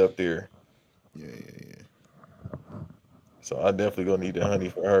good up there. Yeah. So I definitely gonna need the honey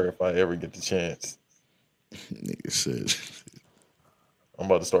for her if I ever get the chance. Nigga said, I'm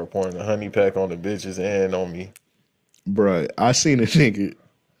about to start pouring the honey pack on the bitches and on me. Bruh, I seen a nigga.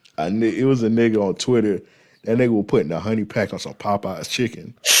 It was a nigga on Twitter. That nigga was putting the honey pack on some Popeye's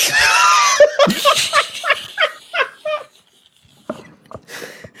chicken.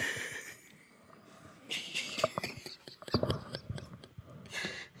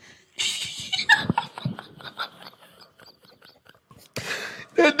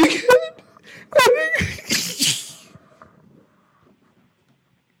 That nigga.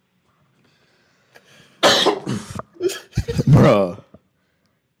 Bruh.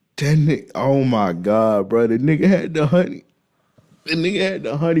 That nigga, oh my God, bro. The nigga had the honey. The nigga had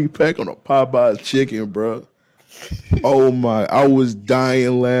the honey pack on a Popeye's chicken, bro. Oh my, I was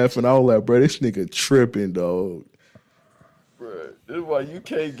dying laughing. I was like, bro, this nigga tripping, dog. Bro, this is why you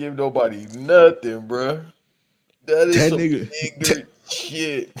can't give nobody nothing, bro. That is some ignorant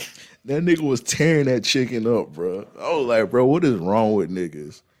shit. That nigga was tearing that chicken up, bro. I was like, bro, what is wrong with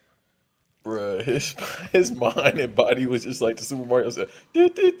niggas? Bro, his mind and body was just like the Super Mario said.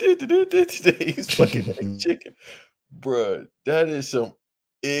 He's fucking that chicken. Bro, that is some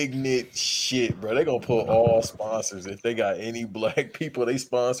ignorant shit, bro. They gonna pull all sponsors. If they got any black people they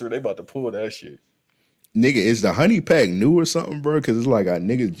sponsor, they about to pull that shit. Nigga, is the honey pack new or something, bro? Because it's like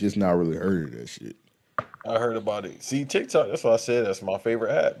niggas just not really heard of that shit. I heard about it. See, TikTok, that's why I said that's my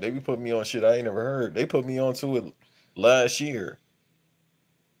favorite app. They be putting me on shit I ain't never heard. They put me onto it last year.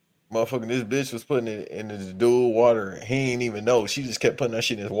 Motherfucking this bitch was putting it in his dual water. He ain't even know. She just kept putting that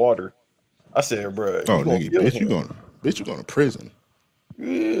shit in his water. I said, bro, oh nigga, bitch, you going to prison.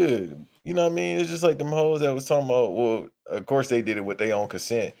 Yeah. You know what I mean? It's just like them hoes that was talking about, well, of course they did it with their own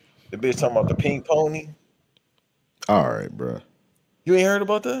consent. The bitch talking about the pink pony. All right, bro. You ain't heard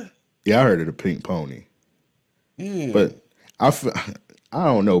about that? Yeah, I heard of the pink pony. Yeah. But I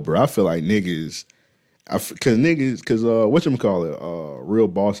don't know, bro. I feel like niggas, cause whatchamacallit, Real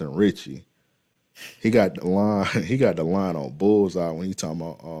Boss and Richie, he got the line on Bullseye when he talking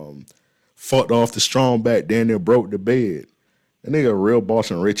about fucked off the strong back, then they broke the bed. That nigga real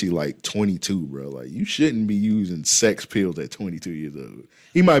Boston Richie like 22, bro. Like you shouldn't be using sex pills at 22 years old.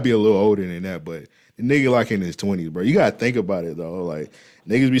 He might be a little older than that, but the nigga like in his 20s, bro. You gotta think about it though. Like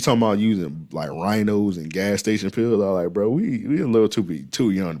niggas be talking about using like rhinos and gas station pills. I'm like, bro, we a little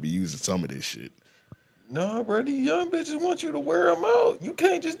too young to be using some of this shit. Nah, bro, these young bitches want you to wear them out. You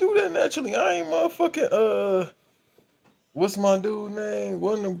can't just do that naturally. I ain't motherfucking what's my dude name?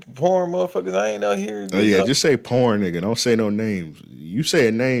 One of them porn motherfuckers. I ain't out here. Oh yeah, just say porn, nigga. Don't say no names. You say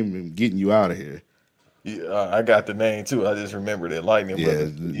a name and getting you out of here. Yeah, I got the name too. I just remembered it. Lightning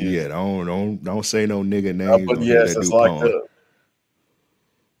Brothers. Yeah. Don't say no nigga names. I put the asses locked up.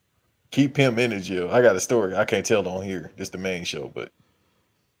 Keep him in the jail. I got a story. I can't tell on here. Just the main show, but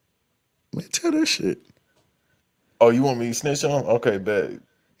man, tell that shit. Oh, you want me to snitch on him? Okay, bet.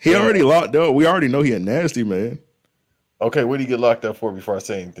 He already locked up. We already know he a nasty man. Okay, what did he get locked up for before I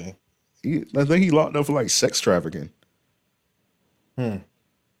say anything? I think he locked up for like sex trafficking.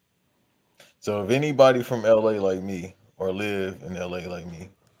 So if anybody from LA like me or live in LA like me,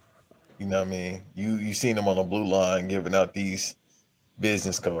 you know what I mean? You seen him on the blue line giving out these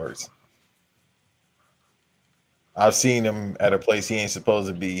business cards. I've seen him at a place he ain't supposed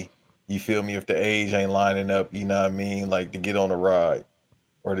to be. You feel me? If the age ain't lining up, you know what I mean? Like to get on a ride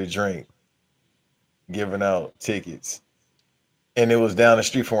or to drink, giving out tickets. And it was down the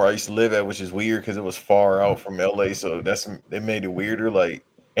street from where I used to live at, which is weird because it was far out from LA. So it made it weirder. Like,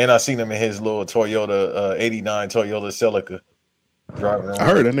 and I seen him in his little Toyota, 89 Toyota Celica driving around. I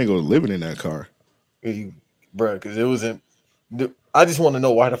heard that nigga was living in that car. Bro, because it wasn't. I just want to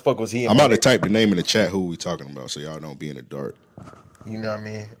know why the fuck was he in I'm about to type the name in the chat who we talking about so y'all don't be in the dark. You know what I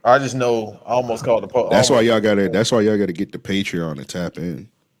mean? I just know I almost called the police. That's why y'all gotta get the Patreon and tap in.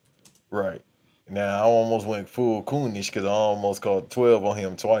 Right. Now I almost went full coonish because I almost called 12 on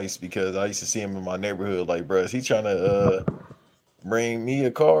him twice because I used to see him in my neighborhood. Like, bro, is he trying to bring me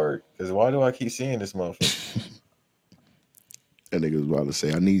a card? Because why do I keep seeing this motherfucker? That nigga was about to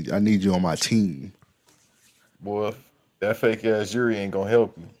say, I need you on my team. Boy, that fake ass jury ain't gonna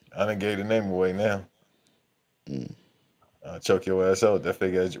help you. I done gave the name away now. Choke your ass out. That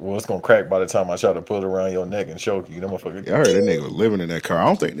fake ass. Well, it's gonna crack by the time I try to put it around your neck and choke you. That motherfucker. Yeah, I heard that nigga was living in that car. I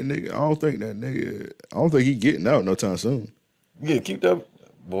don't think he getting out no time soon. Yeah, keep that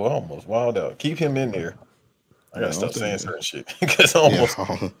boy almost wild out. Keep him in there. I gotta stop saying certain shit because almost.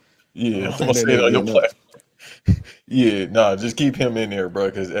 Yeah, I'm gonna say it on your platform. Yeah, nah, just keep him in there, bro.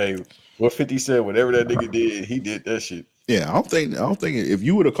 Because hey, what 50 said, whatever that nigga did, he did that shit. Yeah, I don't think if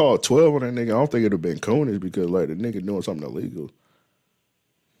you would have called 12 on that nigga, I don't think it'd have been coonish because like the nigga doing something illegal.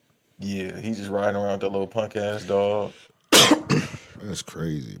 Yeah, he just riding around with that little punk ass dog. That's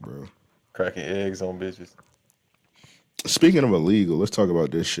crazy, bro. Cracking eggs on bitches. Speaking of illegal, let's talk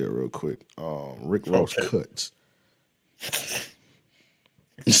about this shit real quick. Rick Ross cuts.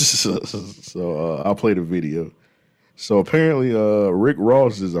 So I'll play the video. So apparently, Rick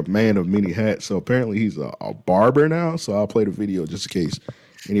Ross is a man of many hats. So apparently, he's a barber now. So I'll play the video just in case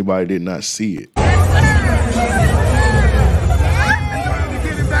anybody did not see it.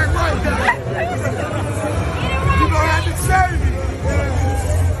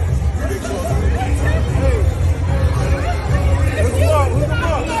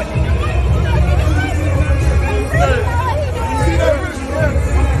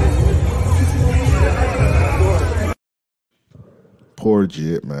 Poor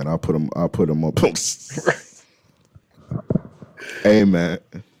Jit, man. I'll put him up. Hey, man.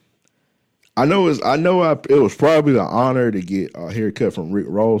 It was probably an honor to get a haircut from Rick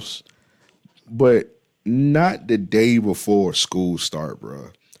Ross, but not the day before school start,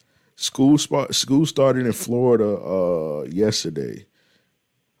 bro. School started in Florida yesterday.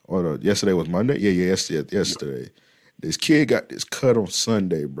 Yesterday was Monday? Yeah, yesterday. This kid got this cut on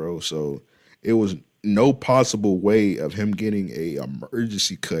Sunday, bro. So it was no possible way of him getting a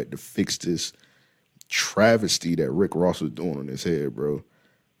emergency cut to fix this travesty that Rick Ross was doing on his head, bro.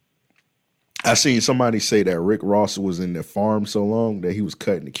 I seen somebody say that Rick Ross was in the farm so long that he was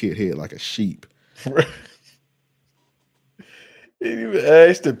cutting the kid head like a sheep. He didn't even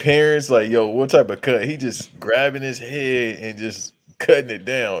ask the parents, like, yo, what type of cut? He just grabbing his head and just cutting it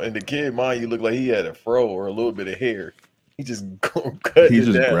down. And the kid, mind you, looked like he had a fro or a little bit of hair. He just cutting it down. He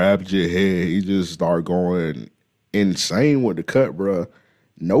just grabbed your head. He just started going insane with the cut, bro.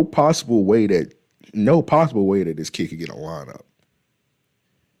 No possible way that this kid could get a lineup.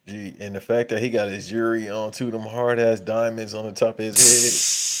 Gee, and the fact that he got his jewelry on too, them hard ass diamonds on the top of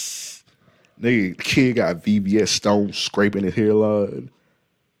his head. Nigga, kid got VVS stones scraping his hairline.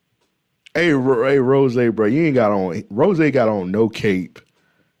 Hey, Rose, bro, you ain't got on. Rose got on no cape.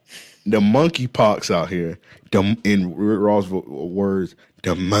 The monkey pox out here. In Rick Ross words,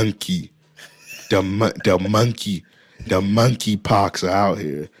 the monkey. The monkey pox are out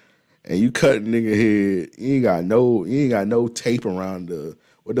here. And you cut a nigga head, you ain't got no tape around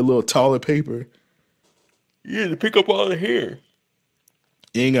with the little toilet paper. Yeah, to pick up all the hair.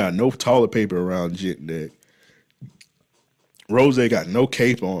 You ain't got no toilet paper around Jit neck. Rose got no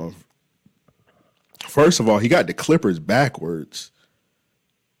cape on. First of all, he got the clippers backwards.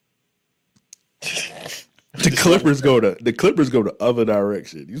 The clippers go the other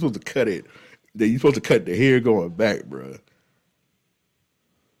direction. You're supposed to cut it. You're supposed to cut the hair going back, bro.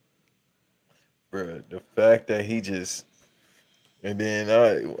 Bro, the fact that he just, and then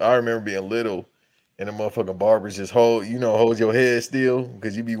I remember being little, and the motherfucking barbers just hold your head still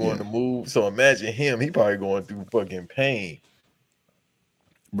because you be wanting to move. So imagine him. He probably going through fucking pain.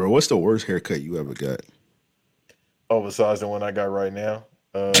 Bro, what's the worst haircut you ever got? Oh, besides the one I got right now.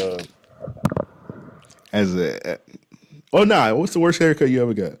 What's the worst haircut you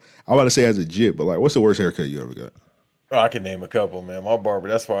ever got? I'm about to say as a jit, but like, what's the worst haircut you ever got? Oh, I can name a couple, man. My barber,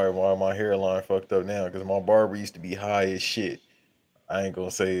 that's probably why my hairline fucked up now, because my barber used to be high as shit. I ain't gonna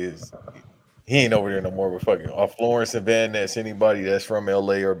say he ain't over there no more, but fucking off Florence and Van Ness, anybody that's from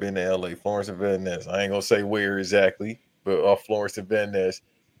LA or been to LA, Florence and Van Ness. I ain't gonna say where exactly, but off Florence and Van Ness,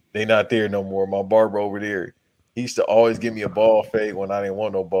 they not there no more. My barber over there, he used to always give me a ball fade when I didn't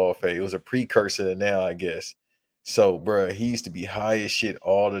want no ball fade. It was a precursor to now, I guess. So, bruh, he used to be high as shit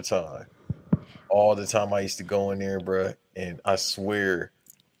all the time. All the time I used to go in there, bruh, and I swear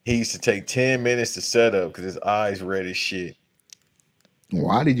he used to take 10 minutes to set up because his eyes red as shit.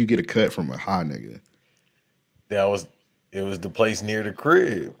 Why did you get a cut from a high nigga? It was the place near the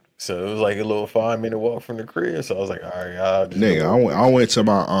crib. So it was like a little 5-minute walk from the crib. So I was like, all right, I'll just I went to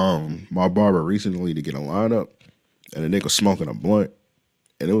my barber recently to get a lineup, and the nigga smoking a blunt,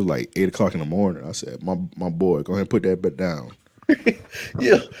 and it was like 8 o'clock in the morning. I said, my boy, go ahead and put that bit down.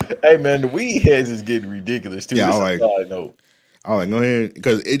 Yeah, hey man, the weed heads is getting ridiculous too. Yeah, I know. I like go ahead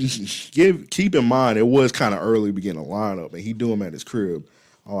because keep in mind it was kind of early beginning a lineup, and he do him at his crib.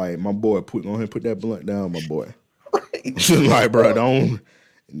 All right, my boy, go ahead and put that blunt down, my boy. Right. Like, bro, don't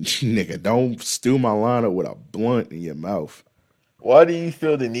steal my lineup with a blunt in your mouth. Why do you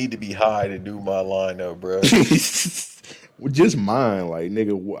feel the need to be high to do my lineup, bro? Well, just mine, like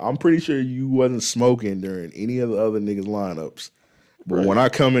nigga. I'm pretty sure you wasn't smoking during any of the other niggas' lineups. But right. When I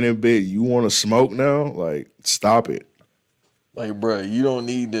come in bed, you want to smoke now? Like, stop it. Like, bro, you don't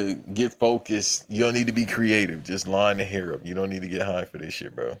need to get focused. You don't need to be creative. Just line the hair up. You don't need to get high for this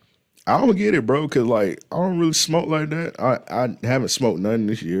shit, bro. I don't get it, bro, because, like, I don't really smoke like that. I haven't smoked nothing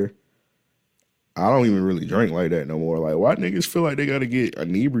this year. I don't even really drink like that no more. Like, why niggas feel like they got to get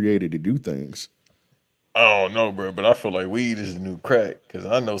inebriated to do things? I don't know, bro, but I feel like weed is the new crack, because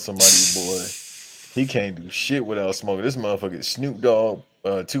I know somebody, boy, he can't do shit without smoking. This motherfucker, Snoop Dogg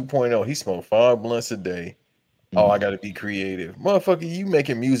 2.0, he smoked 5 blunts a day. Oh, I gotta be creative. Motherfucker, you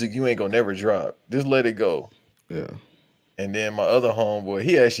making music you ain't gonna never drop. Just let it go. Yeah. And then my other homeboy,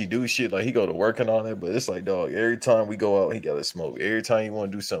 he actually do shit, like he go to work and all that, but it's like, dog, every time we go out, he gotta smoke. Every time you want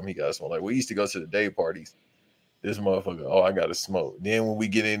to do something, he gotta smoke. Like, we used to go to the day parties. This motherfucker, oh, I gotta smoke. Then when we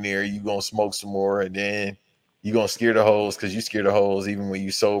get in there, you gonna smoke some more, and then you gonna scare the hoes, because you scare the hoes even when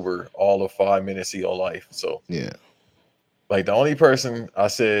you sober all of 5 minutes of your life. So yeah. Like, the only person I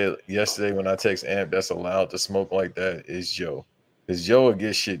said yesterday when I text Amp that's allowed to smoke like that is Joe. Because Joe will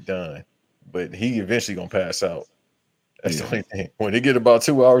get shit done, but he eventually gonna pass out. That's the only thing. When they get about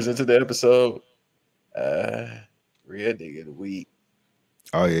 2 hours into the episode, red nigga the weed.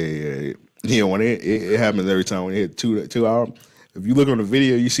 Oh yeah. Yeah, when it happens every time when it hit 2 hours. If you look on the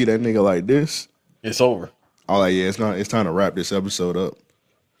video, you see that nigga like this. It's over. Oh, like, yeah, it's time to wrap this episode up.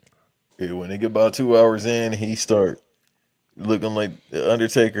 Yeah, when they get about 2 hours in, he start looking like the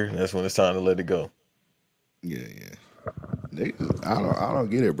Undertaker. That's when it's time to let it go. Yeah. I don't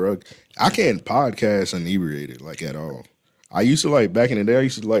get it, bro. I can't podcast inebriated like at all. I used to like back in the day. I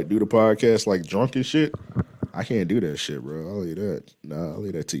used to like do the podcast like drunk and shit. I can't do that shit, bro. I'll leave that. Nah, I'll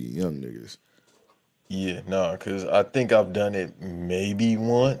leave that to you young niggas. Yeah, no, because I think I've done it maybe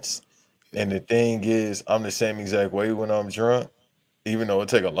once. And the thing is, I'm the same exact way when I'm drunk, even though it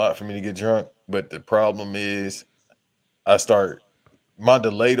take a lot for me to get drunk. But the problem is, my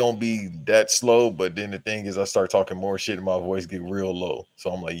delay don't be that slow. But then the thing is, I start talking more shit and my voice get real low.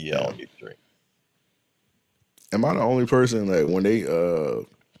 So I'm like, I don't need to drink. Am I the only person that when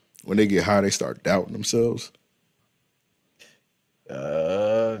they get high, they start doubting themselves?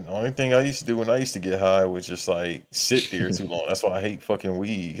 The only Only thing I used to do when I used to get high was just like sit there too long. That's why I hate fucking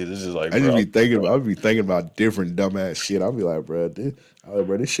weed because it's just like, I bro, I'd be thinking about different dumbass shit. I'll be like, bro,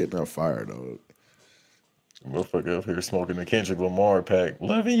 this shit not fire, dog. motherfucker up here smoking the Kendrick Lamar pack.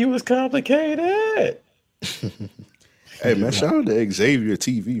 Loving you is complicated. Hey man, shout out to Xavier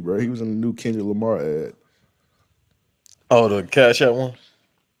TV, bro. He was in the new Kendrick Lamar ad. Oh, the Cash App one?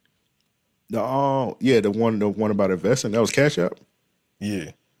 Yeah, the one about investing. That was Cash App.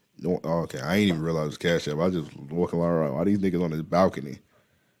 Yeah. No, okay, I ain't even realize it was Cash App. I was just walking around. All these niggas on his balcony.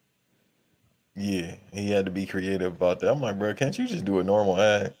 Yeah. He had to be creative about that. I'm like, bro, can't you just do a normal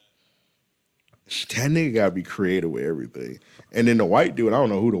ad? That nigga gotta be creative with everything. And then the white dude, I don't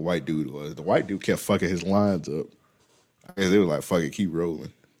know who the white dude was. The white dude kept fucking his lines up. I guess they was like, fuck it, keep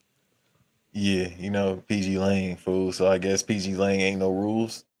rolling. Yeah, you know, PG Lane, fool. So I guess PG Lane ain't no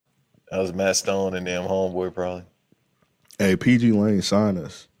rules. That was Matt Stone and damn homeboy probably. Hey, PG Lane, sign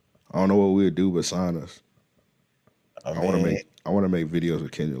us. I don't know what we'd do, but sign us. I want to make videos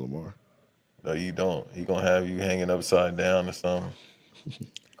with Kendrick Lamar. No, you don't. He gonna have you hanging upside down or something.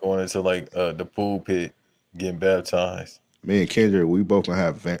 Going into like the pool pit, getting baptized. Me and Kendrick, we both gonna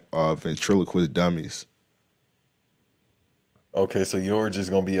have ventriloquist dummies. Okay, so yours is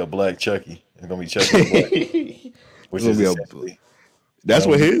gonna be a black Chucky. It's gonna be Chucky Black, which is essentially, that's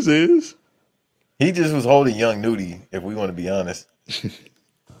what his is. He just was holding Young Nudie, if we want to be honest. I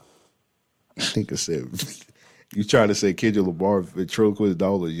think I said you trying to say Kendrick Lamar ventriloquist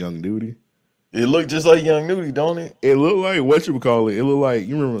doll is Young Nudie? It looked just like Young Nudie, don't it? It looked like what you would call it. It looked like,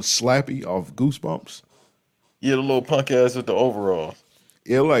 you remember Slappy off Goosebumps? Yeah, the little punk ass with the overalls.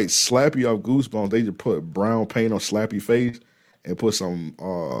 It looked like Slappy off Goosebumps. They just put brown paint on Slappy face and put some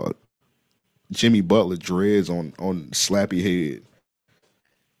Jimmy Butler dreads on Slappy head.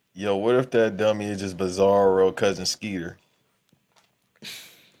 Yo, what if that dummy is just Bizarro cousin Skeeter?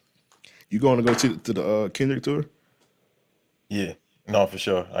 You going to go to the Kendrick tour? Yeah, no, for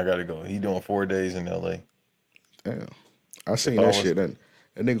sure. I gotta go. He doing 4 days in LA. Damn, I seen that shit. That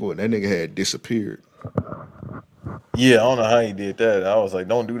nigga had disappeared. Yeah, I don't know how he did that. I was like,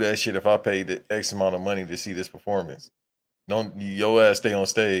 don't do that shit if I paid the X amount of money to see this performance. Don't your ass stay on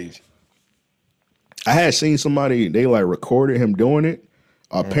stage. I had seen somebody, they like recorded him doing it.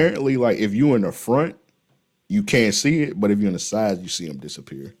 Apparently, like if you in the front, you can't see it, but if you're in the sides, you see him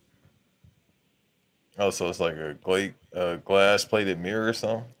disappear. Oh, so it's like a glass plated mirror or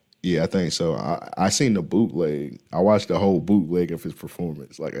something? Yeah, I think so. I seen the bootleg. I watched the whole bootleg of his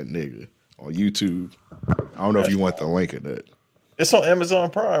performance, like a nigga, on YouTube. I don't know if you want the link of that. It's on Amazon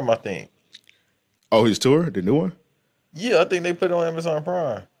Prime, I think. Oh, his tour? The new one? Yeah, I think they put it on Amazon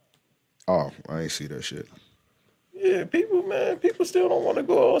Prime. Oh, I ain't see that shit. Yeah, people still don't want to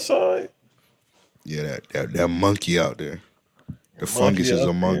go outside. Yeah, that monkey out there. The fungus is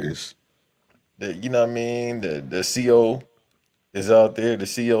among us. You know what I mean? The CO is out there. The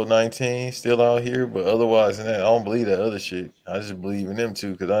CO-19 still out here, but otherwise than that, I don't believe that other shit. I just believe in them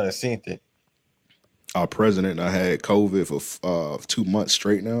too because I didn't seen it. Our president, I had COVID for 2 months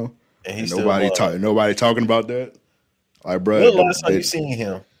straight now, and nobody talking about that. Like, bro, when the last time you seen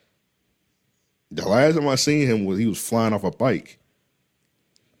him? The last time I seen him was he was flying off a bike.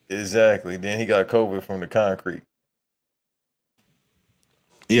 Exactly. Then he got COVID from the concrete.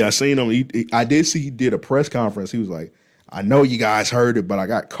 Yeah, I seen him. I did see he did a press conference. He was like, I know you guys heard it, but I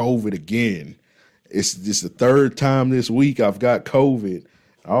got COVID again. It's just the third time this week I've got COVID.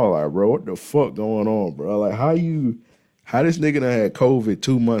 I was like, bro, what the fuck going on, bro? Like, how this nigga done had COVID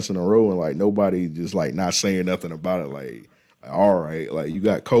 2 months in a row and like nobody just like not saying nothing about it? Like all right, like you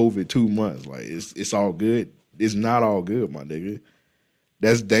got COVID 2 months. Like it's all good. It's not all good, my nigga.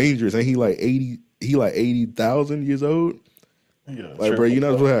 That's dangerous. Ain't he like 80? He like 80,000 years old. Like, bro, you're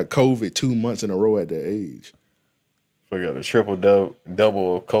not supposed to have COVID 2 months in a row at that age. We got a triple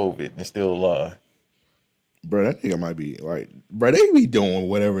double of COVID and still alive. Bro, that nigga might be like, bro, they be doing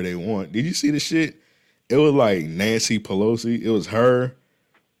whatever they want. Did you see the shit? It was like Nancy Pelosi. It was her,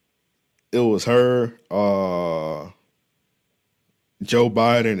 Joe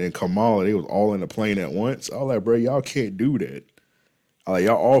Biden and Kamala. They was all in the plane at once. I was like, bro, y'all can't do that. Like,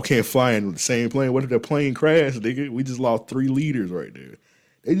 y'all all can't fly in the same plane. What if the plane crash, nigga? We just lost 3 leaders right there.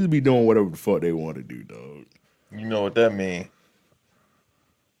 They just be doing whatever the fuck they want to do, dog. You know what that mean?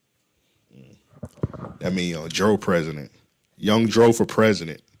 That mean, Joe president. Young Joe for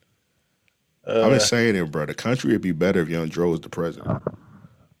president. I've been saying it, bro. The country would be better if Young Joe was the president.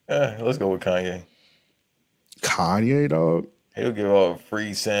 Let's go with Kanye. Kanye, dog? He'll give out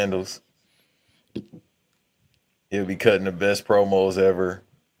free sandals. He'll be cutting the best promos ever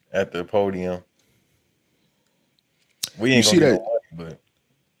at the podium. We ain't gonna get no money,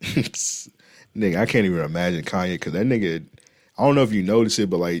 but Nigga, I can't even imagine Kanye because that nigga. I don't know if you notice it,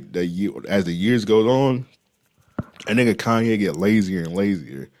 but like as the years goes on, that nigga Kanye get lazier and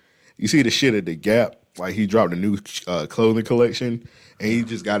lazier. You see the shit at the Gap, like he dropped a new clothing collection and he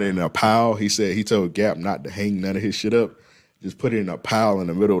just got it in a pile. He said he told Gap not to hang none of his shit up, just put it in a pile in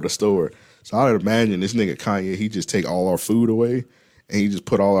the middle of the store. So I would imagine this nigga Kanye, he just take all our food away and he just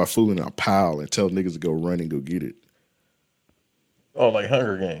put all our food in a pile and tell niggas to go run and go get it. Oh, like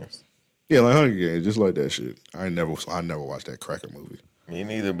Hunger Games. Yeah, like Hunger Games, just like that shit. I never watched that cracker movie. Me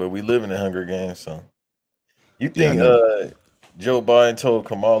neither, but we live in the Hunger Games, so. You Yeah, I think know. Joe Biden told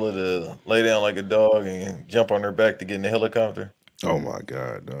Kamala to lay down like a dog and jump on her back to get in the helicopter? Oh my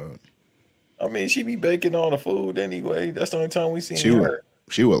God, dog. I mean, she be baking all the food anyway. That's the only time we seen her.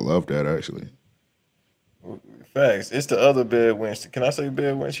 She would love that actually. Facts. It's the other bed wench. Can I say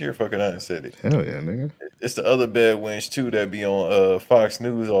bed wench here? Fucking I done said it. Hell yeah, nigga. It's the other bed wench too that be on Fox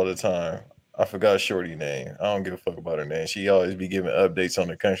News all the time. I forgot Shorty name. I don't give a fuck about her name. She always be giving updates on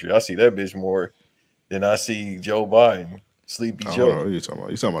the country. I see that bitch more than I see Joe Biden. Sleepy Joe. What are you talking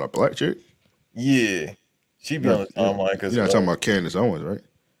about? You talking about a black chick? Yeah. She be on the timeline because you're not talking about Candace Owens, right?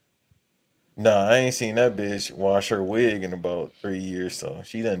 Nah, I ain't seen that bitch wash her wig in about 3 years, so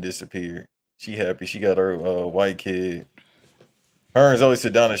she done disappeared. She happy. She got her white kid. Her and Zoe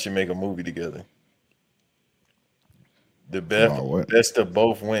Saldana should make a movie together. The best of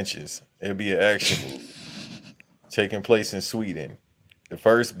both wenches. It'll be an action movie taking place in Sweden. The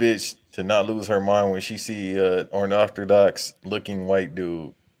first bitch to not lose her mind when she see unorthodox looking white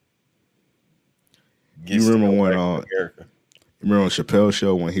dude. You remember when remember on Chappelle's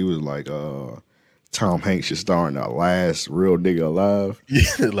show when he was like Tom Hanks should star in the last real nigga alive? Yeah,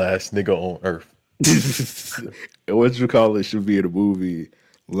 the last nigga on earth. What you call it should be in the movie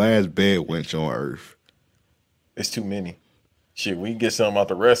Last Bed Wench on Earth. It's too many. Shit, we can get something out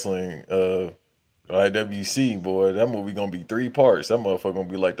the wrestling IWC, boy. That movie gonna be 3 parts. That motherfucker gonna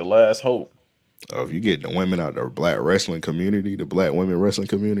be like the last hope. If you get the women out of the black wrestling community, the black women wrestling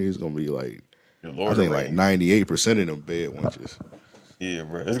community is gonna be like I think like 98% of them bed wenches. Yeah,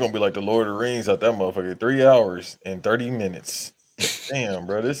 bro. It's gonna be like the Lord of the Rings out that motherfucker. 3 hours and 30 minutes. Damn,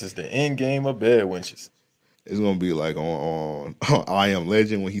 bro. This is the end game of bed wenches. It's gonna be like on I Am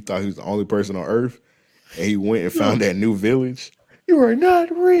Legend when he thought he was the only person on Earth, and he went and found that new village. You are not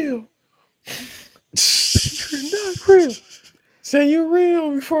real. You're not real. Say you're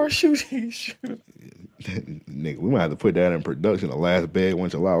real before I shoot you. Nigga, we might have to put that in production. The Last Bed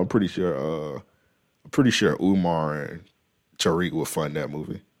Wench Alive. I'm pretty sure Umar and Tariq will fund that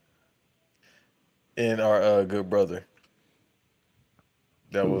movie. And our good brother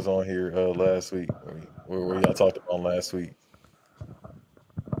that was on here last week. Where y'all talked about last week.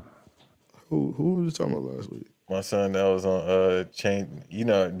 Who was you talking about last week? My son that was on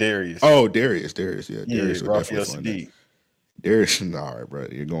Darius. Oh, Darius, yeah. Darius Raphael Sadiq. Darius, all right, bro.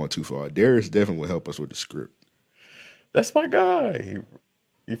 You're going too far. Darius definitely will help us with the script. That's my guy.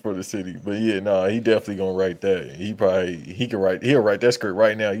 He for the city. But yeah, he definitely gonna write that. He'll write that script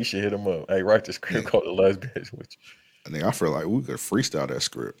right now. You should hit him up. Hey, write the script called The Last Bed Wench. I feel like we could freestyle that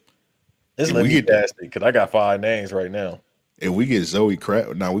script. Let me pass it, because I got 5 names right now. And we get Zoe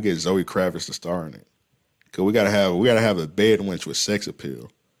Kravitz to star in it. Cause we gotta have a bed wench with sex appeal.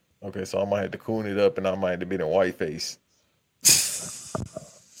 Okay, so I might have to coon it up and I might have to be the white face.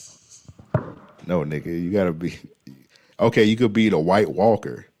 No, nigga, you gotta be okay. You could be the White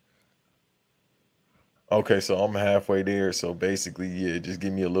Walker. Okay, so I'm halfway there. So basically, just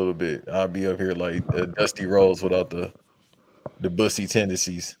give me a little bit. I'll be up here like Dusty Rhodes without the bussy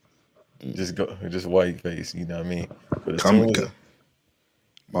tendencies. Just white face. You know what I mean? But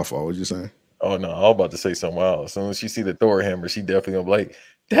my fault. What you saying? Oh no, I was about to say something else. As soon as she see the Thor hammer, she definitely gonna be like,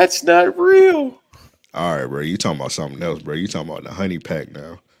 "That's not real." All right, bro. You talking about something else, bro? You talking about the honey pack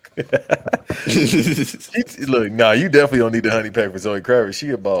now? Look, you definitely don't need the honey pack for Zoe Kravitz. She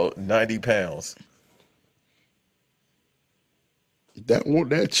about 90 pounds.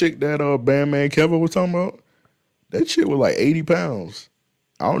 That chick that Bandman Kevin was talking about, that chick was like 80 pounds.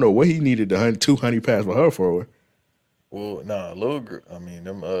 I don't know what he needed the 2 honey packs for her for. Well, little girl. I mean,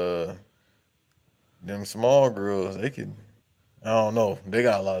 them small girls, they can. I don't know. They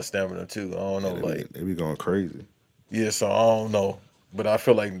got a lot of stamina too. I don't know. They be going crazy. Yeah, so I don't know. But I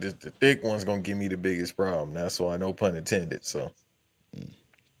feel like the thick one's gonna give me the biggest problem. That's why, no pun intended. So,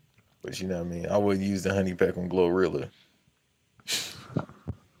 but you know what I mean. I wouldn't use the honey pack on Glorilla.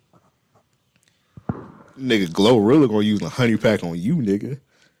 Nigga, Glorilla gonna use the honey pack on you, nigga.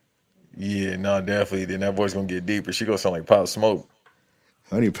 Yeah, definitely. Then that voice gonna get deeper. She gonna sound like Pop Smoke.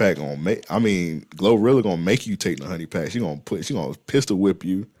 Honey pack gonna make. I mean, Glorilla gonna make you take the honey pack. She gonna pistol whip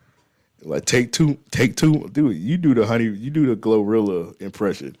you. Like take two. Do it. You do the Glorilla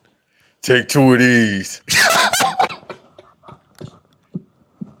impression. Take 2 of these.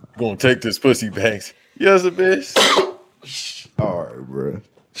 Gonna take this pussy, Banks. Yes, a bitch. All right, bro.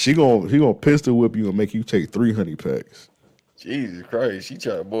 He gonna pistol whip you and make you take 3 honey packs. Jesus Christ, she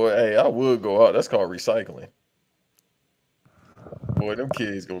tried, boy. Hey, I would go out. That's called recycling. Boy, them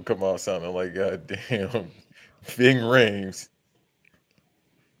kids gonna come out sounding like goddamn Bing Rames.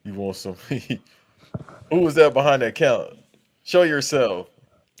 You want some? Who was that behind that count? Show yourself.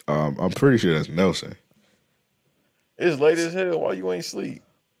 I'm pretty sure that's Nelson. It's late as hell. Why you ain't sleep?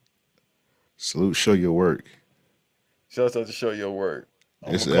 Salute, show your work. Shout out to show your work.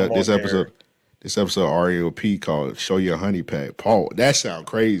 This episode REOP called "Show Your Honey Pack." Paul, that sound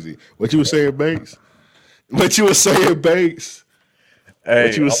crazy. What you were saying, Banks? Hey, what you were saying, Banks?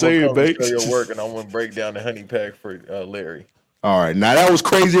 Show your work, and I'm gonna break down the honey pack for Larry. All right, now that was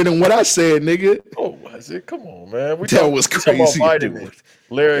crazier than what I said, nigga. Oh, was it? Come on, man. That was crazy. Talking about vitamins.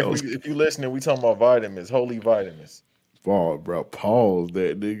 Larry, if you listening, we talking about vitamins, holy vitamins. Ball, bro. Pause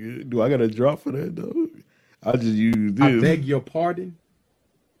that, nigga. Do I got a drop for that, though? I just use this. I beg your pardon.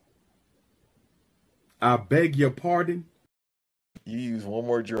 I beg your pardon. You use one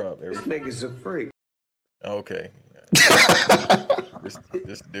more drop. This nigga's a freak. Okay.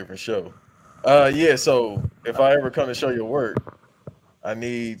 This a different show. Yeah, so if I ever come to show your work, I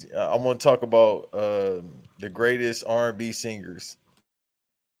want to talk about the greatest R&B singers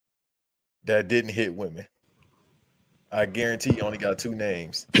that didn't hit women. I guarantee you only got 2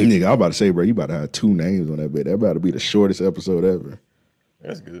 names. Nigga, I'm about to say, bro, you about to have 2 names on that bit. That about to be the shortest episode ever.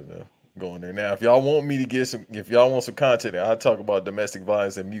 That's good enough. Going there now. If y'all want me to get if y'all want some content, I'll talk about domestic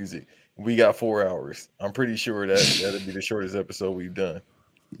violence and music. We got 4 hours. I'm pretty sure that'll be the shortest episode we've done.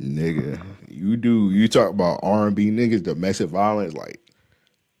 Nigga, you talk about R&B niggas, domestic violence, like,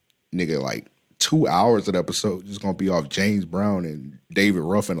 nigga, like 2 hours of the episode just gonna be off James Brown and David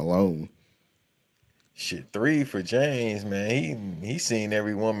Ruffin alone. Shit, 3 for James, man. He seen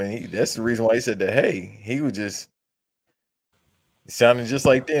every woman. That's the reason why he said that. Hey, he was just sounding just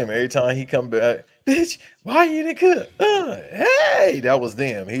like them every time he come back. Bitch, why you didn't cook? Hey, that was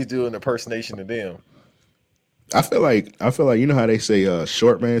them. He's doing an impersonation of them. I feel like you know how they say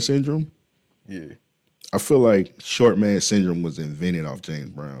short man syndrome? Yeah. I feel like short man syndrome was invented off James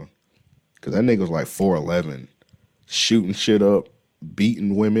Brown. Cause that nigga was like 4'11", shooting shit up,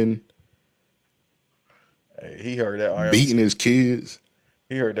 beating women. Hey, he heard that RMC, beating his kids.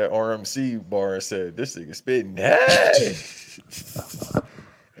 He heard that RMC bar and said, "This nigga spitting." Hey,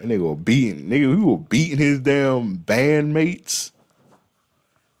 that nigga was beating. Nigga, we were beating his damn bandmates.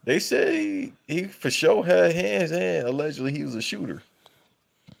 They say he for sure had hands, and allegedly he was a shooter.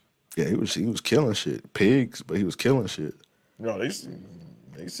 Yeah, he was killing shit. Pigs, but he was killing shit. No, they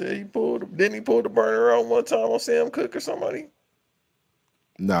said he pull the burner out one time on Sam Cooke or somebody?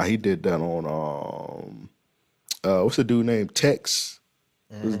 Nah, he did that on what's the dude named Tex?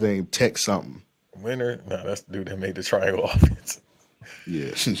 What's his name? Tex something. Winner? Nah, that's the dude that made the triangle offense.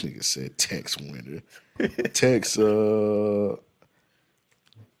 Yeah, this nigga said Tex Winner. Tex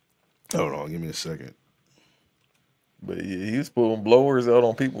hold on, give me a second. But yeah, he was pulling blowers out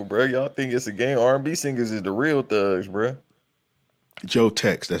on people, bro. Y'all think it's a game? R&B singers is the real thugs, bro. Joe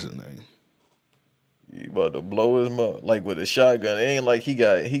Tex, that's his name. He about to blow his mouth like with a shotgun. It ain't like he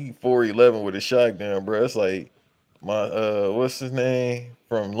 4'11" with a shotgun, bro. It's like my what's his name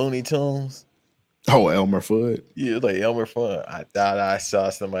from Looney Tunes? Oh, Elmer Fudd. Yeah, it's like Elmer Fudd. I thought I saw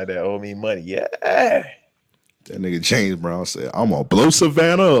somebody that owed me money. Yeah. That nigga James Brown said, "I'm gonna blow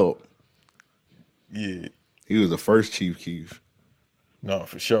Savannah up." Yeah. He was the first Chief Keef. No,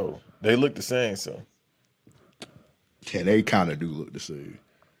 for sure. They look the same, so. Yeah, they kind of do look the same.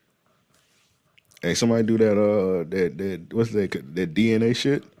 Hey, somebody do that what's that DNA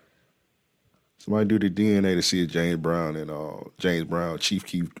shit? Somebody do the DNA to see if James Brown and James Brown, Chief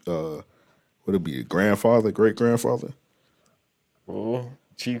Keef, would it be grandfather, great grandfather? Well,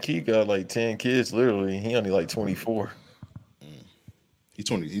 Chief Keef got like 10 kids, literally. He only like 24. He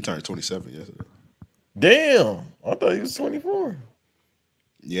turned 27 yesterday. Damn, I thought he was 24.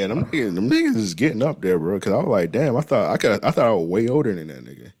 Yeah, them niggas is getting up there, bro. Cause I was like, damn, I thought I was way older than that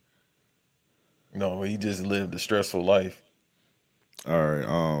nigga. No, he just lived a stressful life. All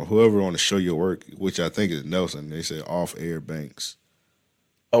right, whoever want to show your work, which I think is Nelson, they said off air Banks.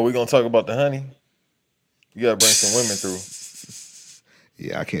 Oh, we gonna talk about the honey? You gotta bring some women through.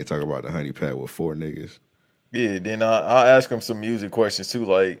 Yeah, I can't talk about the honey pack with 4 niggas. Yeah, then I'll ask him some music questions too,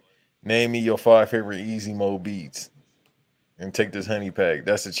 like name me your 5 favorite easy mode beats. and take this honey pack.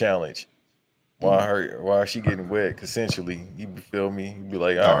 That's the challenge. Why she getting wet consensually? You feel me? You be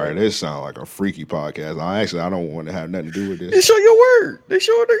like, All all right, right. this sounds like a freaky podcast. I don't want to have nothing to do with They this. show your word. They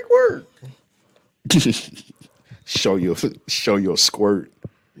show their word. show your squirt.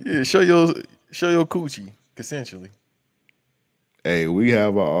 Yeah, show your coochie consensually. Hey, we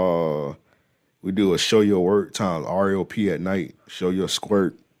have we do a show your work times RLP at night. Show your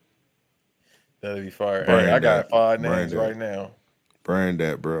squirt. That'd be fire. Brand Hey, I got that. 5 Brand names that. right now. Brand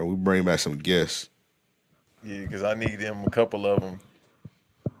that, bro. We bring back some guests. Yeah, because I need them, a couple of them,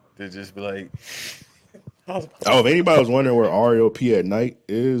 to just be like. Oh, if anybody was wondering where RLP at night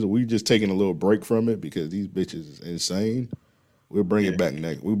is, we just taking a little break from it because these bitches is insane. We'll bring it back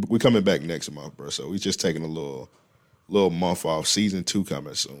next. We coming back next month, bro. So we just taking a little month off. Season 2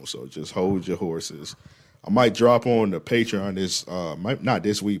 coming soon. So just hold your horses. I might drop on the Patreon this, not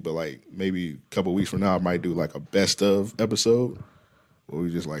this week, but like maybe a couple weeks from now. I might do like a best of episode where we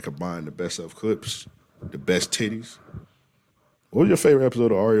just like combine the best of clips, the best titties. What was your favorite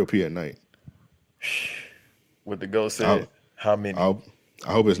episode of RLP at night? What the ghost said. How many? I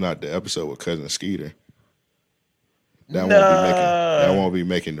hope it's not the episode with Cousin Skeeter. That won't be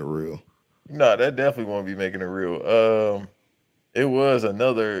making the reel. No, that definitely won't be making it real. It was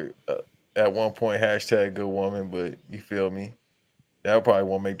another at one point hashtag good woman, but you feel me? That probably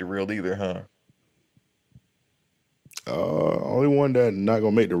won't make the reel either, huh? Only one that not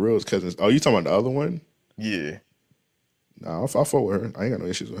gonna make the reel is Cousin. Oh, you talking about the other one? Yeah. Nah, I fuck with her. I ain't got no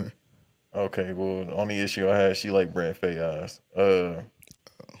issues with her. Okay, well, the only issue I had, she like Brent Faye eyes. Wow.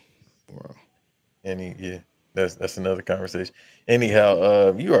 That's another conversation.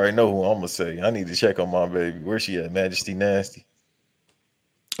 Anyhow, you already know who I'm gonna say. I need to check on my baby. Where's she at? Majesty Nasty.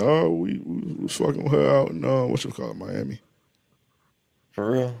 Oh, we was fucking with her out in what you call it, Miami.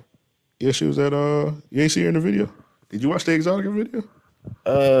 For real? Yeah, she was at you ain't see her in the video? Did you watch the Exotica video?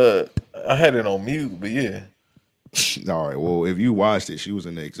 I had it on mute, but yeah. All right, well, if you watched it, she was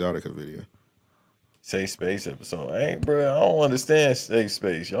in the Exotica video. Safe Space episode. Hey, bro, I don't understand Safe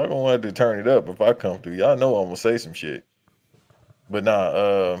Space. Y'all gonna have to turn it up if I come through. Y'all know I'm gonna say some shit. But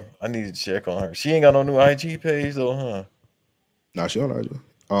nah, I need to check on her. She ain't got no new IG page though, huh? Nah, she on IG.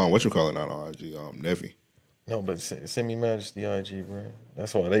 What you call it? Not on IG. Nevi. No, but send me Majesty IG, bro.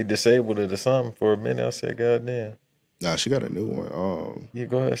 That's why they disabled it or something for a minute. I said, God damn. Nah, she got a new one. Yeah,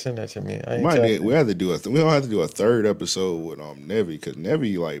 go ahead, send that to me. We have to do we don't have to do a third episode with Nevi because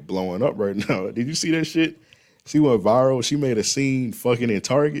Nevi like blowing up right now. Did you see that shit? She went viral. She made a scene fucking in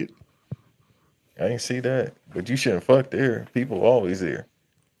Target. I ain't see that, but you shouldn't fuck there. People always there.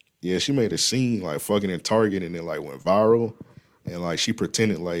 Yeah, she made a scene like fucking in Target and then like went viral, and like she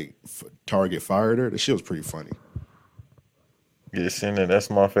pretended like Target fired her. The shit was pretty funny. Yeah, send that.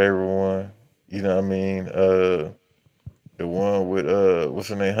 That's my favorite one. You know what I mean? The one with what's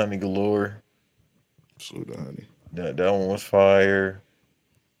her name, Honey Galore. Salute to Honey. That one was fire.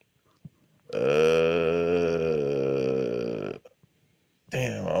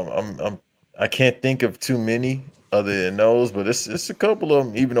 Damn, I can't think of too many other than those, but it's a couple of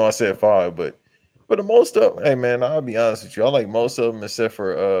them. Even though I said 5, but the most of them, hey man, I'll be honest with you, I like most of them except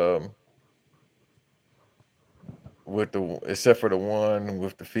for the one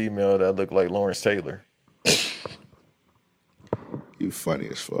with the female that looked like Lawrence Taylor. You funny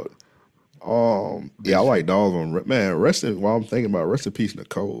as fuck. Yeah, I liked all of them. Man, while I'm thinking about rest in peace,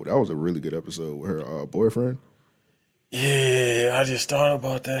 Nicole. That was a really good episode with her boyfriend. Yeah, I just thought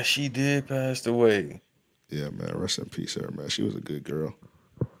about that. She did pass away. Yeah, man, rest in peace, her man. She was a good girl.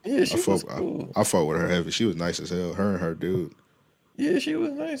 Yeah, she was cool. I fought with her heavy. She was nice as hell. Her and her dude. Yeah, she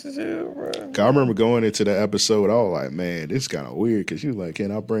was nice as hell, bro. I remember going into the episode, I was like, man, this is kind of weird because she was like,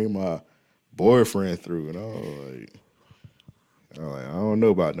 can I bring my boyfriend through? And I was like, I don't know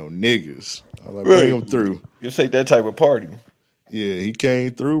about no niggas. I was like, bring him through. You take that type of party. Yeah, he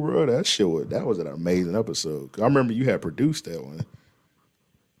came through, bro. That was an amazing episode. I remember you had produced that one.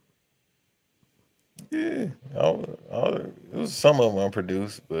 Yeah, it was some of them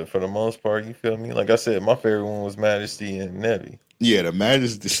unproduced, but for the most part, you feel me? Like I said, my favorite one was Majesty and Nevi. Yeah, the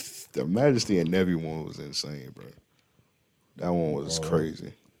Majesty and Nevi one was insane, bro. That one was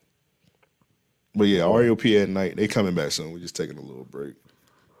crazy. But yeah, RLP at night, they coming back soon. We're just taking a little break.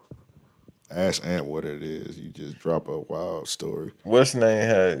 Ask Ant what it is. You just drop a wild story. What's name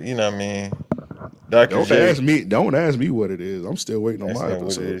had, you know what I mean? Dr. Don't J. ask me what it is. I'm still waiting on my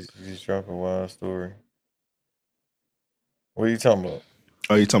episode. What it is. You just drop a wild story. What are you talking about?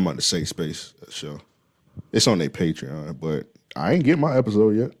 Oh, you talking about the Safe Space show? It's on their Patreon, but I ain't get my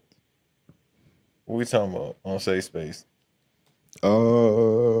episode yet. What we talking about on Safe Space?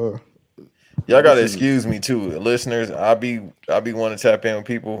 Y'all gotta excuse me too, listeners. I be wanting to tap in with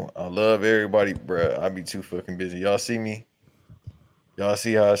people. I love everybody, bruh. I be too fucking busy. Y'all see me? Y'all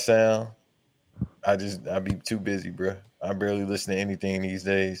see how I sound? I be too busy, bruh. I barely listen to anything these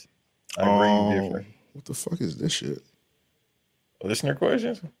days. I breathe different. What the fuck is this shit? Listener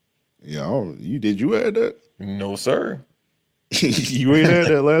questions? Yeah, you add that? No, sir. You ain't had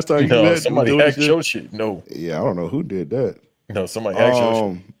that last time. No, somebody hacked your shit. No. Yeah, I don't know who did that. No, somebody hacked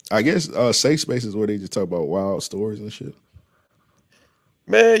your shit. I guess safe spaces where they just talk about wild stories and shit.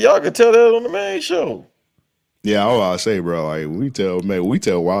 Man, y'all can tell that on the main show. Yeah, all I say, bro. Like we tell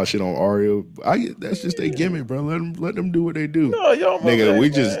wild shit on Aria. That's just their gimmick, bro. Let them do what they do. No, y'all, nigga.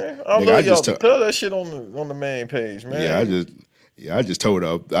 I just tell that shit on the main page, man. I just told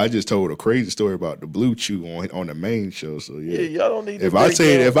a crazy story about the Blue Chew on the main show. So yeah, y'all don't need. If I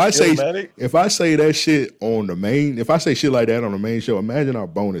say that shit on the main, if I say shit like that on the main show, imagine our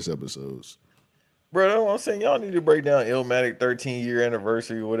bonus episodes. Bro, that's what I'm saying. Y'all need to break down Illmatic 13-year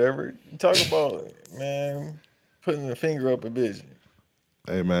anniversary or whatever. You talk about man putting the finger up a bitch.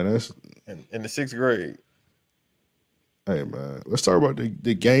 Hey man, that's in the 6th grade. Hey man, let's talk about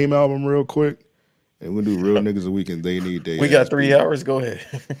the Game album real quick. And we'll do Real Niggas a Week and They Need They. We got 3 hours. Go ahead.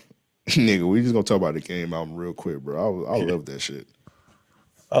 Nigga, we just gonna talk about the Game album real quick, bro. I love that shit.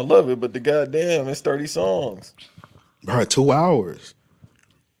 I love it, but the goddamn, it's 30 songs. Bro, 2 hours.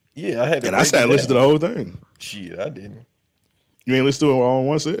 Yeah, I had to. And I sat and listened to the whole thing. Shit, I didn't. You ain't listen to it all in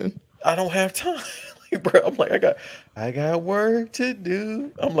one sitting? I don't have time. Bro, I'm like, I got work to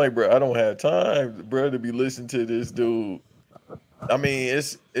do. I'm like, bro, I don't have time, bro, to be listening to this dude. I mean,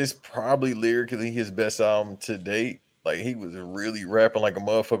 it's probably lyrically his best album to date. Like he was really rapping like a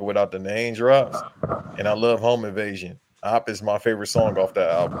motherfucker without the name drops. And I love Home Invasion. Op is my favorite song off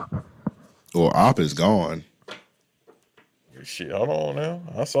that album. Well, Op is gone. Shit, hold on now.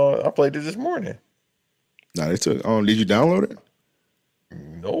 I played it this morning. Nah, they took did you download it?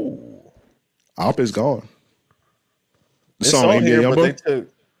 No. Op is gone. The song here, but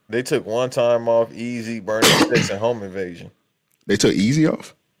they took One Time off, Easy, Burning Sticks, and Home Invasion. They took Easy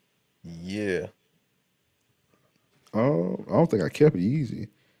off? Yeah. Oh, I don't think I kept it Easy.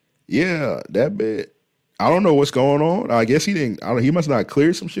 Yeah, that bit. I don't know what's going on. I guess he didn't. He must not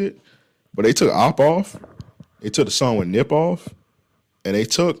clear some shit. But they took Op off. They took the song with Nip off, and they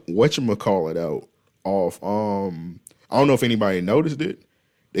took whatchamacallit out off. I don't know if anybody noticed it.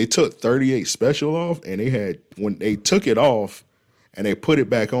 They took 38 Special off, and when they took it off, and they put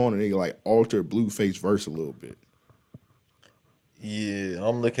it back on, and they like altered Blueface verse a little bit. Yeah,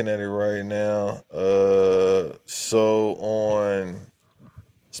 I'm looking at it right now. So on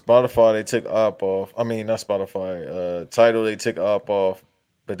Spotify they took Op off. I mean, not Spotify. Tidal they took Op off,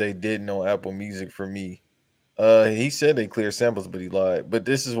 but they didn't on Apple Music for me. He said they clear samples, but he lied. But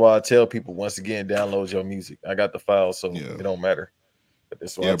this is why I tell people once again, download your music. I got the file, so it don't matter. But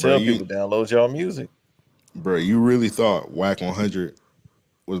this is why I tell people, download your music. Bro, you really thought Whack 100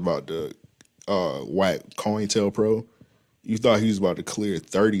 was about to whack COINTELPRO? You thought he was about to clear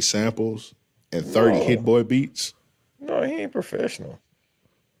 30 samples and 30 Hit Boy beats? No, he ain't professional.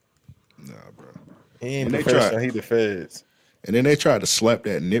 Nah, bro. He ain't professional. He the feds. And then they tried to slap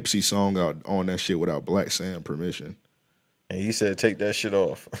that Nipsey song out on that shit without Black Sam permission. And he said, take that shit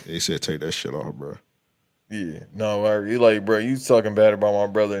off. He said, take that shit off, bro. Yeah. No, you like, bro, you talking bad about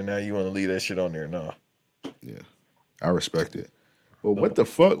my brother and now you want to leave that shit on there. Nah. Yeah. I respect it. But what the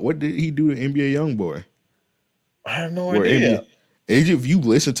fuck? What did he do to NBA Youngboy? I have no idea. If you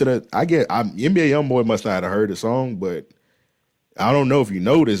listen to that, NBA Youngboy must not have heard the song, but I don't know if you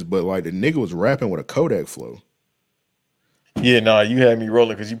noticed, but like the nigga was rapping with a Kodak flow. Yeah, nah, you had me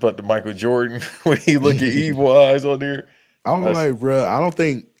rolling because you put the Michael Jordan when he look at evil eyes on there. I'm like, bro, I don't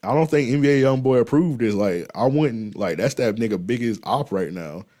think NBA Youngboy approved this. Like, I wouldn't like that's that nigga biggest op right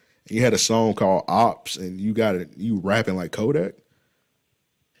now. He had a song called Ops, and you rapping like Kodak.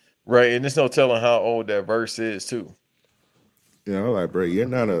 Right, and there's no telling how old that verse is too. Yeah, I'm like, bro, you're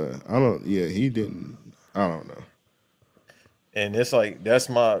not he didn't. I don't know. And it's like that's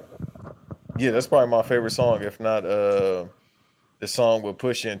probably my favorite song, if not the song with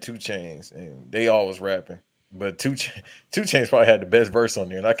Pusha and 2 Chainz, and they always rapping. But 2 Chainz probably had the best verse on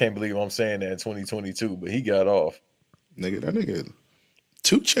there, and I can't believe I'm saying that in 2022, but he got off. Nigga, that nigga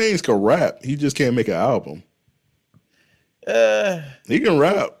 2 Chainz can rap. He just can't make an album. He can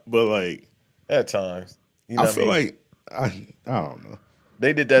rap, but like at times, you know I feel like I don't know.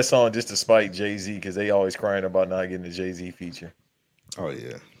 They did that song just to spite Jay-Z because they always crying about not getting the Jay-Z feature. Oh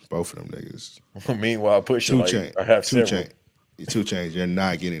yeah, both of them niggas. Meanwhile, Pusha I have 2 Chainz, you're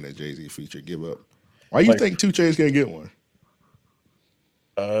not getting a Jay-Z feature. Give up. Why you think 2 Chainz can't get one?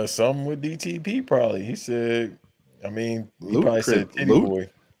 Something with DTP probably. He said, I mean, he probably Ludacris, said Titty Boy.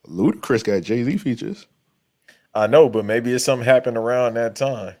 Ludacris got Jay-Z features. I know, but maybe it's something happened around that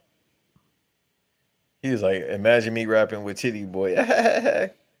time. He was like, imagine me rapping with Titty Boy.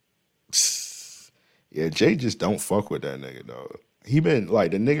 Yeah, Jay just don't fuck with that nigga, dog. He been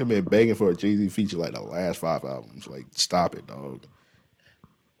like the nigga been begging for a Jay-Z feature like the last 5 albums. Like, stop it, dog.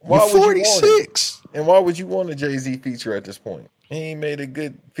 Why You're would you want 46. it? And why would you want a Jay-Z feature at this point? He ain't made a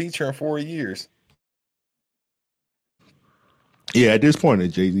good feature in 4 years. Yeah, at this point, the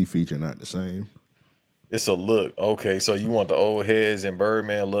Jay-Z feature not the same. It's a look. Okay, so you want the old heads and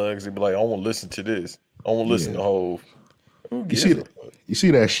Birdman lugs to be like, I want to listen to this. I want to listen to Hov. You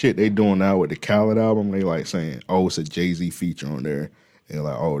see that shit they doing now with the Khaled album? They like saying, oh, it's a Jay-Z feature on there. And they're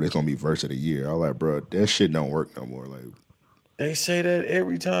like, oh, this gonna be verse of the year. I'm like, bro, that shit don't work no more. Like, they say that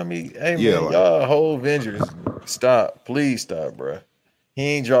every time hey Yeah, man, like- y'all whole Avengers, stop. Please stop, bro. He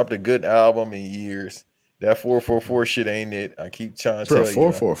ain't dropped a good album in years. That 444 shit ain't it. I keep trying to bro, tell you.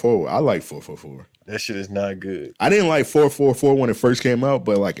 444. I like 444. That shit is not good. I didn't like 444 when it first came out,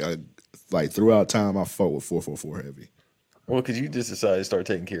 but like throughout time, I fought with 444 heavy. Well, because you just decided to start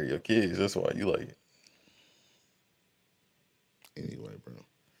taking care of your kids. That's why you like it. Anyway, bro.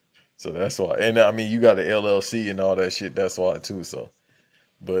 So that's why. And I mean, you got an LLC and all that shit. That's why too. So,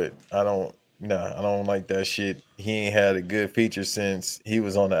 but I don't like that shit. He ain't had a good feature since he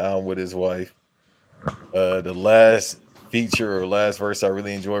was on the album with his wife. The last feature or last verse I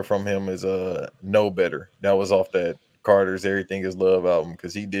really enjoyed from him is Know Better. That was off that Carter's Everything Is Love album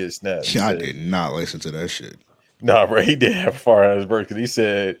because he did snap. He I said, did not listen to that shit. Nah, bro, he did have a fire ass verse because he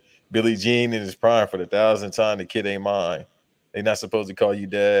said Billie Jean in his prime for the 1,000th time, the kid ain't mine. They not supposed to call you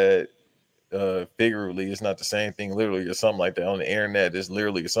dad figuratively. It's not the same thing literally or something like that. On the internet, it's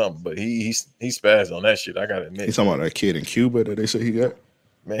literally something. But he spazzed on that shit. I gotta admit. He's talking about that kid in Cuba that they say he got.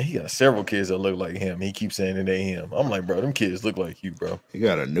 Man, he got several kids that look like him. He keeps saying it ain't him. I'm like, bro, them kids look like you, bro. He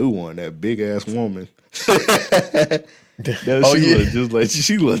got a new one, that big ass woman. Oh, yeah.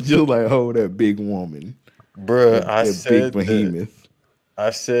 She looked just like that big woman. Bruh, I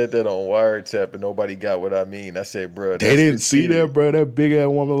said that on Wiretap and nobody got what I mean. I said, bruh, They didn't see that, bro. That big ass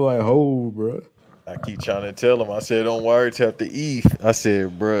woman like bro. I keep trying to tell them. I said on Wiretap the Eve. I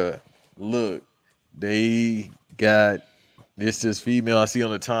said, bruh, look, they got this female I see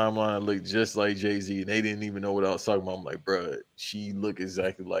on the timeline look just like Jay-Z, and they didn't even know what I was talking about. I'm like, bruh, she look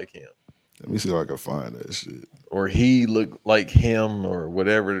exactly like him. Let me see if I can find that shit. Or he look like him, or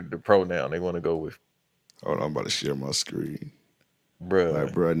whatever the pronoun they want to go with. Hold on, I'm about to share my screen. Bruh.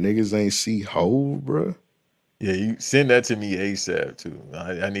 Like, bruh, niggas ain't see Hov, bruh. Yeah, you send that to me ASAP too.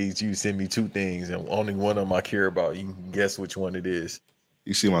 I need you to send me 2 things, and only one of them I care about. You can guess which one it is.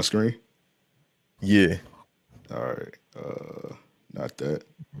 You see my screen? Yeah. All right. Not that.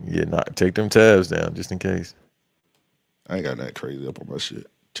 Yeah, not take them tabs down just in case. I ain't got that crazy up on my shit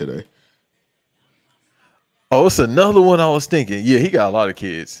today. Oh, it's another one I was thinking. Yeah, he got a lot of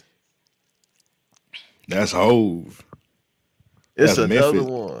kids. That's Hov. It's That's another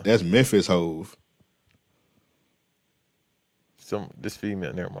Memphis. one. That's Memphis Hov. This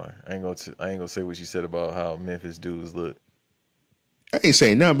female, never mind. I ain't gonna say what she said about how Memphis dudes look. I ain't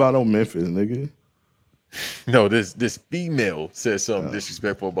saying nothing about no Memphis, nigga. No, this female said something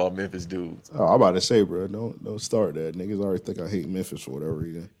disrespectful about Memphis dudes. Oh, I'm about to say, bro, don't start that. Niggas already think I hate Memphis for whatever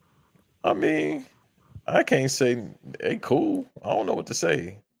reason. I mean, I can't say they cool. I don't know what to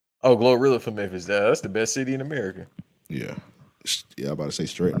say. Oh, Glorilla from Memphis. That's the best city in America. Yeah. Yeah, I'm about to say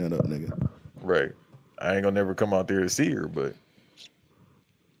straighten that up, nigga. Right. I ain't gonna never come out there to see her, but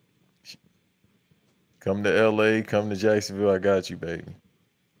come to LA, come to Jacksonville. I got you, baby.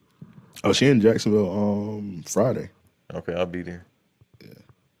 Oh, she in Jacksonville Friday. Okay, I'll be there.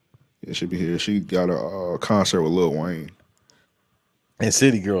 Yeah, she'll be here. She got a concert with Lil Wayne. And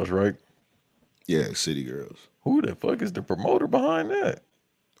City Girls, right? Yeah, City Girls. Who the fuck is the promoter behind that?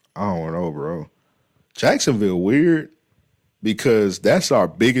 I don't know, bro. Jacksonville weird because that's our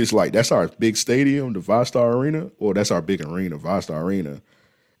biggest, that's our big stadium, the Vistar Arena, or that's our big arena, Vistar Arena.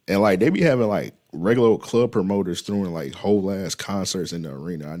 And they be having regular old club promoters throwing whole ass concerts in the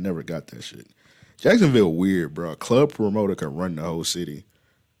arena. I never got that shit. Jacksonville weird, bro. A club promoter can run the whole city.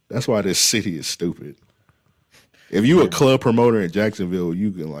 That's why this city is stupid. If you a club promoter in Jacksonville,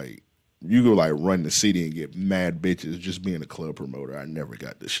 you can run the city and get mad bitches just being a club promoter. I never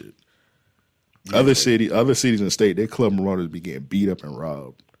got this shit. Yeah. Other cities in the state, their club promoters be getting beat up and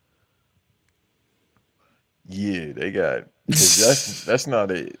robbed. Yeah, they got that's not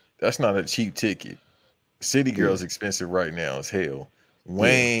a cheap ticket. City Girls expensive right now as hell.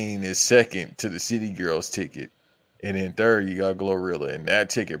 Wayne is second to the City Girls ticket, And then third, you got Glorilla, and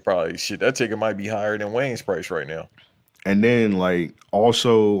that ticket might be higher than Wayne's price right now. And then like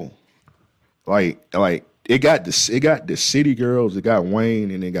also like it got the City Girls, it got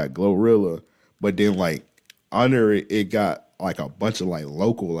Wayne, and it got Glorilla, but then like under it got like a bunch of like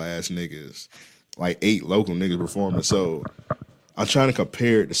local ass niggas, like 8 local niggas performing. So I'm trying to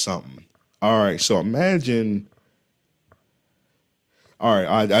compare it to something. All right, so imagine. All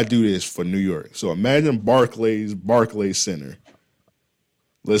right, I do this for New York. So imagine Barclays Center.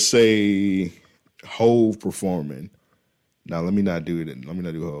 Let's say Hove performing. Now let me not do it. Let me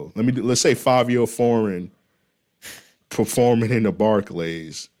not do Hove. Let's say 5-Year Foreign performing in the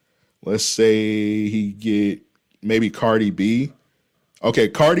Barclays. Let's say he get maybe Cardi B. Okay,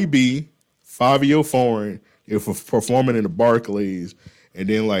 Cardi B, 5-Year Foreign, if performing in the Barclays, and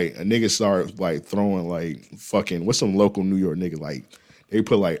then like a nigga starts like throwing like fucking what's some local New York nigga like. They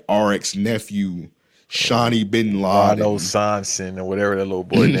put like RX Nephew, Shawnee Bin Laden, Ron Sanson, or whatever that little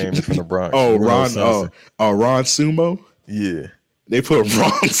boy name is from the Bronx. Ron Sumo. Yeah, they put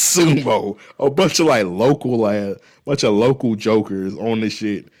Ron Sumo, a bunch of like local jokers on this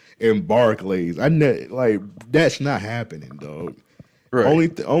shit in Barclays. That's not happening, dog.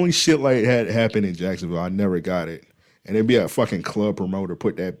 Right. Only shit like that happened in Jacksonville. I never got it. And it'd be a fucking club promoter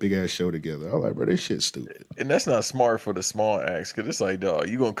put that big ass show together. I was like, bro, this shit's stupid. And that's not smart for the small acts, because it's like, dog,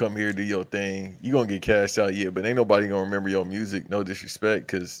 you gonna come here, do your thing, you gonna get cashed out, yeah, but ain't nobody gonna remember your music, no disrespect,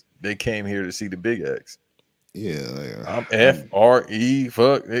 because they came here to see the big acts. Yeah. I'm F-R-E,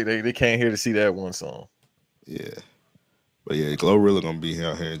 fuck, they came here to see that one song. Yeah. But yeah, Glorilla gonna be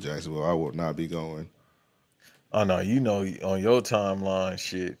out here in Jacksonville. I will not be going. Oh, no, you know, on your timeline,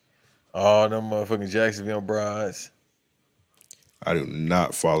 shit, all them motherfucking Jacksonville brides. I do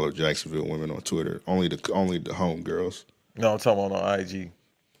not follow Jacksonville women on Twitter. Only the homegirls. No, I'm talking about on IG.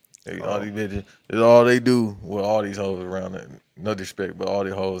 All these bitches, that's all they do with all these hoes around it. No disrespect, but all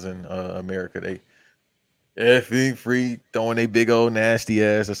the hoes in America, they effing free, throwing they big old nasty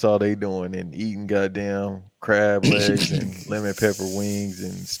ass. That's all they doing, and eating goddamn crab legs and lemon pepper wings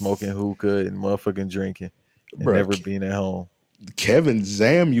and smoking hookah and motherfucking drinking and Bruh, never being at home. Kevin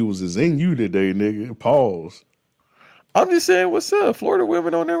Samuels is in you today, nigga. Pause. I'm just saying, what's up? Florida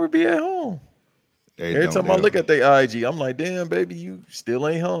women don't ever be at home. Every time I look at their IG, I'm like, damn, baby, you still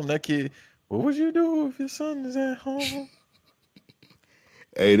ain't home. That kid, what would you do if your son is at home?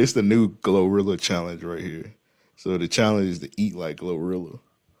 Hey, this the new Glorilla challenge right here. So the challenge is to eat like Glorilla.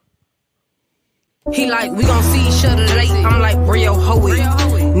 He like, we gon' see each other today. I'm like, where your hoe is?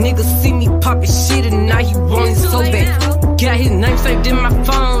 Niggas see me poppin' shit and now he want it so bad. Got his name saved in my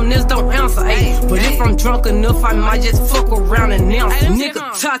phone, niggas don't answer, ayy. But if I'm drunk enough, I might just fuck around and announce.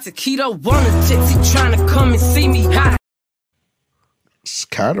 Nigga Tata Keto wanna text, he tryna come and see me high. It's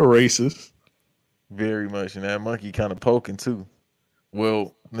kind of racist. Very much, and that monkey kind of poking too.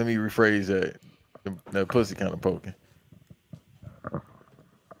 Well, let me rephrase that. That pussy kind of poking. All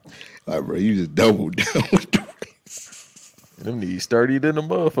right, bro, you just doubled down with the race. Them knees sturdy than a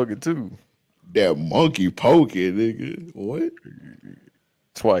motherfucker too. That monkey poking, nigga. What?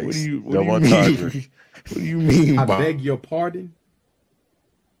 Twice. What do you mean? What do you mean I by? beg your pardon.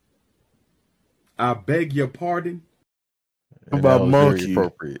 I beg your pardon. About monkey. Very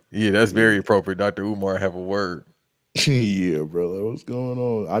appropriate. Yeah, that's very appropriate. Dr. Umar have a word. Yeah, brother. What's going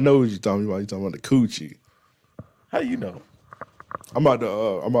on? I know what you're talking about. You're talking about the coochie. How you know? I'm about to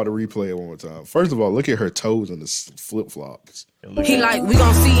replay it one more time. First of all, look at her toes in the flip flops. He like, we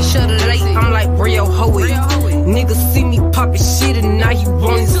gon' see each other today. I'm like, where your hoe is? Niggas see me poppin' shit and now he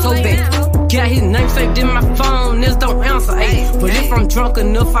want it so bad. Got his name saved in my phone, niggas don't answer, ayy. But if I'm drunk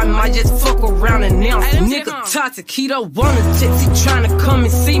enough, I might just fuck around and announce. Nigga Tata Keto wanna text, he tryna come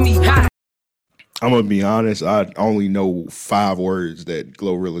and see me high. I'm gonna be honest. I only know 5 words that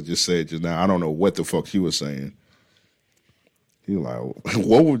Glorilla just said just now. I don't know what the fuck she was saying. He like,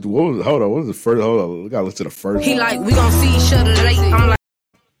 what was? Hold on, what was the first? Hold on, we gotta listen to the first. He like, we gon' see each other today. I'm like,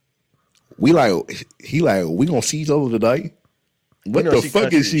 we gonna see each other today. What the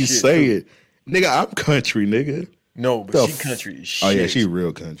fuck is she saying, nigga? I'm country, nigga. No, but she country as shit. Oh yeah, she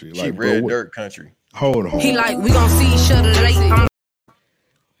real country. She red dirt country. Hold on. He like, we gon' see each other today.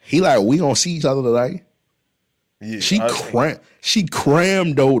 He like, we gonna see each other today. Yeah, she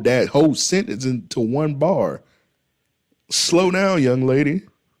crammed though that whole sentence into one bar. Slow down, young lady.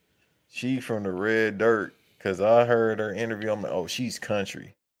 She from the red dirt, because I heard her interview. I'm like, oh, she's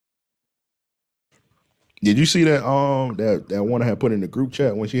country. Did you see that that one I had put in the group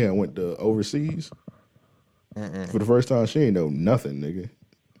chat when she had went to overseas? For the first time? She ain't know nothing, nigga.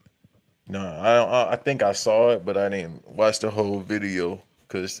 No, I think I saw it, but I didn't watch the whole video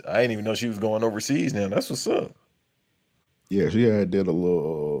because I didn't even know she was going overseas now. That's what's up. Yeah, she had did a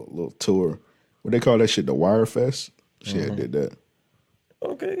little tour. What they call that shit, the Wire Fest? She had did that.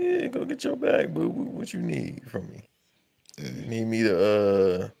 Okay, yeah, go get your bag, boo. What you need from me? Yeah. You need me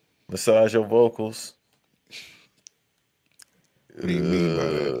to massage your vocals? What do you mean by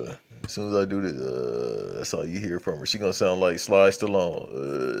that? As soon as I do this, that's all you hear from her. She gonna sound like Sly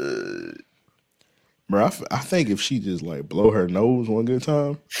Stallone. Bro, I think if she just like blow her nose one good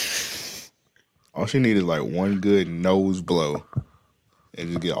time, all she needs is like one good nose blow, and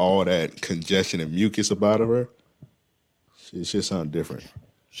just get all that congestion and mucus up out of her. It should sound different.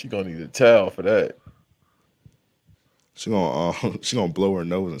 She gonna need a towel for that. She gonna blow her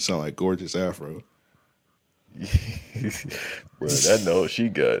nose and sound like Gorgeous Afro. Bro, that nose she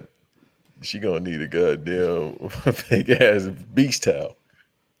got. She gonna need a goddamn big ass beach towel.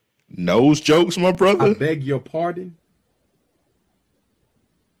 Nose jokes, my brother. I beg your pardon.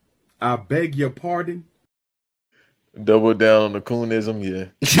 I beg your pardon. Double down on the coonism, yeah.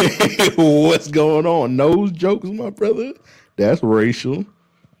 What's going on? Nose jokes, my brother. That's racial.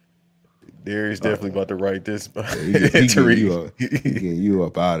 Darius definitely about to write this. He getting you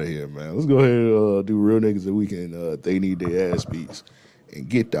up out of here, man. Let's go ahead and do Real Niggas That Weekend. They need their ass beats. And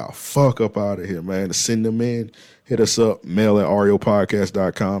get the fuck up out of here, man. To send them in, hit us up,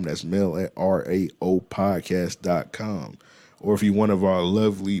 mail@raopodcast.com. That's mail@raopodcast.com. Or if you're one of our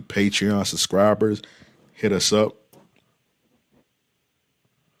lovely Patreon subscribers, hit us up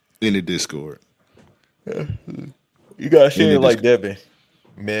in the Discord. You gotta share it like Debbie.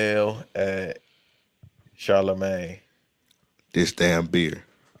 Mail at Charlemagne. This damn beer.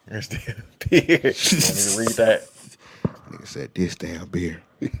 This damn beer. You want me to read that? Nigga said this damn beer.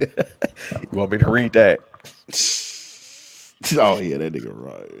 You want me to read that? Oh yeah, that nigga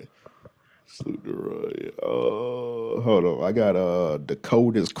right. Salute to Roy. Hold on. I got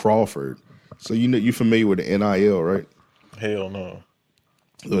Dakota's Crawford. So you familiar with the NIL, right? Hell no.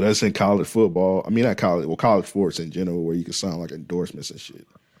 So that's in college football. I mean, not college. Well, college sports in general, where you can sign like endorsements and shit,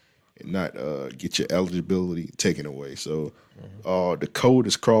 and not get your eligibility taken away. So,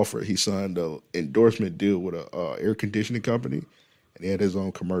 Dakota's Crawford, he signed an endorsement deal with a air conditioning company, and he had his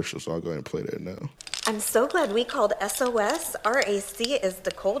own commercial. So I'll go ahead and play that now. I'm so glad we called SOS. RAC is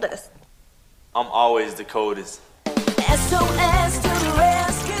the coldest. I'm always the coldest. SOS to the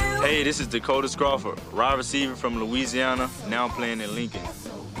rescue. Hey, this is Dakota Crawford, wide receiver from Louisiana, now playing in Lincoln.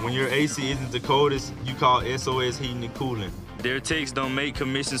 When your AC isn't the coldest, you call SOS Heating and Cooling. Their techs don't make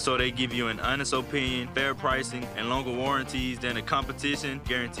commissions, so they give you an honest opinion, fair pricing, and longer warranties than the competition,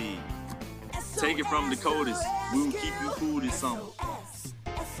 guaranteed. Take it from the coldest. We will keep you cool this summer.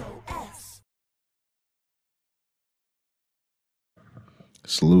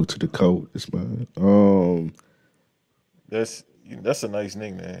 Salute to the coldest, man. That's a nice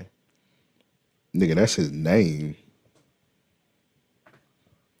nickname. Nigga, that's his name.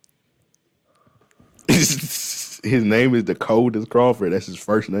 His name is Dakota's Crawford. That's his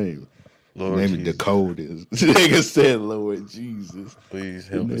first name. Lord his name is Dakota's. Nigga said, Lord Jesus. Please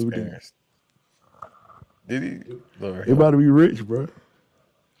help his parents. Did he? Lord, he about to be rich, bro.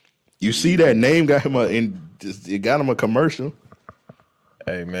 You see that name got him it got him a commercial.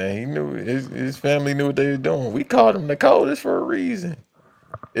 Hey man, he knew his family knew what they were doing. We called him the coldest for a reason.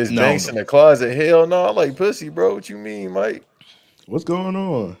 Is Banks in the closet? Hell no, I like pussy, bro. What you mean, Mike? What's going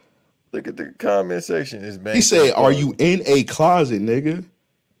on? Look at the comment section. Is Banks? He said, "Are you in a closet, nigga?"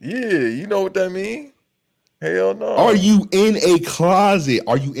 Yeah, you know what that mean? Hell no. Are you in a closet?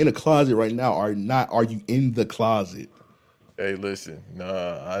 Are you in a closet right now? Or not? Are you in the closet? Hey, listen.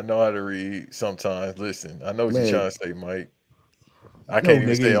 Nah, I know how to read sometimes. Listen, I know what you're trying to say, Mike. I can't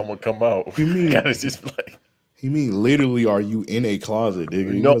even say I'm gonna come out. You mean gotta just play. He mean literally? Are you in a closet,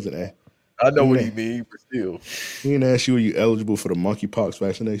 nigga? No, wasn't I know what he mean, but still. He didn't ask you, are you eligible for the monkeypox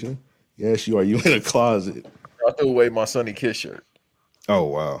vaccination? He asked you, are you in a closet? I threw away my Sonny Kiss shirt. Oh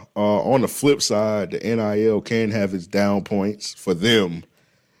wow. On the flip side, the NIL can have its down points for them.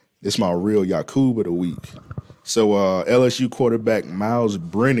 This is my real Yakub of the week. So LSU quarterback Miles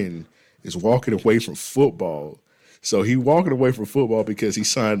Brennan is walking away from football. So he walking away from football because he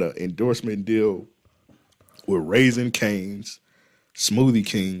signed an endorsement deal with Raising Cane's, Smoothie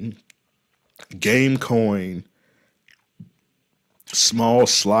King, Game Coin, Small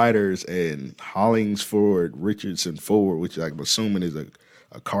Sliders, and Hollingsford Richardson Ford, which I'm assuming is a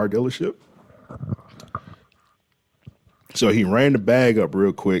car dealership. So he ran the bag up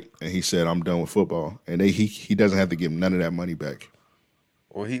real quick and he said, I'm done with football. And he doesn't have to give none of that money back.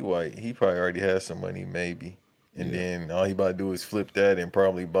 Well, he white. He probably already has some money, maybe. And then all he about to do is flip that and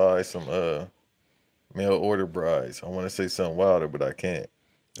probably buy some mail order brides. I want to say something wilder, but I can't.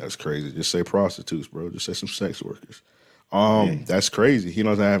 That's crazy. Just say prostitutes, bro. Just say some sex workers. That's crazy. He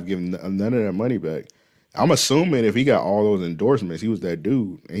doesn't have given none of that money back. I'm assuming if he got all those endorsements, he was that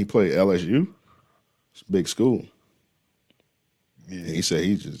dude, and he played LSU. It's a big school. Yeah. And he said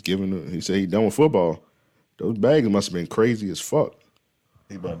he's just giving. He said he done with football. Those bags must have been crazy as fuck.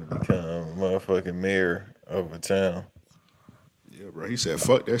 He about to become a motherfucking mayor of a town. Yeah, bro. He said,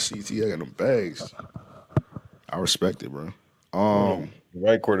 "Fuck that CT. I got them bags." I respect it, bro.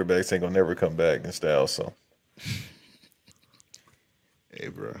 White quarterbacks ain't gonna never come back in style. So, hey,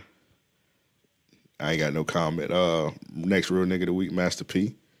 bro. I ain't got no comment. Next real nigga of the week, Master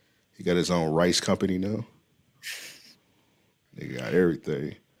P. He got his own rice company now. Nigga got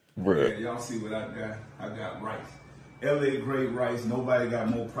everything. Bro. Yeah, y'all see what I got? I got rice. LA grade rice. Nobody got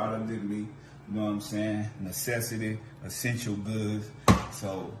more product than me. You know what I'm saying? Necessity, essential goods.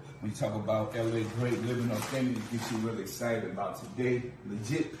 So when you talk about LA great living authentic, it gets you really excited about today.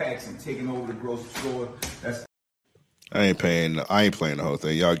 Legit packs and taking over the grocery store. That's I ain't playing the whole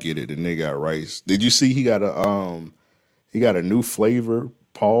thing. Y'all get it. The nigga got rice. Did you see he got a new flavor,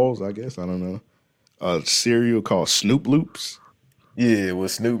 Paul's, I guess, I don't know. A cereal called Snoop Loops. Yeah,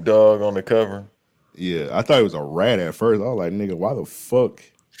 with Snoop Dogg on the cover. Yeah, I thought it was a rat at first. I was like, nigga, why the fuck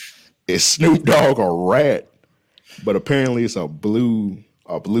is Snoop Dogg a rat? But apparently it's a blue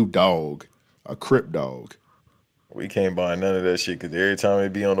dog, a Crip dog. We can't buy none of that shit because every time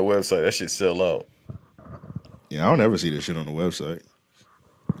it be on the website, that shit sell out. Yeah, I don't ever see this shit on the website.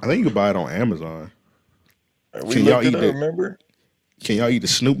 I think you can buy it on Amazon. We looked it up, remember? Can y'all eat the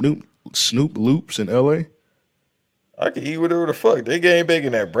Snoop Loops in LA? I can eat whatever the fuck. They ain't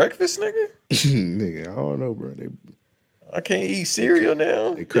baking that breakfast, nigga. Nigga, I don't know, bro. I can't eat cereal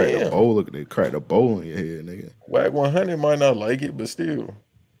now. They cracked a bowl. They cracked a bowl in your head, nigga. Whack 100 might not like it, but still.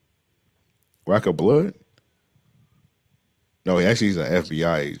 Whack of blood? No, he's an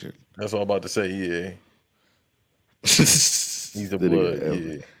FBI agent. That's what I'm about to say. Yeah. He's a blood.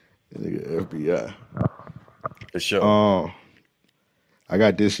 Yeah. Nigga FBI. For sure. I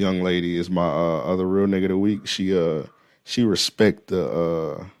got this young lady is my other real nigga of the week. She respect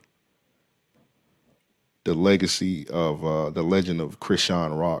the legacy of the legend of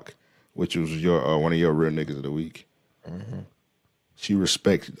Krishan Rock, which was your one of your real niggas of the week. Mm-hmm. She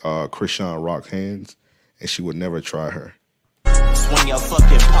respects Krishan Rock's hands, and she would never try her. Swing your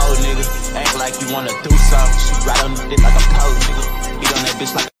fucking pole, nigga. Act like you wanna do something. Ride on the dick like a pole, nigga. Eat on that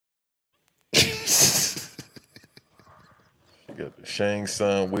bitch like She got the Shang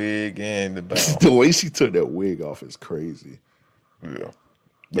Tsung wig and the bow. The way she took that wig off is crazy. Yeah.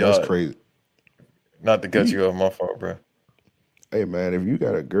 That's crazy. Not to cut you off, my fault, bro. Hey, man, if you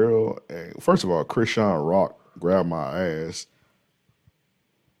got a girl, first of all, Krishan Rock grabbed my ass.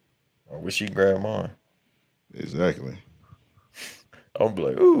 I wish she grabbed mine. Exactly. I'm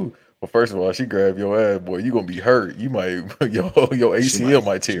like, ooh. Well, first of all, she grabbed your ass, boy. You gonna be hurt. You might your ACL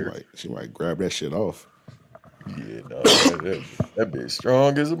might tear. She might grab that shit off. Yeah, no, that bitch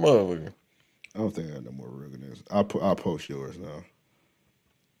strong as a motherfucker. I don't think I got no more real than this. I'll post yours now.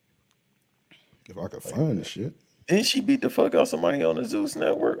 If I could find the shit. Didn't she beat the fuck out somebody on the Zeus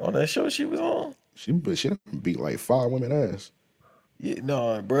Network on that show she was on? She beat like 5 women ass. Yeah,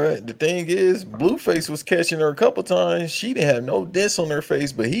 no, bro. The thing is, Blueface was catching her a couple times. She didn't have no dents on her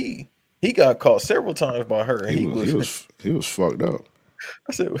face, but he got caught several times by her. And he was fucked up.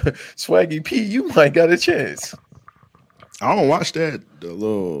 I said, Swaggy P, you might got a chance. I don't watch that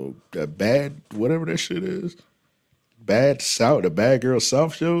bad whatever that shit is. The Bad Girl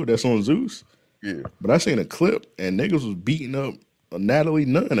South show that's on Zeus. Yeah. But I seen a clip and niggas was beating up Natalie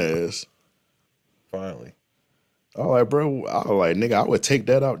Nunn ass. Finally. I was like, bro, nigga, I would take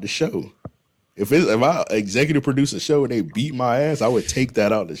that out the show. If I executive produce a show and they beat my ass, I would take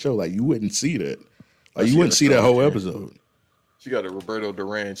that out the show. Like, you wouldn't see that. Like, you wouldn't see that whole episode. She got a Roberto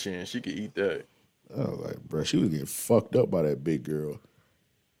Duran chin. She could eat that. I was like, bro, she was getting fucked up by that big girl.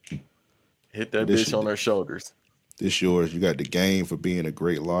 Hit that bitch on her shoulders. This yours. You got The Game for being a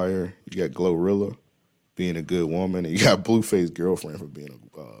great liar. You got Glorilla being a good woman. And you got Blueface Girlfriend for being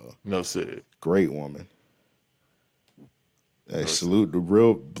a great woman. Hey, salute the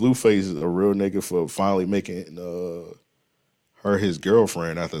real Blueface is a real nigga for finally making her his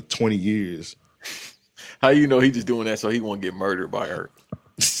girlfriend after 20 years. How you know he just doing that so he won't get murdered by her?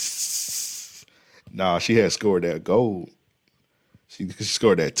 Nah, she had scored that goal. She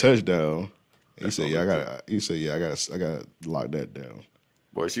scored that touchdown. He said, "Yeah, I gotta lock that down."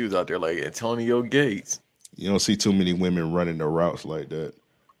 Boy, she was out there like Antonio Gates. You don't see too many women running the routes like that.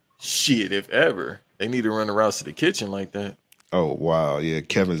 Shit, if ever. They need to run the routes to the kitchen like that. Oh wow, yeah.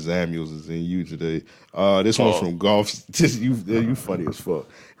 Kevin Samuels is in you today. This one from golf. You funny as fuck.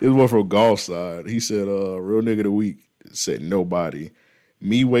 This one from golf side. He said, "Real nigga of the week." Said nobody.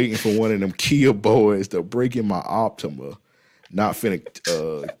 Me waiting for one of them Kia boys to break in my Optima. Not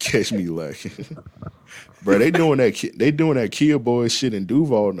finna catch me lacking. Bro, they doing that Kia boys shit in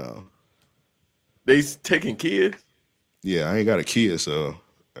Duval now. They taking kids? Yeah, I ain't got a Kia, so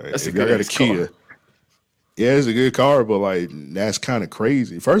That's if a y'all good got a Kia. car. Yeah, it's a good car, but like that's kind of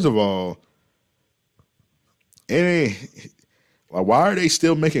crazy. First of all, it ain't like why are they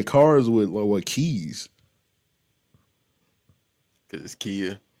still making cars with keys? Because it's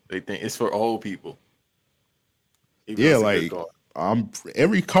Kia. They think it's for old people. Even Yeah, though it's a good like car.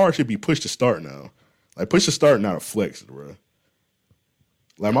 every car should be push to start now. Like push to start, not a flex, bro.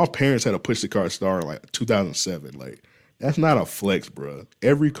 Like my parents had a push to car start in like 2007. Like that's not a flex, bro.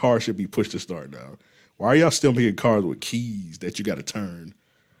 Every car should be push to start now. Why are y'all still making cars with keys that you got to turn?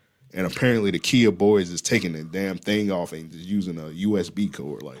 And apparently the Kia boys is taking the damn thing off and just using a USB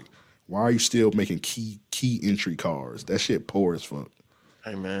cord. Like, why are you still making key entry cars? That shit poor as fuck.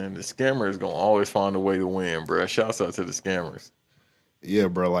 Hey man, the scammers gonna always find a way to win, bro. Shouts out to the scammers. Yeah,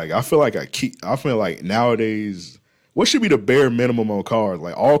 bro. Like I feel like nowadays, what should be the bare minimum on cars?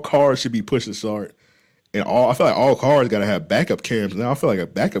 Like all cars should be push to start, and I feel like all cars gotta have backup cams. Now I feel like a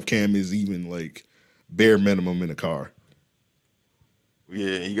backup cam is even like bare minimum in a car.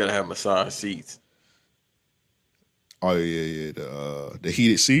 Yeah, you gotta have massage seats. Oh yeah. The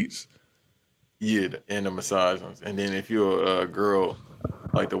heated seats. Yeah, and the massage ones. And then if you're a girl,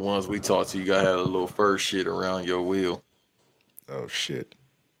 like the ones we talked to, you gotta have a little fur shit around your wheel. Oh shit.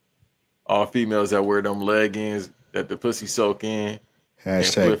 All females that wear them leggings that the pussy soak in.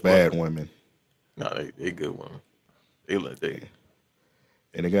 Hashtag bad women. No, they good women. They let they.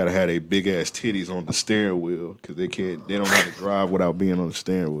 And they gotta have their big ass titties on the steering wheel because they don't know how to drive without being on the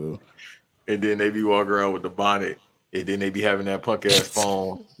steering wheel. And then they be walking around with the bonnet. And then they be having that punk ass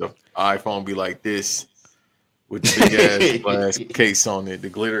phone. The iPhone be like this with the big ass glass case on it, the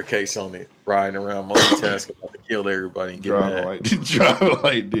glitter case on it, riding around multitasking about to kill everybody and get mad. Driving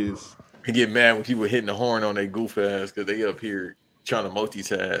like this. And get mad when people hitting the horn on their goof ass because they up here trying to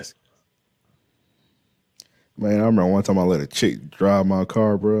multitask. Man, I remember one time I let a chick drive my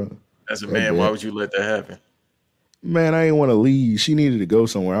car, bro. As a man, why would you let that happen? Man, I didn't want to leave. She needed to go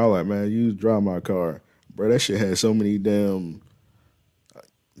somewhere. I was like, man, you drive my car. Bro, that shit had so many damn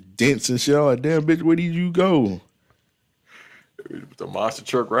dents and shit. I was like, damn, bitch, where did you go? The monster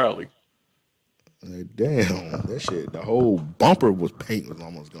truck rally. Like, damn, that shit, the whole bumper was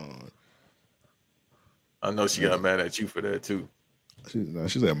almost gone. I know she got mad at you for that, too.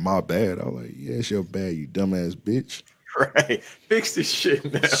 She said, my bad. I was like, yeah, it's your bad, you dumbass bitch. Right. Fix this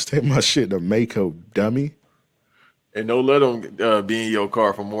shit now. Just take my shit to Mako, dummy. And don't let them be in your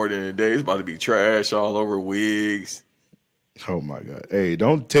car for more than a day. It's about to be trash all over wigs. Oh my God. Hey,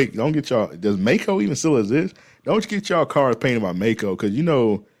 don't get y'all, does Mako even still exist? Don't get y'all cars painted by Mako, because you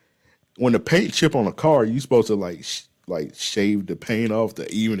know, when the paint chip on a car, you supposed to like shave the paint off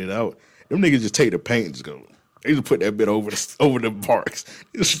to even it out. Them niggas just take the paint and just go, they just put that bit over the parks.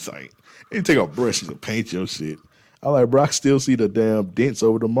 It's just like, they take a brush and paint your shit. I like, bro, I still see the damn dents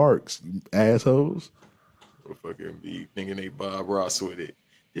over the marks, you assholes. Fucking be thinking they Bob Ross with it.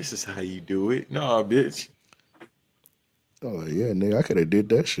 This is how you do it. Nah, bitch. Oh yeah, nigga, I could have did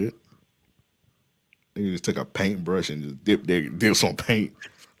that shit. Nigga just took a paintbrush and just dip some paint.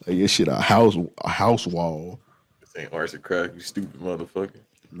 Like this shit a house wall. This ain't arts and crafts, you stupid motherfucker.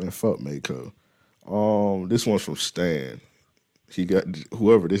 Man, fuck Mako. This one's from Stan. He got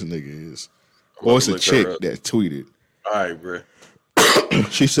whoever this nigga is. Or it's a chick that tweeted. All right, bro.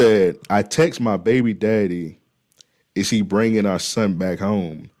 She said, I text my baby daddy, is he bringing our son back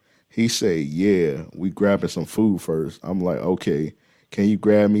home? He said, yeah, we grabbing some food first. I'm like, okay, can you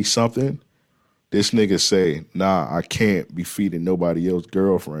grab me something? This nigga say, nah, I can't be feeding nobody else's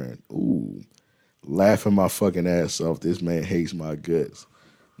girlfriend. Ooh, laughing my fucking ass off. This man hates my guts.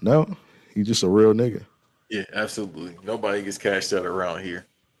 No, he just a real nigga. Yeah, absolutely. Nobody gets cashed out around here.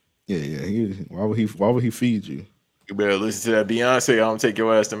 Yeah. Why would he feed you? You better listen to that Beyonce. I'm gonna take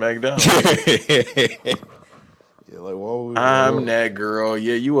your ass to McDonald's. Yeah, like why would I'm that girl.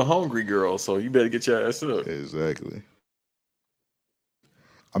 Yeah, you a hungry girl, so you better get your ass up. Exactly.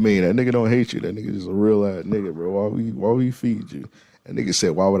 I mean, that nigga don't hate you. That nigga just a real ass nigga, bro. Why would he feed you? That nigga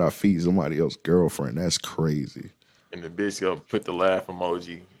said, why would I feed somebody else's girlfriend? That's crazy. And the bitch gonna put the laugh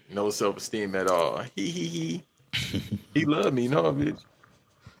emoji. No self-esteem at all. He love me, no, bitch.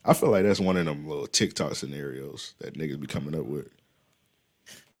 I feel like that's one of them little TikTok scenarios that niggas be coming up with.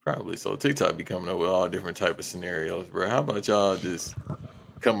 Probably so. TikTok be coming up with all different type of scenarios, bro. How about y'all just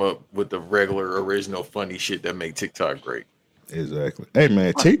come up with the regular, original, funny shit that make TikTok great? Exactly. Hey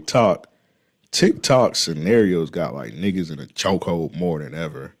man, TikTok TikTok scenarios got like niggas in a chokehold more than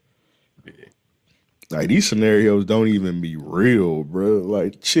ever. Yeah. Like these scenarios don't even be real, bro.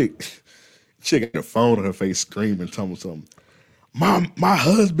 Like chick got the phone on her face screaming, telling something. My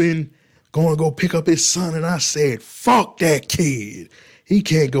husband going to go pick up his son, and I said, fuck that kid. He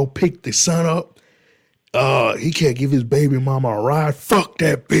can't go pick the son up. He can't give his baby mama a ride. Fuck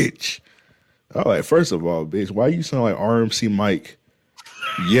that bitch. I'm like, first of all, bitch, why you sound like RMC Mike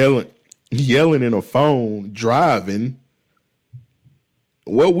yelling in a phone, driving?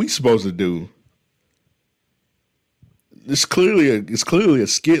 What we supposed to do? It's clearly a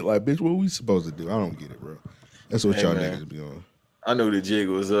skit. Like, bitch, what we supposed to do? I don't get it, bro. That's what y'all niggas be on. I knew the jig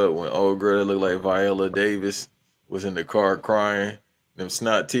was up when old girl that looked like Viola Davis was in the car crying, them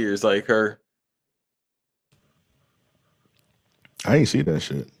snot tears like her. I ain't see that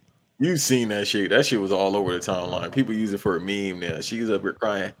shit. You seen that shit. That shit was all over the timeline. People use it for a meme now. She's up here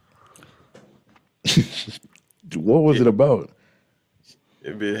crying. What was it about?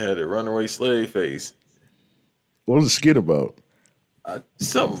 It bitch had a runaway slave face. What was the skit about?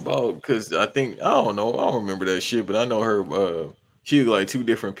 Something about, because I don't know. I don't remember that shit, but I know her. She was like two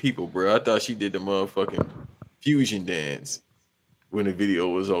different people, bro. I thought she did the motherfucking fusion dance when the video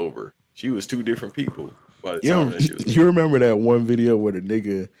was over. She was two different people by the time that shit was over. You remember that one video where the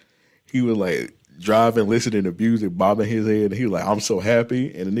nigga, he was like driving, listening to music, bobbing his head, and he was like, I'm so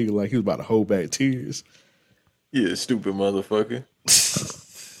happy. And the nigga like he was about to hold back tears. Yeah, stupid motherfucker.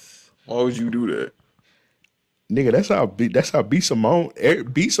 Why would you do that? Nigga, that's how B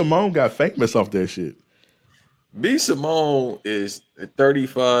Simone got famous off that shit. B Simone is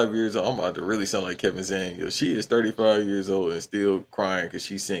 35 years old. I'm about to really sound like Kevin Samuels. She is 35 years old and still crying because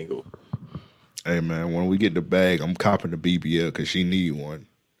she's single. Hey man, when we get the bag, I'm copping the BBL because she need one.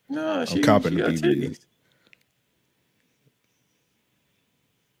 Nah, I'm copping the BBL. Titties.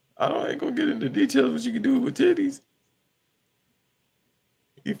 I ain't gonna get into details what you can do with titties.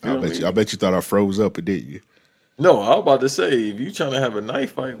 You feel me? I bet you thought I froze up, or did you? No, I was about to say, if you trying to have a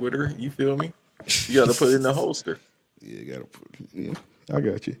knife fight with her, you feel me? You got to put it in the holster. Yeah, you got to put. Yeah, I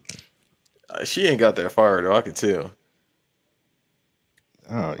got you. She ain't got that fire though. I can tell.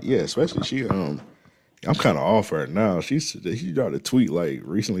 Yeah, especially she. I'm kind of off her now. She dropped a tweet like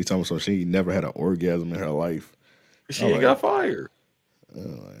recently telling me so she never had an orgasm in her life. She ain't got fire. I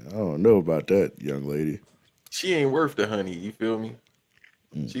don't know about that, young lady. She ain't worth the honey. You feel me?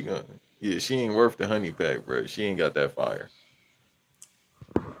 She ain't worth the honey pack, bro. She ain't got that fire.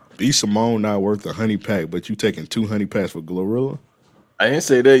 B Simone not worth the honey pack, but you taking 2 honey packs for Glorilla? I didn't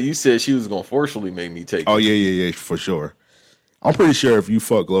say that. You said she was gonna forcefully make me take. Oh yeah, for sure. I'm pretty sure if you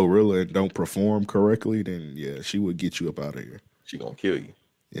fuck Glorilla and don't perform correctly, then yeah, she would get you up out of here. She gonna kill you.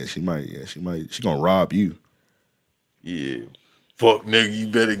 Yeah, she might. Yeah, she might. She gonna rob you. Yeah. Fuck nigga, you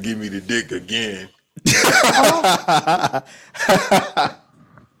better give me the dick again.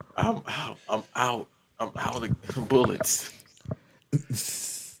 I'm out of bullets.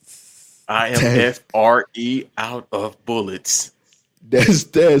 I am FRE out of bullets.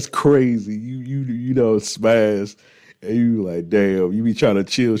 That's crazy. You know smash, and you like damn. You be trying to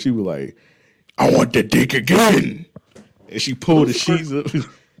chill. She was like, I want the dick again, and she pulled the sheets up.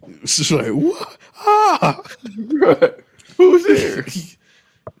 She's like, what? Who's there? She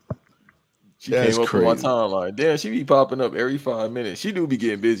That's came up crazy. on my timeline. Damn, she be popping up every 5 minutes. She do be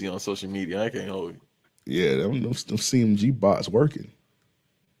getting busy on social media. I can't hold you. Yeah, them CMG bots working.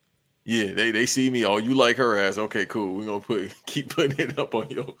 Yeah, they see me. Oh, you like her ass? Okay, cool. We're gonna keep putting it up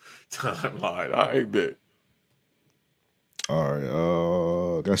on your timeline. I bet. All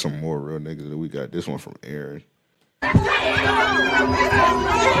right, got some more real niggas that we got. This one from Aaron.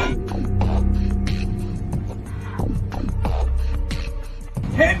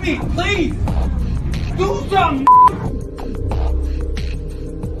 Hit me, please! Do something!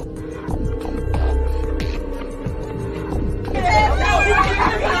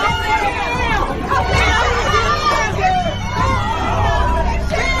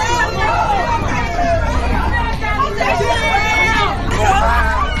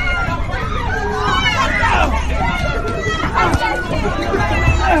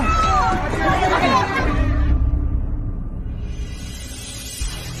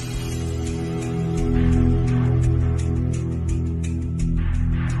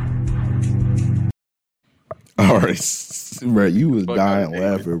 All right, bro, you was dying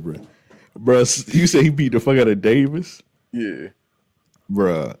laughing, bro. Bro, you said he beat the fuck out of Davis? Yeah.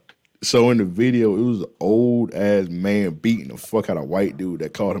 Bro, so in the video, it was an old ass man beating the fuck out of a white dude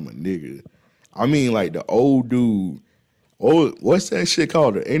that called him a nigga. I mean, like the old dude. Oh, what's that shit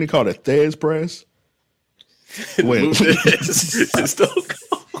called? Ain't it called a Thez press? When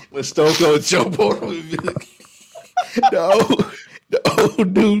But Stone Cold Joe pulled him. The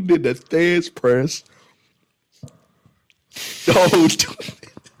old dude did the stance press. The old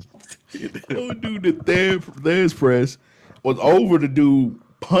dude did the stance press. Was over the dude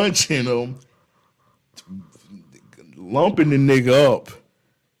punching him, lumping the nigga up,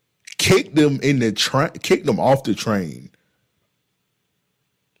 kicked him off the train.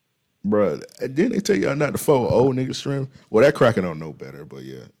 Bruh, didn't they tell y'all not to fuck with old nigga strength? Well, that cracker don't know better, but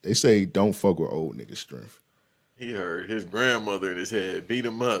yeah. They say don't fuck with old nigga strength. He heard his grandmother in his head, beat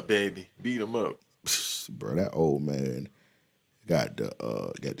him up, baby. Beat him up. Bro, that old man got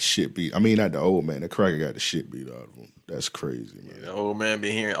the shit beat. I mean, not the old man. The cracker got the shit beat out of him. That's crazy, man. Yeah, the old man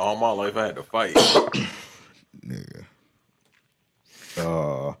been hearing all my life I had to fight. Nigga.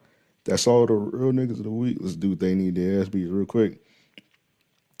 That's all the real niggas of the week. Let's do what they need to ass beats real quick.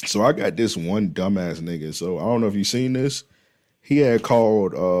 So I got this one dumbass nigga. So I don't know if you seen this. He had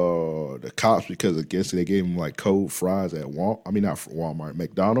called the cops because I guess they gave him like cold fries at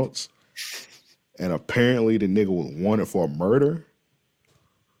McDonald's. And apparently the nigga was wanted for murder.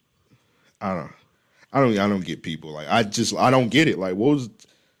 I don't get people. Like I don't get it. Like what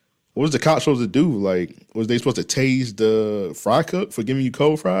was the cops supposed to do? Like was they supposed to tase the fry cook for giving you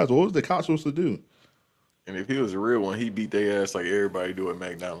cold fries? What was the cops supposed to do? And if he was a real one, he beat their ass like everybody do at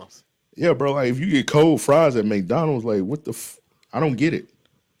McDonald's. Yeah, bro. Like if you get cold fries at McDonald's, like what the? I don't get it.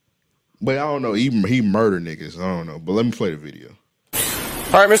 But I don't know. He murdered niggas. I don't know. But let me play the video.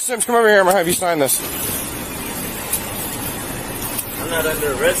 All right, Mr. Sims, come over here. I'm gonna have you sign this. I'm not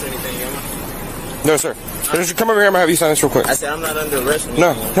under arrest or anything, am I? No, sir. Just come over here. I'm gonna have you sign this real quick. I said I'm not under arrest. Or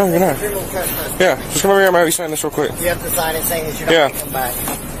No, anything. no, you're not. Yeah, just come over here. I'm gonna have you sign this real quick. You have to sign it saying that you're not going to come back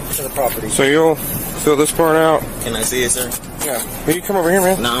to the property. So you'll fill this part out. Can I see it, sir? Yeah. Will you come over here,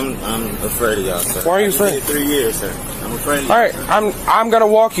 man? No, I'm afraid of y'all, sir. Why are you afraid? 3 years, sir. I'm afraid of you. All right, I'm gonna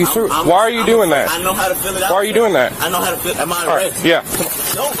walk you through. Why are you doing that? I know how to fill it out. Why are you doing that? I know how to fill it. Am I All right, arrested? yeah.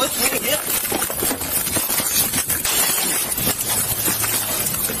 No, let's get it.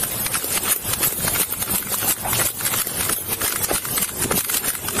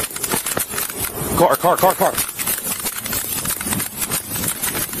 Car.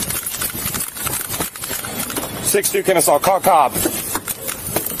 6-2 Kennesaw, call Cobb.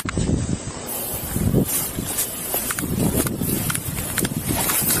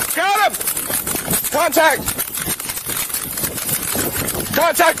 Got him! Contact,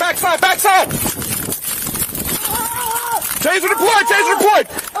 backside! Taser deployed!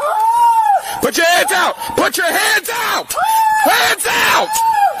 Put your hands out! Hands out!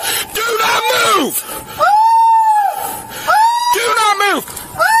 Do not move!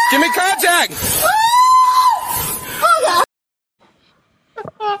 Give me contact!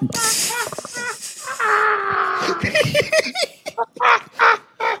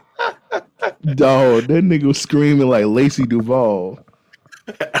 Dog, that nigga was screaming like Lacey Duvall.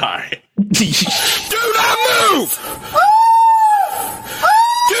 Alright. Do not move!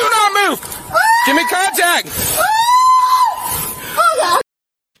 Give me contact!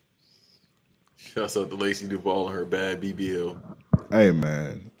 Shouts out to Lacey Duvall and her bad BBL. Hey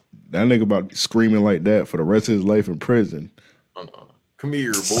man, that nigga about to be screaming like that for the rest of his life in prison. Come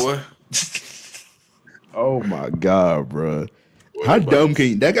here, boy. Oh my God, bro. How dumb can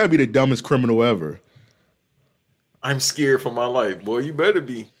you? That gotta be the dumbest criminal ever. I'm scared for my life, boy. You better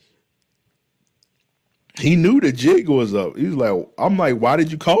be. He knew the jig was up. He was like, I'm like, why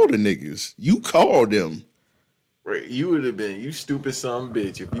did you call the niggas? You called them. Right, you would have been, you stupid son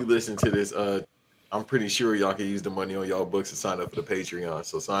bitch, if you listen to this. I'm pretty sure y'all can use the money on y'all books and sign up for the Patreon.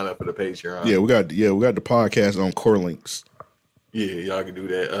 So sign up for the Patreon. Yeah, we got the podcast on Core Links. Yeah, y'all can do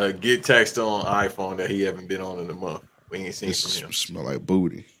that. Get text on iPhone that he haven't been on in a month. We ain't seen from him. Smell like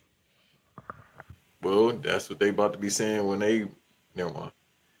booty. Well, that's what they about to be saying when they. Never mind.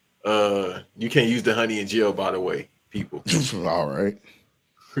 You can't use the honey in jail, by the way, people. All right.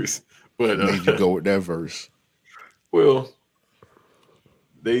 But made you go with that verse. Well,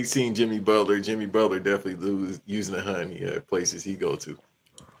 they seen Jimmy Butler. Jimmy Butler definitely using the honey at places he go to.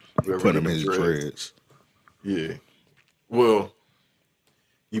 Put him in his dreads. Yeah. Well,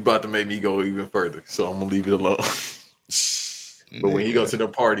 you about to make me go even further, so I'm gonna leave it alone. But when he goes to the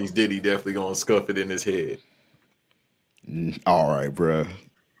parties, Diddy definitely gonna scuff it in his head. All right, bro.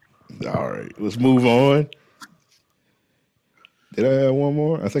 All right, let's move on. Did I have one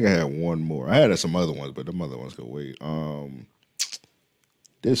more? I think I had one more. I had some other ones, but the other ones could wait.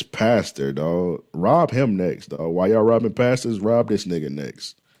 This pastor, dog. Rob him next, dog. While y'all robbing pastors, rob this nigga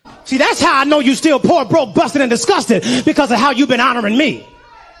next. See, that's how I know you still poor, broke, busted, and disgusted, because of how you've been honoring me.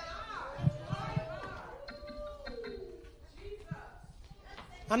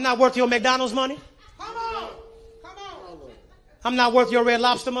 I'm not worth your McDonald's money. Come on. I'm not worth your Red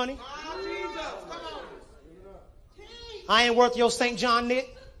Lobster money. I ain't worth your St. John knit.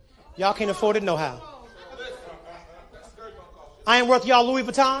 Y'all can't afford it no how. I ain't worth y'all Louis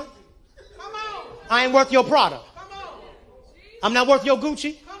Vuitton. I ain't worth your Prada. I'm not worth your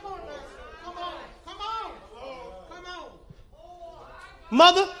Gucci.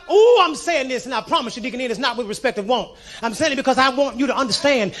 Mother, I'm saying this, and I promise you, Deacon, it's not with respect of want. I'm saying it because I want you to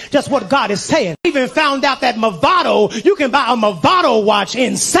understand just what God is saying. I even found out that Movado, you can buy a Movado watch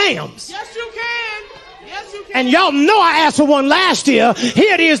in Sam's. Yes, you can. Yes, you can. And y'all know I asked for one last year.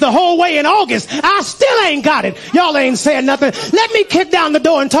 Here it is the whole way in August. I still ain't got it. Y'all ain't saying nothing. Let me kick down the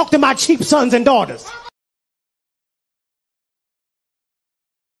door and talk to my cheap sons and daughters.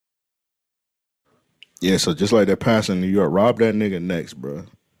 Yeah, so just like that pastor in New York, rob that nigga next, bro.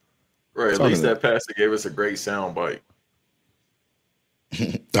 Right, at least that pastor gave us a great sound bite.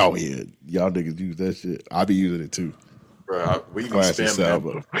 Oh yeah, y'all niggas use that shit. I be using it too. Bro, we can Classic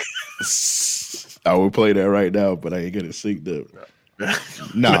spam that. I would play that right now, but I ain't getting synced up.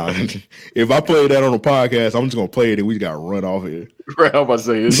 Nah, if I play that on a podcast, I'm just gonna play it and we just gotta run off here. Right, I'm about to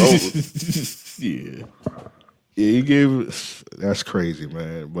say it's over. Yeah, he gave. That's crazy,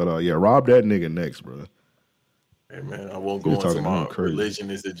 man. But yeah, rob that nigga next, bro. Hey man, I won't go into my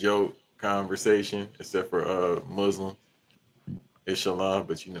religion is a joke conversation, except for Muslim, Islam.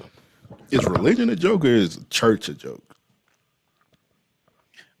 But you know, is religion a joke or is church a joke?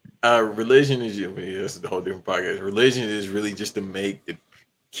 Religion is that's the whole different podcast. Religion is really just to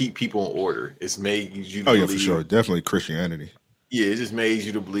keep people in order. It's made you. Oh yeah, for sure, definitely Christianity. Yeah, it just made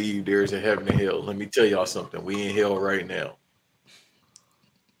you to believe there's a heaven and hell. Let me tell y'all something. We in hell right now.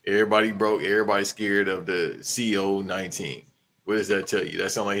 Everybody broke. Everybody scared of the CO-19. What does that tell you?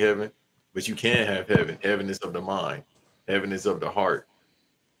 That sound like heaven? But you can have heaven. Heaven is of the mind. Heaven is of the heart.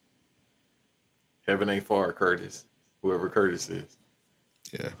 Heaven ain't far, Curtis. Whoever Curtis is.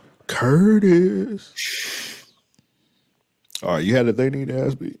 Yeah. Curtis. All right, you had a thing you need to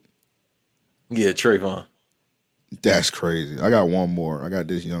ask me? Yeah, Trayvon. That's crazy. I got one more. I got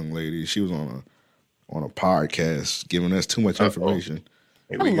this young lady. She was on a podcast giving us too much information.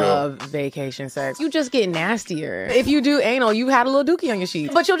 I love vacation sex. You just get nastier. If you do anal, you had a little dookie on your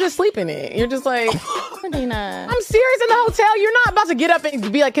sheet, but you'll just sleep in it. You're just like, Medina. I'm serious in the hotel. You're not about to get up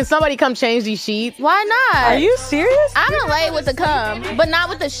and be like, can somebody come change these sheets? Why not? Are you serious? I'm gonna lay with the cum, but not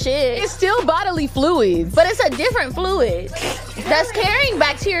with the shit. It's still bodily fluids. But it's a different fluid that's carrying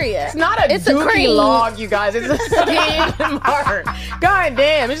bacteria. It's not a dookie log, you guys. It's a skin mark. God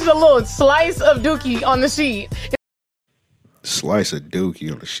damn, it's just a little slice of dookie on the sheet. Slice of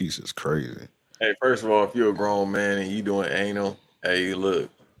dookie on the sheets is crazy. Hey, first of all, if you're a grown man and you doing anal, hey, look.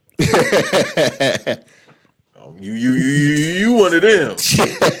 You one of them.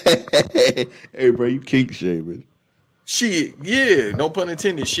 Hey, bro, you kink shaming. Shit, yeah, no pun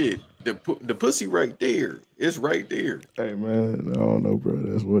intended. Shit, the pussy right there. It's right there. Hey man, I don't know, bro.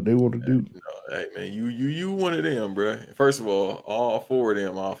 That's what they want to do. No, hey man, you one of them, bro. First of all four of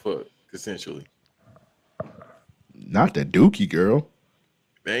them I'll fuck consensually. Not the dookie girl.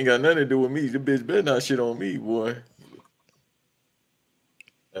 They ain't got nothing to do with me. The bitch better not shit on me, boy.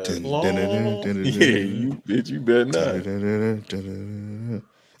 Yeah, you bitch, you better not.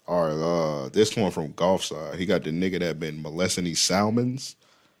 All right, this one from Golf Side. He got the nigga that been molesting these salmons.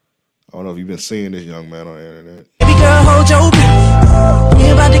 I don't know if you've been seeing this young man on the internet. Baby girl, hold your breath. We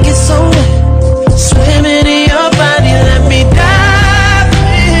about to get so wet. Swimming in your body, let me dive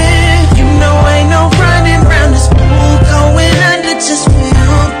in. You know ain't no running around this pool, going under just for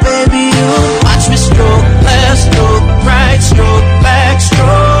you, baby. You watch me stroke, left stroke, right stroke, back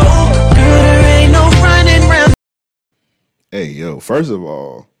stroke. Girl, there ain't no running around. Hey, yo, first of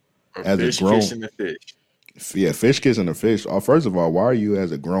all, as fish a grown kissing the fish. Yeah, fish kissing the fish. First of all, why are you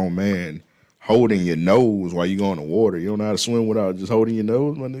as a grown man holding your nose while you go in the water? You don't know how to swim without just holding your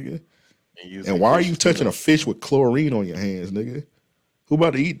nose, my nigga? And why are you touching a fish with chlorine on your hands, nigga? Who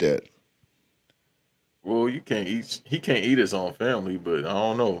about to eat that? Well, you can't eat. He can't eat his own family, but I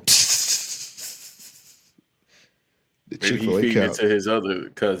don't know. Maybe he feeds it to his other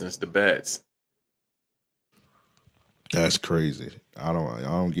cousins, the bats. That's crazy. I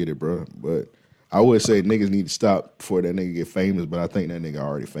don't get it, bro. But I would say niggas need to stop before that nigga get famous. But I think that nigga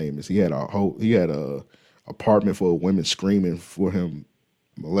already famous. He had a apartment full of women screaming for him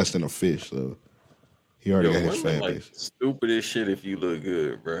molesting a fish. So he already got his fan base. Like stupid as shit if you look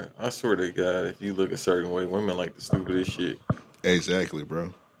good, bro. I swear to God, if you look a certain way, women like the stupidest shit. Exactly,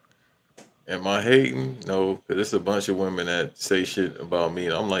 bro. Am I hating? No, because it's a bunch of women that say shit about me.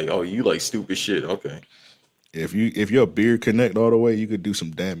 And I'm like, oh, you like stupid shit. Okay. If your beard connect all the way, you could do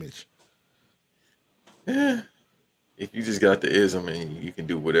some damage. Yeah. If you just got the ism and you can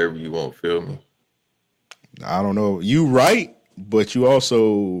do whatever you want, feel me? I don't know. You right, but you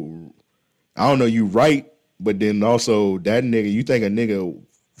also, I don't know. You right, but then also that nigga. You think a nigga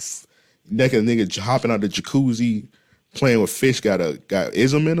hopping out the jacuzzi playing with fish got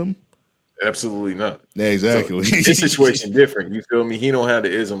ism in him? Absolutely not. Yeah, exactly. So, his situation different. You feel me? He don't have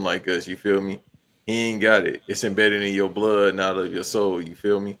the ism like us. You feel me? He ain't got it. It's embedded in your blood, not of your soul. You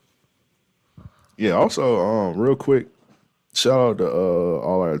feel me? Yeah. Also, real quick, shout out to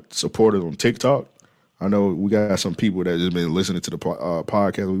all our supporters on TikTok. I know we got some people that just been listening to the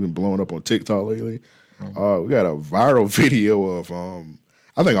podcast. We've been blowing up on TikTok lately. We got a viral video of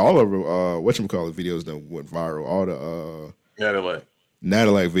I think all of whatchamacallit videos that went viral. All the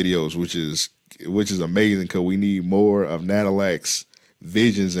Natalie videos, which is amazing because we need more of Nathalie's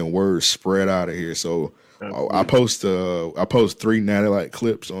visions and words spread out of here. So I post 3 Natalie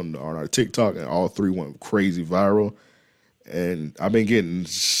clips on our TikTok, and all 3 went crazy viral. And I've been getting,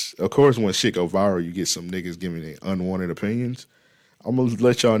 of course, when shit go viral, you get some niggas giving their unwanted opinions. I'm gonna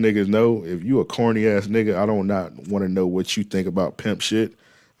let y'all niggas know, if you a corny ass nigga, I don't not want to know what you think about pimp shit.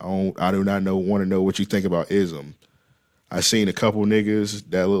 I do not want to know what you think about ism. I seen a couple niggas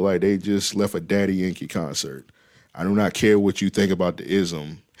that look like they just left a Daddy Yankee concert. I do not care what you think about the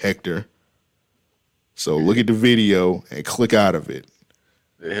ism, Hector. So look at the video and click out of it.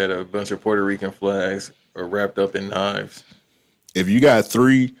 They had a bunch of Puerto Rican flags wrapped up in knives. If you got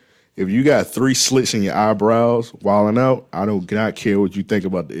 3 slits in your eyebrows wilding out, I do not care what you think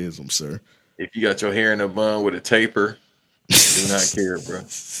about the ism, sir. If you got your hair in a bun with a taper, do not care, bro.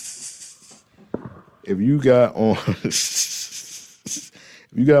 If you got on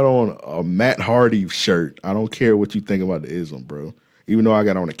a Matt Hardy shirt, I don't care what you think about the ism, bro. Even though I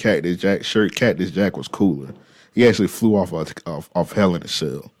got on a Cactus Jack shirt, Cactus Jack was cooler. He actually flew off Hell in a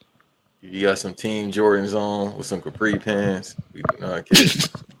Cell. You got some Team Jordans on with some capri pants. We do not care.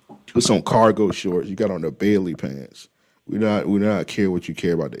 With some cargo shorts. You got on the Bailey pants. We not care what you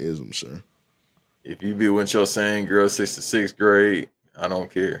care about the ism, sir. If you be with your same girl 6th to 6th grade, I don't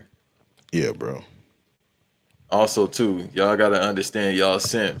care. Yeah, bro. Also, too, y'all gotta understand, y'all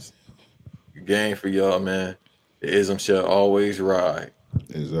simps. Game for y'all, man. The ism shall always ride.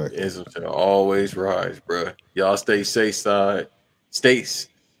 Exactly. The ism shall always rise, bro. Y'all stay safe side.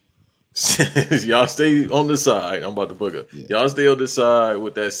 Y'all stay on the side. I'm about to book up. Yeah. Y'all stay on the side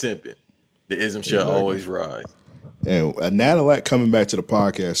with that simping. The ism shall always rise. And Natalie coming back to the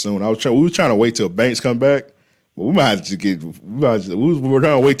podcast soon. We were trying to wait till Banks come back. But we might have to we're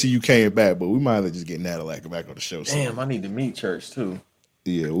trying to wait till you came back, but we might have to just get Natalie back on the show soon. Damn, I need to meet Church too.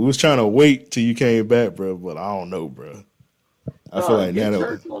 Yeah, we was trying to wait till you came back, bro, but I don't know, bro. I feel like Natalie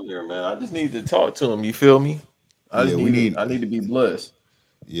Church on there, man. I just need to talk to him. You feel me? I need to be blessed.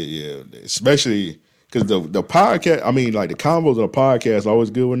 Yeah. Especially because the podcast, I mean, like the combos of the podcast always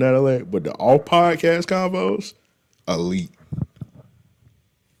good with Natalie, but the all podcast combos, elite.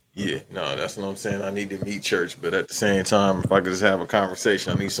 Yeah, no, that's what I'm saying. I need to meet Church, but at the same time, if I could just have a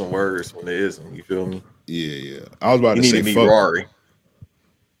conversation, I need some words when there isn't. You feel me? Yeah. I was about to say, to meet Rory.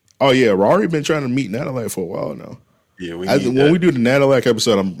 Oh yeah, Rory been trying to meet Natalie for a while now. Yeah, when we do the Natalie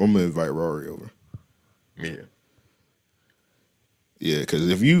episode, I'm gonna invite Rory over. Yeah,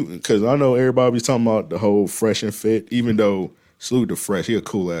 because I know everybody be talking about the whole Fresh and Fit. Even though salute to Fresh, he a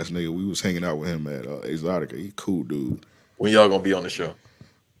cool ass nigga. We was hanging out with him at Exotica. He cool dude. When y'all gonna be on the show?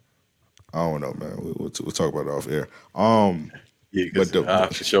 I don't know, man. We'll talk about it off air. Yeah, because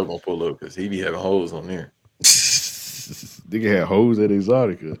the show gonna pull up because he be having hoes on there. Nigga had hoes at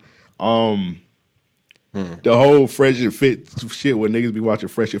Exotica. The whole Fresh and Fit shit where niggas be watching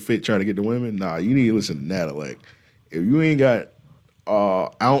Fresh and Fit trying to get the women. Nah, you need to listen to Natalie. If you ain't got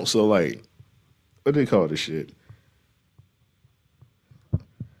ounce of like, what do they call this shit?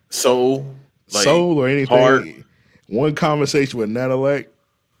 Soul or anything. Heart. One conversation with Natalie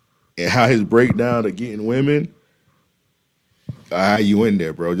and how his breakdown of getting women. How you in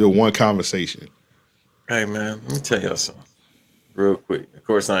there, bro? Just one conversation. Hey man, let me tell y'all something real quick. Of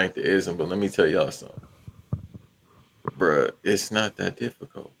course, I ain't the ism, but let me tell y'all something. Bruh, it's not that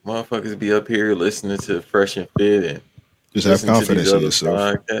difficult. Motherfuckers be up here listening to Fresh and Fit and just have confidence in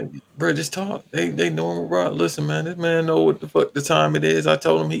yourself. Bro, just talk. They normal, bro. Listen, man, this man know what the fuck the time it is. I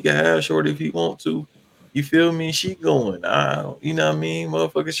told him he can have shorty if he want to. You feel me? She going. You know what I mean?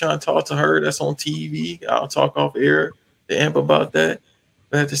 Motherfuckers trying to talk to her. That's on TV. I'll talk off air to Amp about that.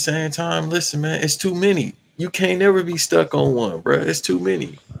 But at the same time, listen, man, it's too many. You can't never be stuck on one, bro. It's too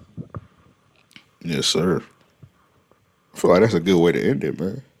many. Yes, sir. I feel like that's a good way to end it,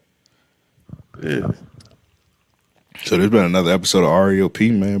 man. Yeah. So there's been another episode of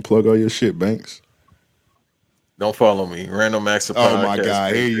REOP, man. Plug all your shit, Banks. Don't follow me. Random Acts of Podcast. Oh my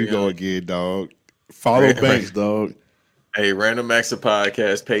God, here you go again, dog. Follow Banks, dog. Hey, Random Acts of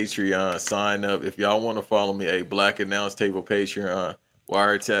Podcast Patreon. Sign up if y'all want to follow me. Hey, Black Announce Table Patreon.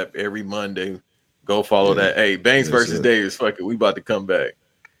 Wiretap every Monday. Go follow that. Hey, Banks versus Davis. Fuck it, we about to come back.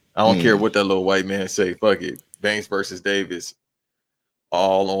 I don't care what that little white man say. Fuck it. Banks versus Davis.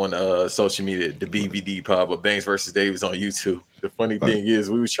 All on social media. The BVD pod, but Banks versus Davis on YouTube. The funny thing is,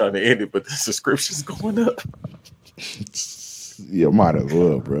 we was trying to end it, but the subscription's going up. Yeah, might as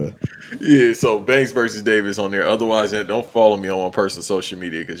well, bro. Yeah, so Banks versus Davis on there. Otherwise, don't follow me on my personal social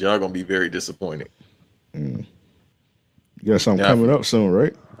media because y'all gonna be very disappointed. You got something coming up soon,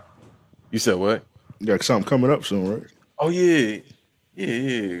 right? You said what? You got something coming up soon, right? Oh yeah.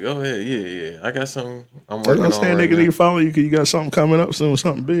 Go ahead. Yeah. I got something I'm working on. I'm saying they can follow you because you got something coming up soon,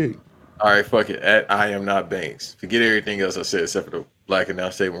 something big. All right, fuck it. At I Am Not Banks. Forget everything else I said except for the Black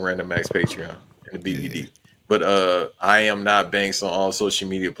Announce Table, Random Max Patreon, and the BBD. But I Am Not Banks on all social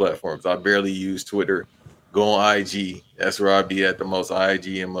media platforms. I barely use Twitter. Go on IG. That's where I be at the most.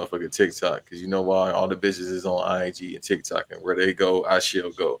 IG and motherfucking TikTok. Because you know why? All the bitches is on IG and TikTok. And where they go, I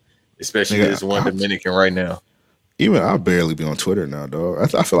shall go. Especially this one Dominican right now. Even I barely be on Twitter now, dog.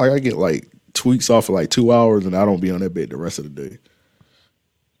 I feel like I get like tweets off for like 2 hours and I don't be on that bit the rest of the day.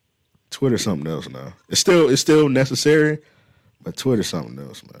 Twitter's something else now. It's still necessary, but Twitter's something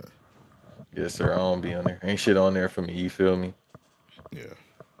else, man. Yes, sir. I don't be on there. Ain't shit on there for me. You feel me? Yeah.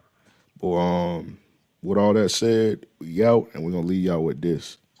 Well, with all that said, we out and we're gonna leave y'all with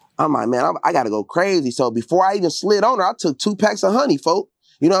this. I'm like, man, I gotta go crazy. So before I even slid on her, I took 2 packs of honey, folk.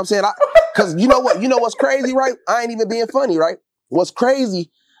 You know what I'm saying? Because you know what's crazy, right? I ain't even being funny, right? What's crazy,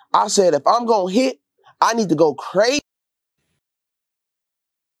 I said, if I'm gonna hit, I need to go crazy.